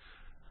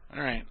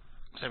 All right,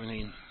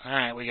 17. All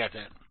right, we got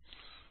that.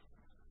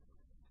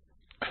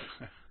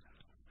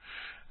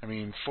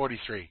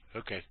 43.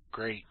 Okay,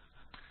 great.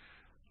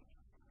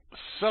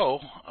 So,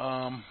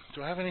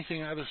 do I have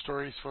anything other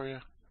stories for you?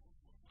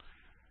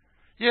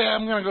 Yeah,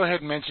 I'm going to go ahead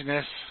and mention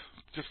this,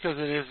 just because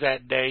it is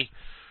that day.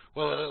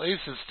 Well, at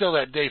least it's still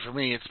that day for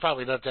me. It's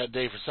probably not that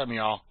day for some of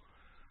y'all.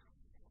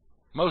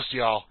 Most of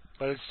y'all.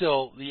 But it's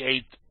still the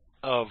 8th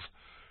of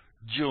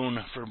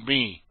June for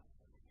me.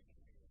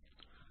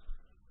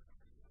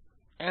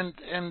 And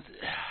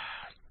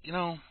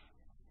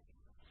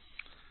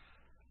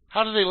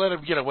how do they let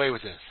them get away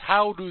with this?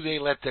 How do they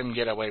let them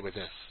get away with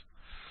this?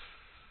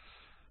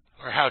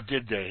 Or how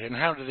did they? And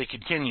how do they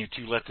continue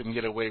to let them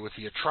get away with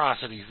the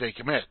atrocities they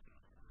commit?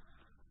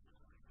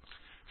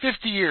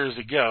 50 years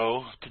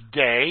ago,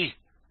 today,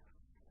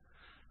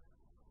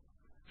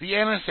 the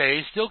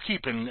NSA still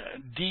keeping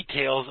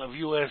details of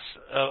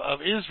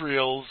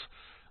Israel's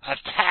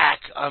attack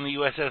on the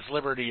USS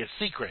Liberty a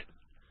secret.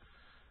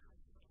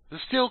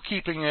 They're still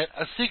keeping it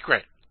a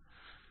secret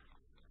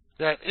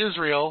that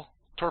Israel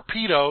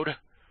torpedoed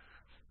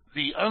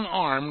the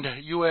unarmed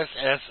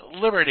USS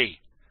Liberty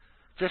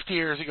 50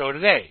 years ago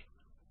today.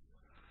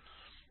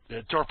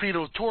 The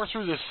torpedo tore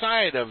through the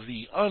side of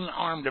the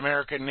unarmed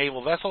American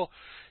naval vessel,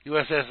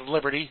 USS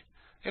Liberty.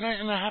 And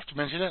I have to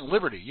mention that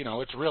Liberty,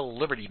 it's real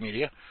Liberty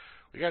media.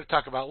 We got to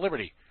talk about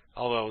Liberty.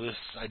 Although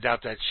I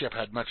doubt that ship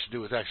had much to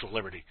do with actual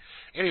liberty.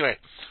 Anyway,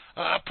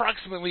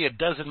 approximately a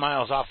dozen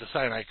miles off the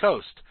Sinai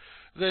coast,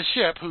 the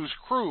ship, whose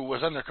crew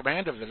was under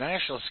command of the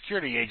National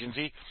Security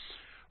Agency,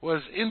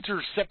 was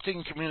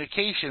intercepting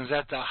communications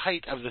at the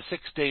height of the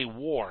Six-Day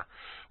War,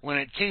 when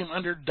it came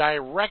under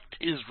direct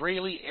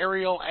Israeli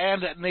aerial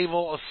and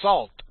naval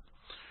assault.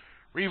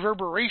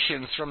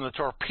 Reverberations from the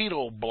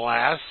torpedo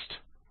blast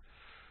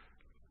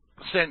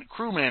sent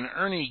crewman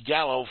Ernie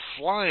Gallo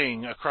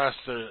flying across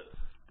the...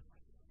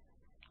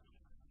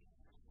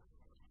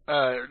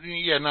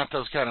 not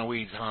those kind of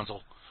weeds,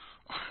 Hansel.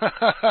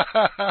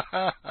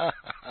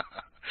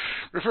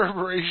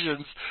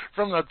 Reverberations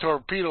from the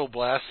torpedo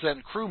blast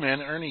sent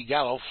crewman Ernie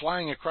Gallo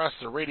flying across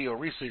the radio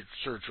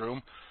research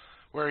room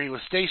where he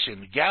was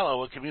stationed.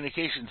 Gallo, a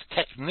communications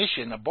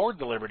technician aboard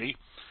the Liberty,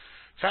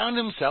 found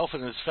himself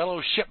and his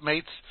fellow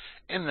shipmates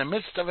in the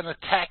midst of an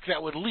attack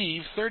that would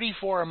leave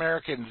 34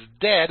 Americans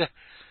dead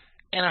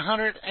and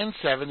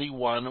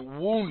 171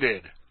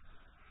 wounded.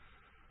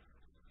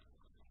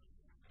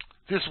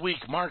 This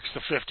week marks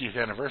the 50th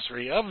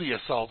anniversary of the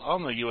assault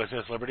on the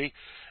USS Liberty,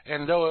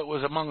 and though it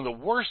was among the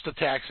worst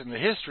attacks in the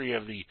history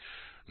of the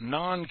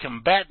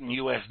non-combatant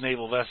U.S.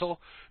 naval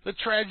vessel, the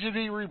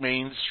tragedy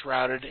remains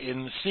shrouded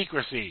in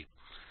secrecy.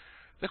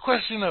 The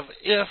question of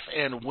if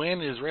and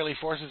when Israeli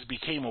forces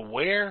became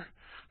aware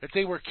that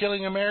they were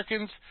killing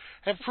Americans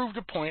have proved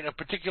a point of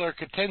particular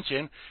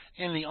contention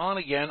in the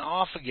on-again,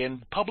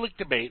 off-again public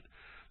debate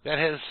that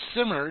has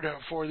simmered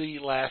for the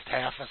last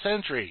half a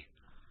century.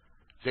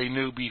 They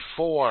knew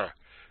before.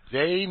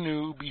 They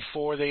knew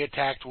before they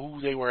attacked who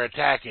they were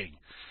attacking.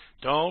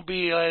 Don't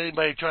be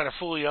anybody trying to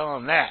fool you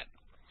on that.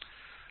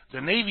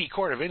 The Navy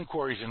Court of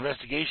Inquiry's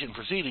investigation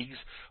proceedings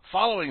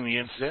following the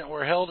incident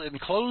were held in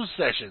closed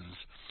sessions,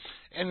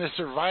 and the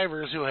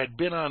survivors who had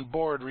been on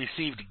board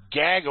received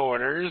gag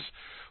orders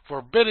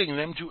forbidding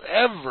them to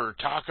ever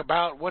talk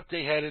about what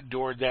they had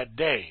endured that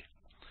day.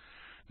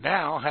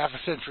 Now, half a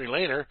century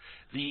later,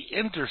 The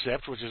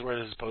Intercept, which is where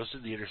this is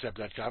posted,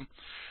 theintercept.com,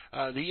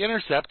 The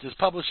Intercept is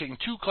publishing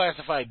 2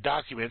 classified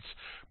documents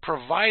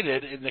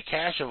provided in the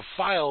cache of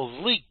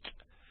files leaked.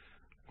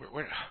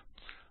 Where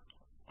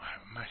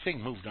my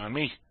thing moved on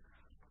me.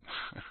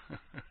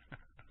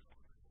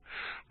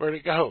 Where'd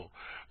it go?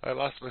 I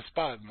lost my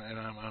spot, and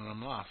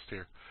I'm lost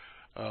here.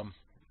 All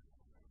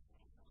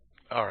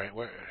right,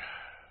 where?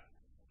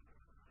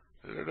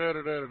 That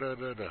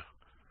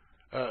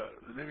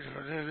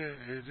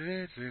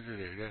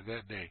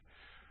day.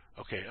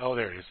 Okay, oh,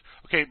 there it is.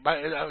 Okay,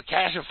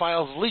 cache of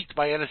files leaked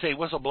by NSA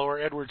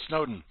whistleblower Edward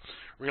Snowden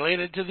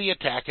related to the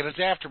attack and its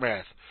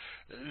aftermath.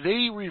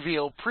 They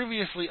reveal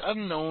previously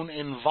unknown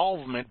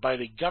involvement by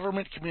the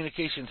Government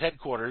Communications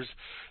Headquarters,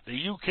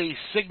 the UK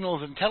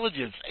Signals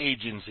Intelligence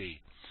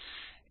Agency.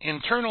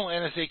 Internal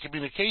NSA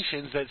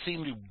communications that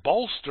seem to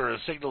bolster a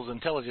signals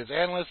intelligence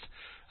analyst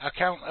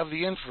account of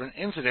the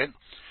incident,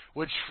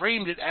 which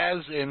framed it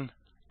as an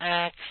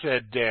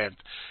accident,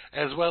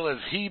 as well as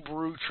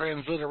Hebrew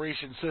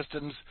transliteration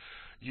systems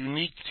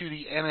unique to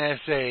the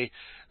NSA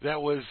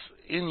that was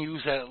in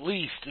use at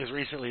least as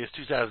recently as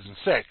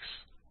 2006.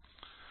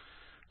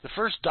 The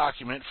first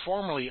document,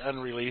 formally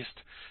unreleased,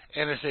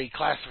 NSA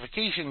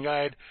Classification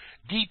Guide,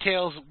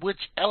 details which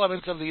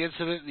elements of the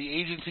incident the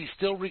agency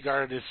still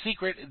regarded as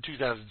secret in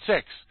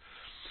 2006.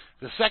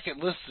 The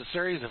second lists a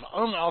series of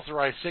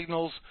unauthorized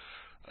signals,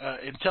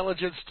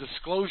 intelligence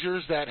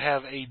disclosures that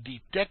have a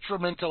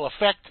detrimental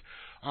effect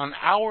on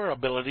our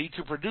ability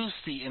to produce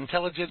the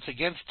intelligence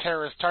against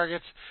terrorist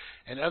targets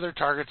and other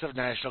targets of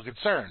national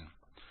concern.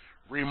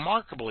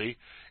 Remarkably,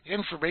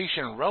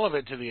 information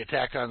relevant to the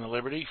attack on the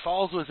Liberty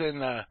falls within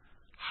the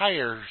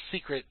higher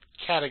secret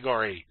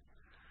category.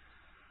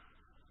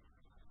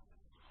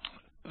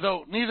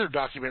 Though neither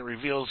document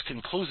reveals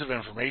conclusive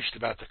information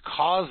about the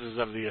causes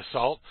of the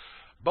assault,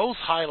 both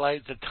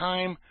highlight the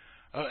time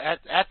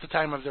at the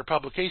time of their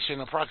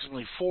publication,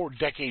 approximately 4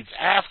 decades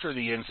after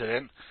the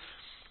incident,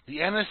 the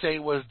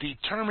NSA was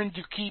determined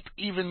to keep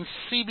even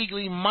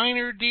seemingly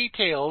minor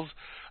details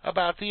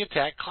about the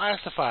attack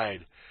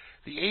classified.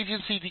 The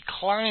agency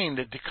declined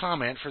to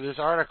comment for this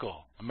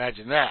article.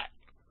 Imagine that.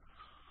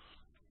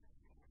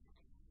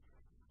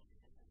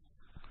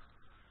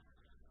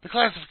 The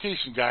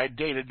classification guide,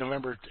 dated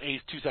November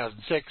 8,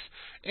 2006,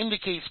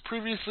 indicates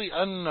previously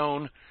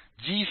unknown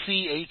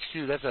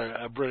GCHQ, that's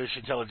a British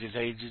intelligence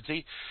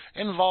agency,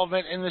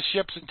 involvement in the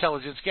ship's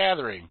intelligence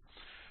gathering.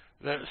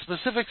 The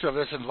specifics of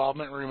this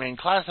involvement remain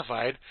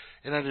classified,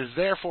 and it is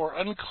therefore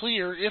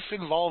unclear if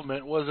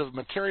involvement was of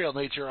material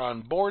nature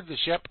on board the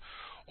ship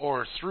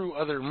or through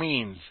other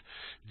means.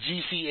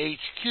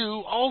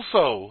 GCHQ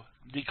also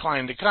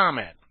declined to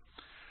comment.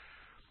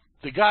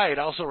 The guide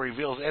also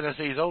reveals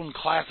NSA's own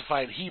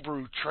classified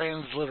Hebrew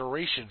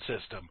transliteration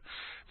system,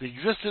 the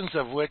existence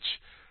of which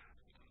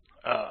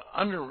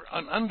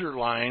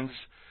underlines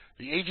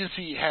the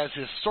agency has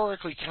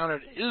historically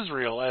counted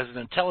Israel as an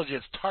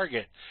intelligence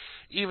target,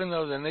 even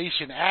though the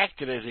nation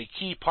acted as a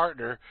key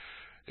partner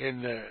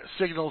in the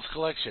signals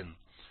collection.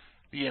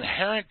 The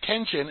inherent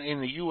tension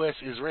in the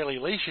U.S.-Israeli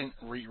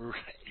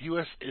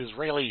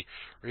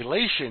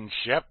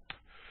relationship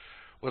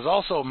was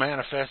also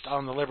manifest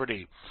on the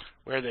Liberty,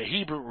 where the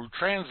Hebrew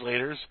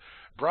translators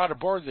brought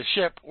aboard the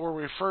ship were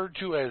referred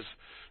to as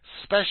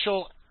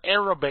special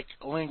Arabic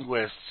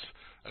linguists,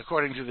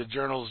 according to the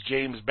journalist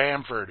James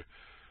Bamford,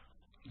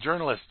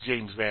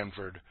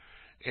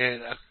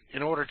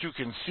 in order to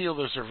conceal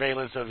the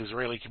surveillance of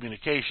Israeli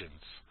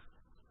communications.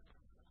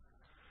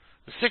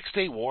 The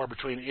Six-Day War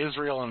between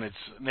Israel and its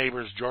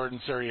neighbors Jordan,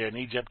 Syria, and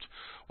Egypt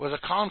was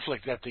a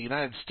conflict that the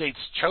United States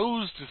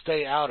chose to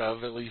stay out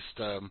of, at least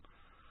on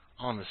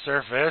the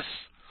surface,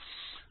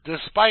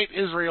 despite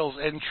Israel's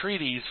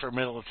entreaties for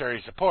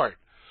military support.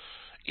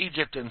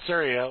 Egypt and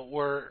Syria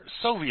were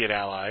Soviet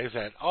allies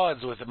at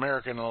odds with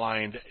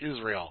American-aligned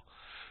Israel.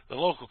 The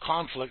local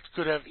conflict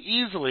could have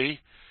easily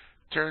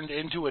turned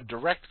into a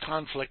direct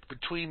conflict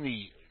between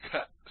the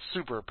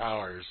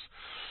superpowers,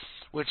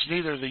 which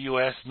neither the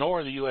U.S.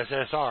 nor the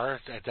USSR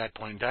at that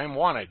point in time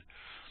wanted.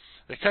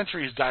 The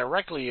countries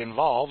directly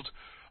involved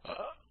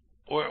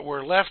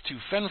were left to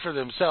fend for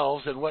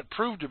themselves in what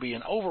proved to be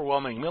an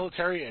overwhelming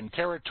military and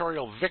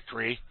territorial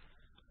victory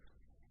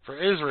for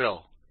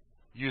Israel,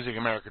 using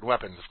American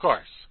weapons, of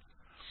course.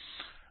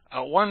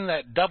 One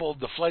that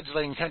doubled the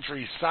fledgling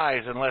country's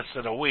size in less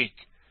than a week.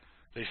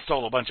 They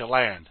stole a bunch of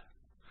land.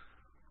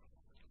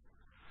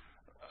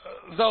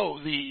 Though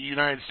the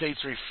United States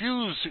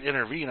refused to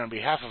intervene on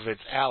behalf of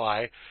its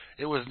ally,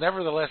 it was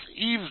nevertheless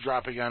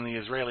eavesdropping on the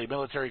Israeli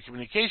military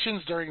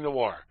communications during the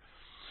war.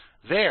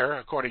 There,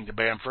 according to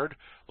Bamford,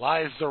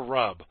 lies the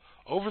rub.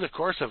 Over the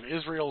course of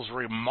Israel's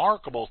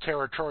remarkable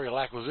territorial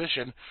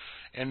acquisition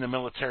and the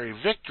military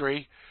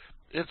victory,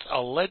 it's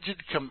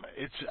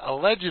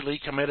allegedly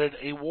committed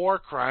a war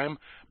crime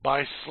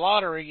by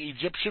slaughtering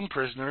Egyptian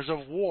prisoners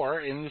of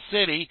war in the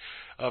city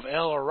of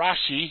El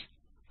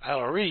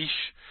Arish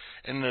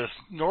in the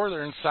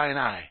northern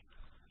Sinai.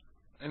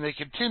 And they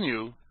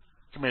continue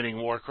committing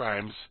war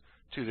crimes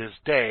to this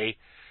day,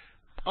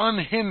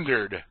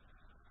 unhindered.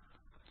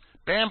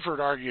 Bamford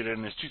argued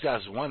in his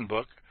 2001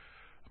 book,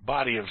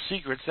 Body of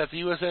Secrets, that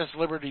the USS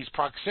Liberty's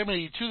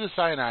proximity to the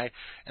Sinai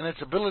and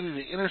its ability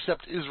to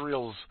intercept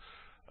Israel's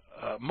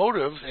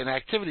motives and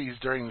activities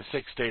during the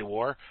Six-Day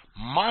War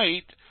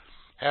might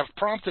have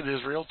prompted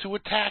Israel to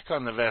attack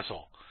on the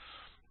vessel.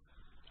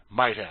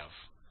 Might have.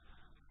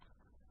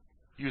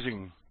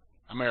 Using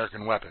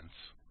American weapons.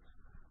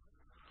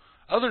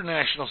 Other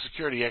national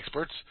security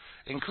experts,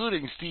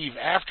 including Steve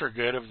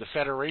Aftergood of the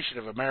Federation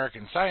of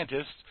American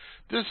Scientists,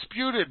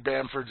 disputed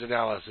Bamford's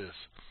analysis.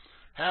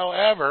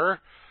 However,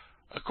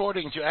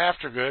 according to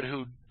Aftergood,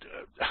 who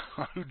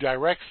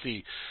directs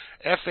the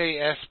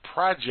FAS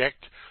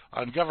project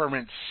on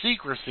government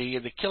secrecy,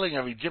 and the killing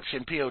of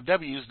Egyptian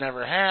POWs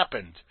never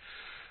happened.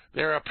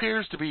 There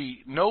appears to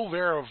be no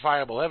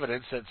verifiable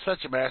evidence that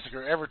such a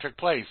massacre ever took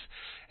place,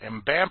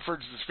 and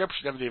Bamford's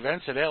description of the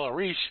events at El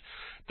Arish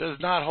does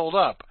not hold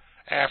up.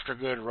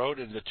 Aftergood wrote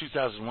in the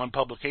 2001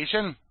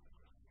 publication,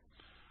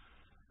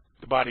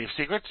 The Body of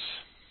Secrets,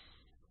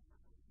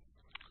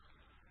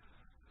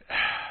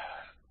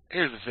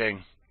 here's the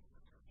thing.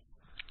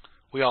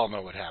 We all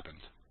know what happened.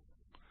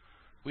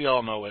 We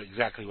all know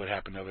exactly what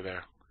happened over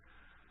there.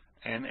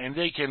 And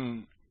they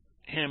can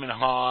hem and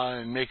haw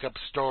and make up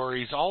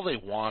stories all they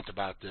want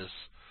about this,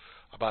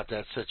 about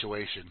that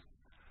situation.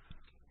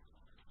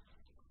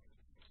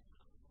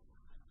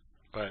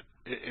 But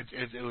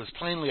it was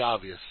plainly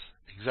obvious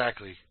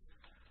exactly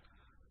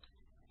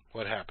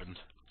what happened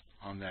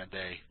on that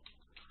day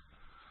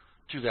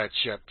to that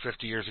ship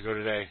 50 years ago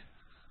today.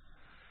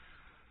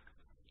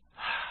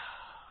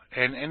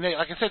 And they,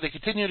 like I said, they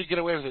continue to get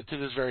away with it to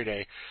this very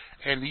day.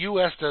 And the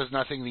U.S. does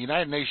nothing. The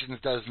United Nations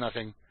does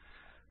nothing.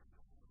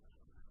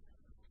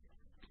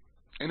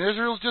 And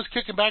Israel's just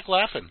kicking back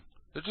laughing.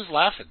 They're just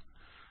laughing.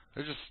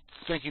 They're just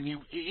thinking,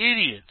 you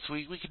idiots,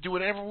 we can do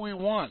whatever we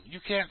want. You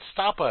can't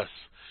stop us.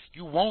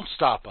 You won't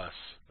stop us,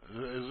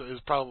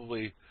 is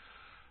probably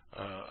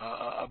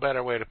a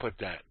better way to put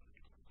that.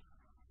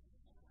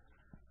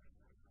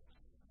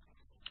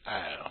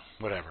 I don't know.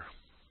 Whatever.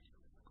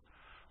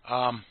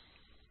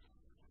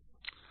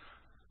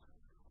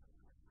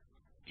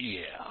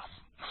 Yeah.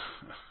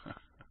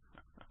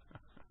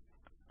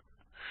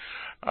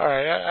 All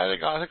right. I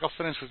think I'll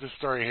finish with this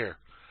story here.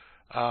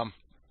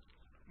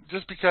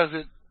 Just because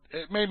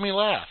it made me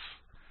laugh.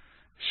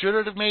 Should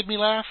it have made me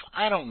laugh?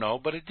 I don't know,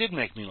 but it did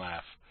make me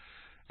laugh.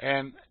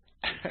 And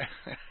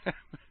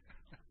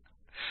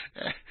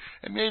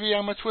and maybe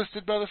I'm a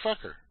twisted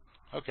motherfucker.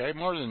 Okay,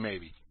 more than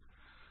maybe.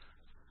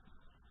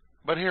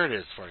 But here it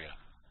is for you.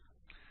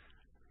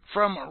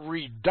 From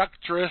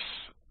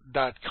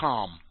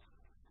Reductress.com.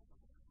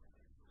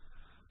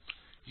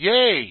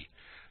 Yay!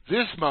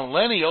 This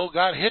millennial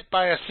got hit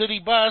by a city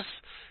bus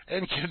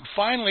and can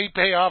finally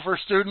pay off her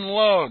student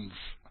loans.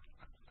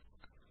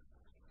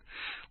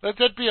 Let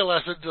that be a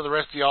lesson to the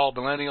rest of y'all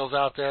millennials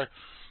out there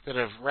that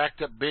have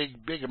racked up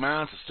big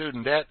amounts of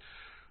student debt,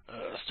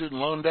 student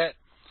loan debt.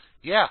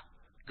 Yeah,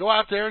 go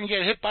out there and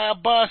get hit by a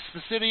bus.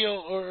 The city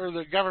or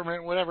the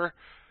government, whatever,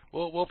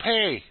 will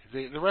pay.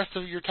 The rest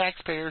of your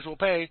taxpayers will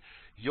pay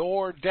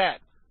your debt.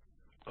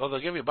 Well,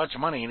 they'll give you a bunch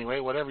of money anyway,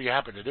 whatever you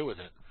happen to do with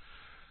it.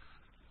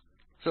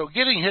 So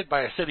getting hit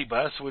by a city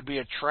bus would be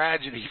a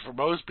tragedy for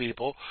most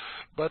people,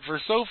 but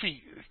for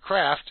Sophie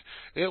Kraft,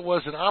 it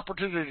was an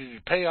opportunity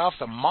to pay off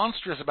the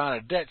monstrous amount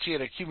of debt she had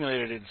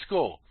accumulated in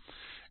school.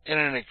 In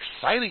an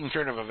exciting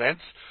turn of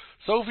events,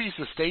 Sophie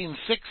sustained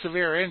 6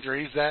 severe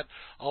injuries that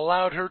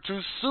allowed her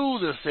to sue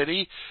the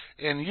city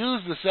and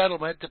use the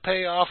settlement to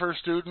pay off her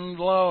student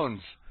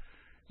loans.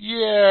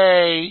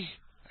 Yay!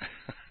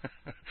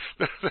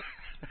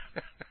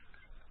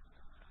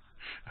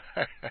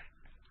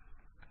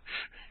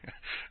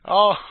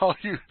 All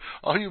you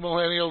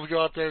millennials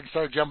go out there and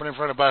start jumping in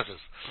front of buses.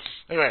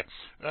 Anyway,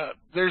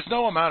 there's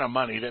no amount of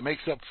money that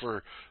makes up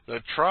for the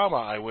trauma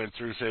I went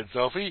through, said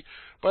Sophie,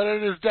 but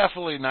it is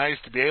definitely nice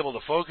to be able to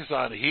focus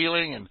on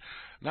healing and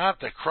not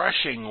the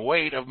crushing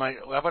weight of my,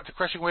 how about the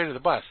crushing weight of the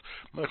bus?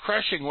 The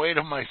crushing weight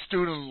of my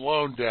student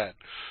loan debt.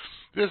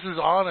 This is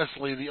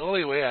honestly the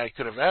only way I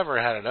could have ever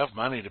had enough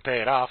money to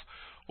pay it off.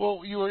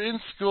 Well, you were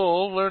in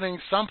school learning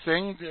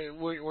something.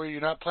 Were you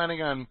not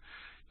planning on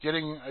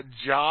getting a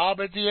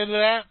job at the end of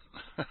that?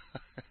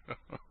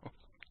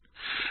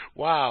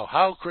 Wow,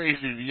 how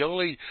crazy. The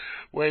only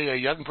way a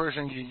young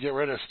person can get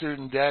rid of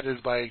student debt is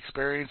by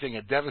experiencing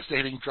a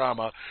devastating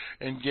trauma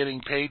and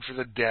getting paid for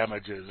the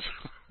damages.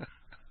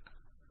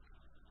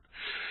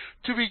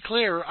 To be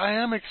clear, I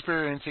am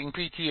experiencing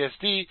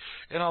PTSD,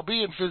 and I'll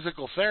be in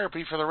physical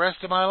therapy for the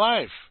rest of my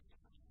life,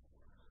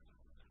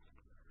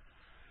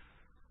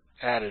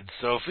 added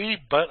Sophie,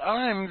 but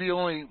I'm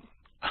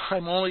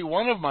only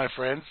one of my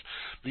friends,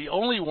 the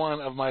only one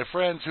of my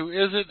friends who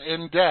isn't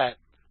in debt.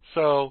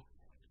 So,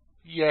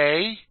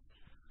 yay.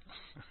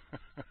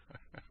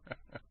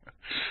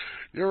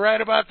 You're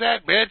right about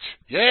that, bitch.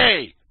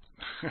 Yay.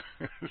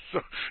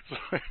 so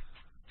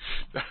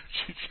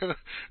she's going to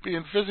be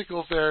in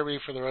physical therapy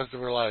for the rest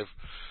of her life.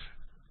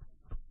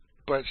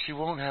 But she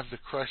won't have the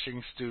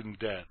crushing student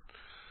debt.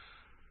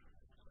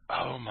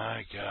 Oh,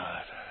 my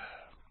God.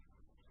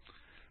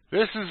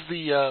 This is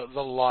the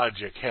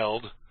logic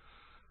held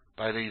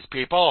by these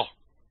people.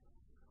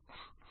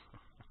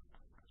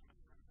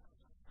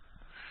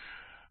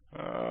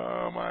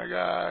 Oh, my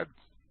God.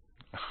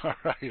 All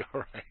right.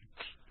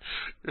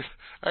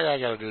 I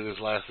got to do this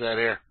last set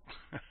here.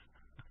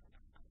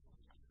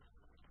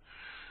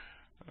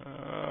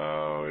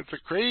 Oh, it's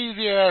a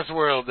crazy-ass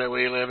world that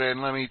we live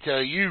in, let me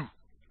tell you.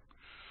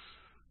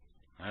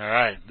 All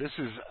right, this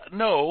is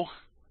No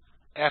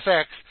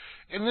FX,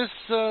 and this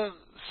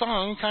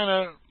song kind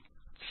of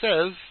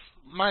says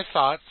my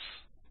thoughts.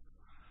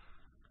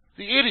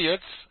 The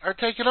idiots are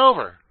taking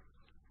over.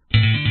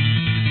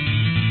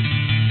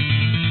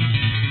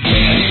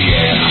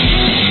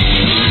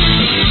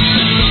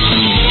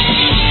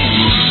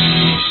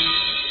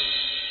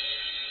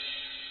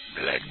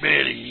 Black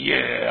Betty,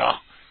 yeah.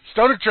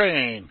 Stoner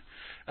Train.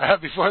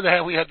 Before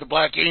that, we had the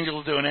Black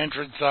Angels do an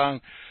entrance song.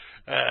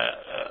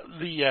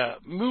 The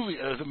movie,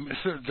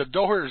 the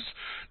Doors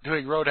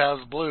doing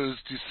Roadhouse Blues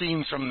to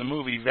scenes from the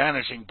movie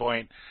Vanishing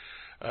Point.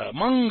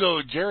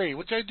 Mungo Jerry,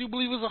 which I do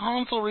believe was a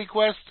Hansel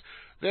request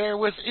there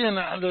within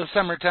the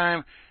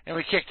summertime, and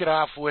we kicked it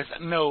off with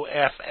No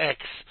FX.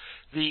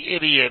 The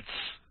idiots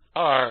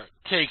are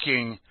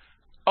taking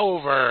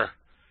over,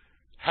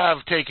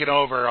 have taken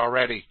over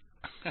already.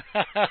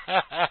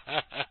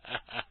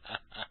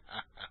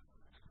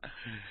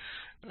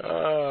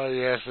 Oh,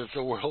 yes, it's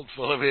a world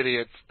full of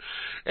idiots.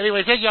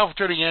 Anyway, thank you all for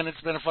tuning in.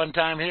 It's been a fun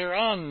time here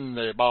on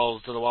the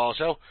Balls to the Wall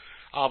show.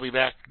 I'll be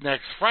back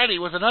next Friday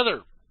with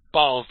another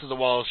Balls to the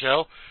Wall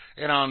show,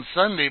 and on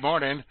Sunday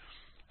morning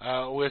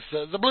with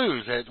the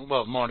Blues at,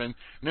 morning,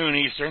 noon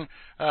Eastern,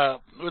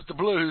 with the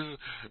Blues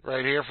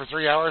right here for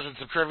 3 hours and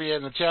some trivia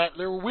in the chat.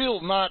 There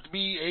will not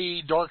be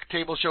a Dork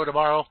Table show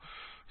tomorrow,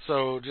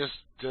 so just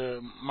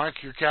mark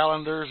your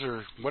calendars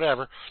or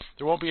whatever.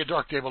 There won't be a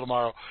Dork Table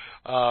tomorrow.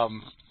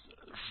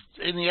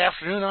 In the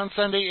afternoon on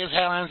Sunday is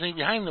Hal Anthony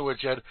Behind the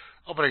Woodshed,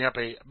 opening up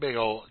a big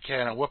old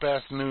can of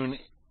whoop-ass noon.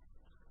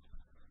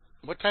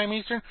 What time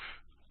Eastern?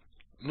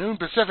 Noon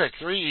Pacific,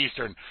 3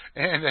 Eastern.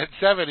 And at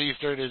 7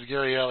 Eastern is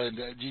Gary L. and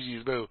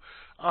Gigi's Boo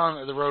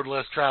on the road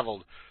less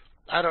traveled.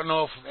 I don't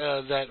know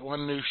if that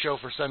one new show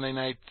for Sunday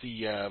night,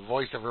 the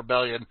Voice of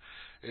Rebellion,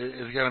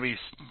 is going to be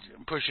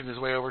pushing his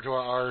way over to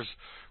our R's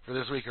for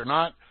this week or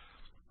not.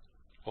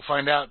 We'll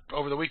find out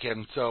over the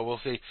weekend, so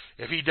we'll see.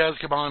 If he does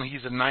come on,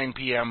 he's a 9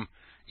 p.m.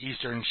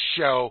 Eastern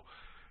show.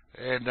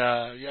 And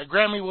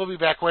Grammy will be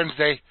back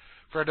Wednesday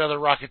for another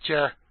Rocket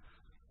Chair.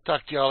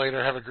 Talk to y'all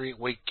later. Have a great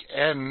week.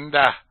 And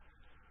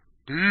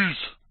peace.